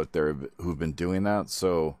few of you out there who've been doing that,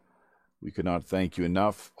 so we could not thank you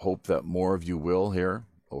enough. Hope that more of you will here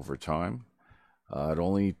over time. It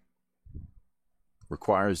only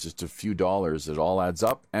requires just a few dollars. It all adds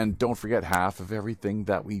up. And don't forget, half of everything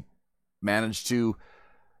that we manage to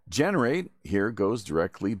generate here goes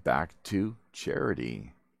directly back to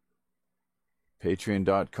charity.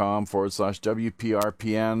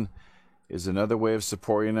 Patreon.com/WPRPN is another way of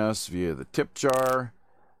supporting us via the tip jar.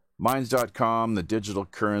 Minds.com, the digital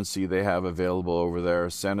currency they have available over there.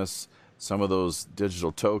 Send us some of those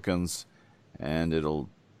digital tokens, and it'll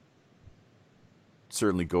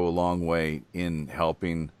certainly go a long way in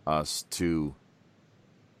helping us to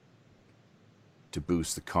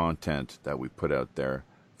boost the content that we put out there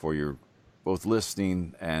for your both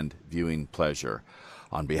listening and viewing pleasure.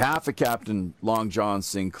 On behalf of Captain Long John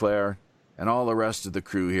Sinclair and all the rest of the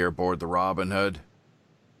crew here aboard the Robin Hood,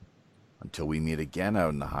 until we meet again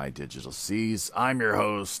out in the high digital seas, I'm your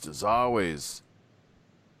host, as always,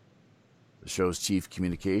 the show's Chief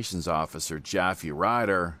Communications Officer, Jaffe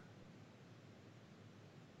Ryder.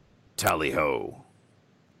 Tally-ho.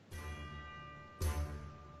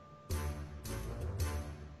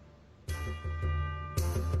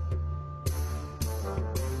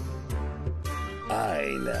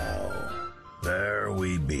 Aye now, there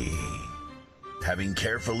we be. Having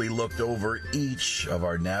carefully looked over each of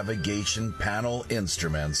our navigation panel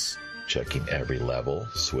instruments, checking every level,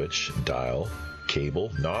 switch, dial,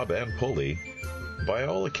 cable, knob, and pulley, by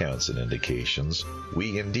all accounts and indications,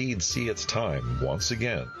 we indeed see it's time once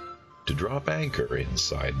again to drop anchor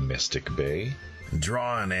inside Mystic Bay.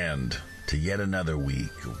 Draw an end to yet another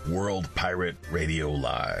week of World Pirate Radio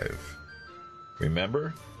Live.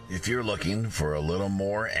 Remember, if you're looking for a little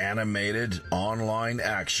more animated online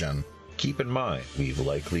action, keep in mind we've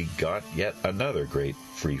likely got yet another great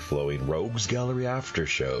free-flowing Rogues Gallery after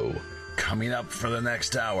show coming up for the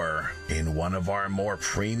next hour in one of our more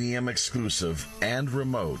premium exclusive and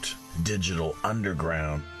remote digital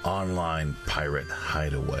underground online pirate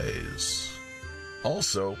hideaways.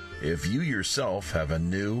 Also, if you yourself have a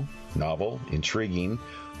new, novel, intriguing,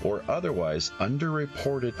 or otherwise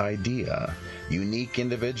underreported idea, unique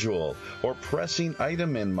individual, or pressing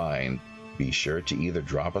item in mind, be sure to either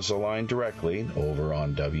drop us a line directly over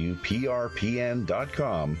on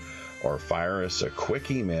WPRPN.com or fire us a quick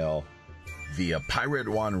email via Pirate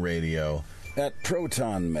One Radio at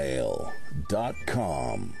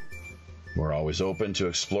ProtonMail.com. We're always open to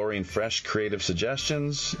exploring fresh creative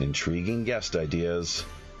suggestions, intriguing guest ideas,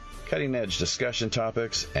 cutting-edge discussion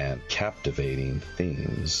topics, and captivating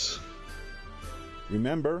themes.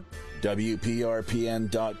 Remember,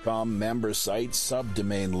 WPRPN.com member site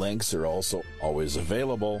subdomain links are also always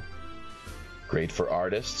available. Great for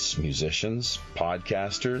artists, musicians,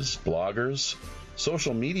 podcasters, bloggers,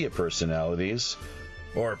 social media personalities,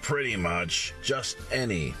 or pretty much just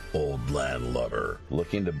any old land lover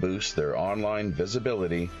looking to boost their online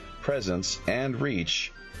visibility, presence, and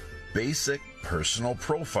reach. Basic personal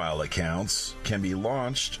profile accounts can be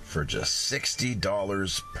launched for just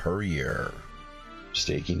 $60 per year.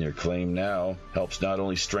 Staking your claim now helps not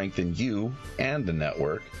only strengthen you and the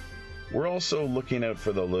network, we're also looking out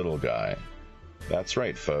for the little guy. That's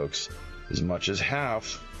right, folks. As much as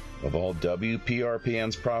half of all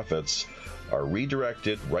WPRPN's profits are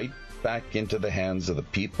redirected right back into the hands of the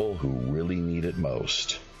people who really need it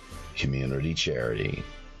most. Community charity.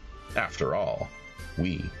 After all,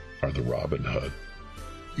 we are the Robin Hood.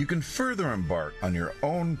 You can further embark on your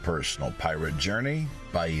own personal pirate journey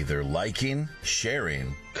by either liking,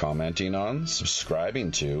 sharing, commenting on,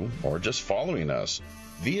 subscribing to, or just following us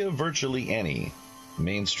via virtually any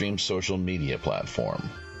mainstream social media platform,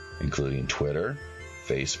 including Twitter,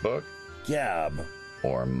 Facebook, Gab,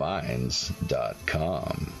 or Minds.com.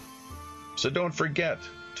 So don't forget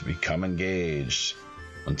to become engaged.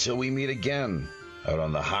 Until we meet again out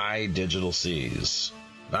on the high digital seas,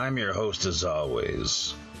 I'm your host as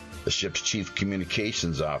always, the ship's Chief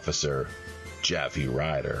Communications Officer, Jaffe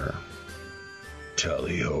Ryder.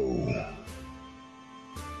 Tally-ho.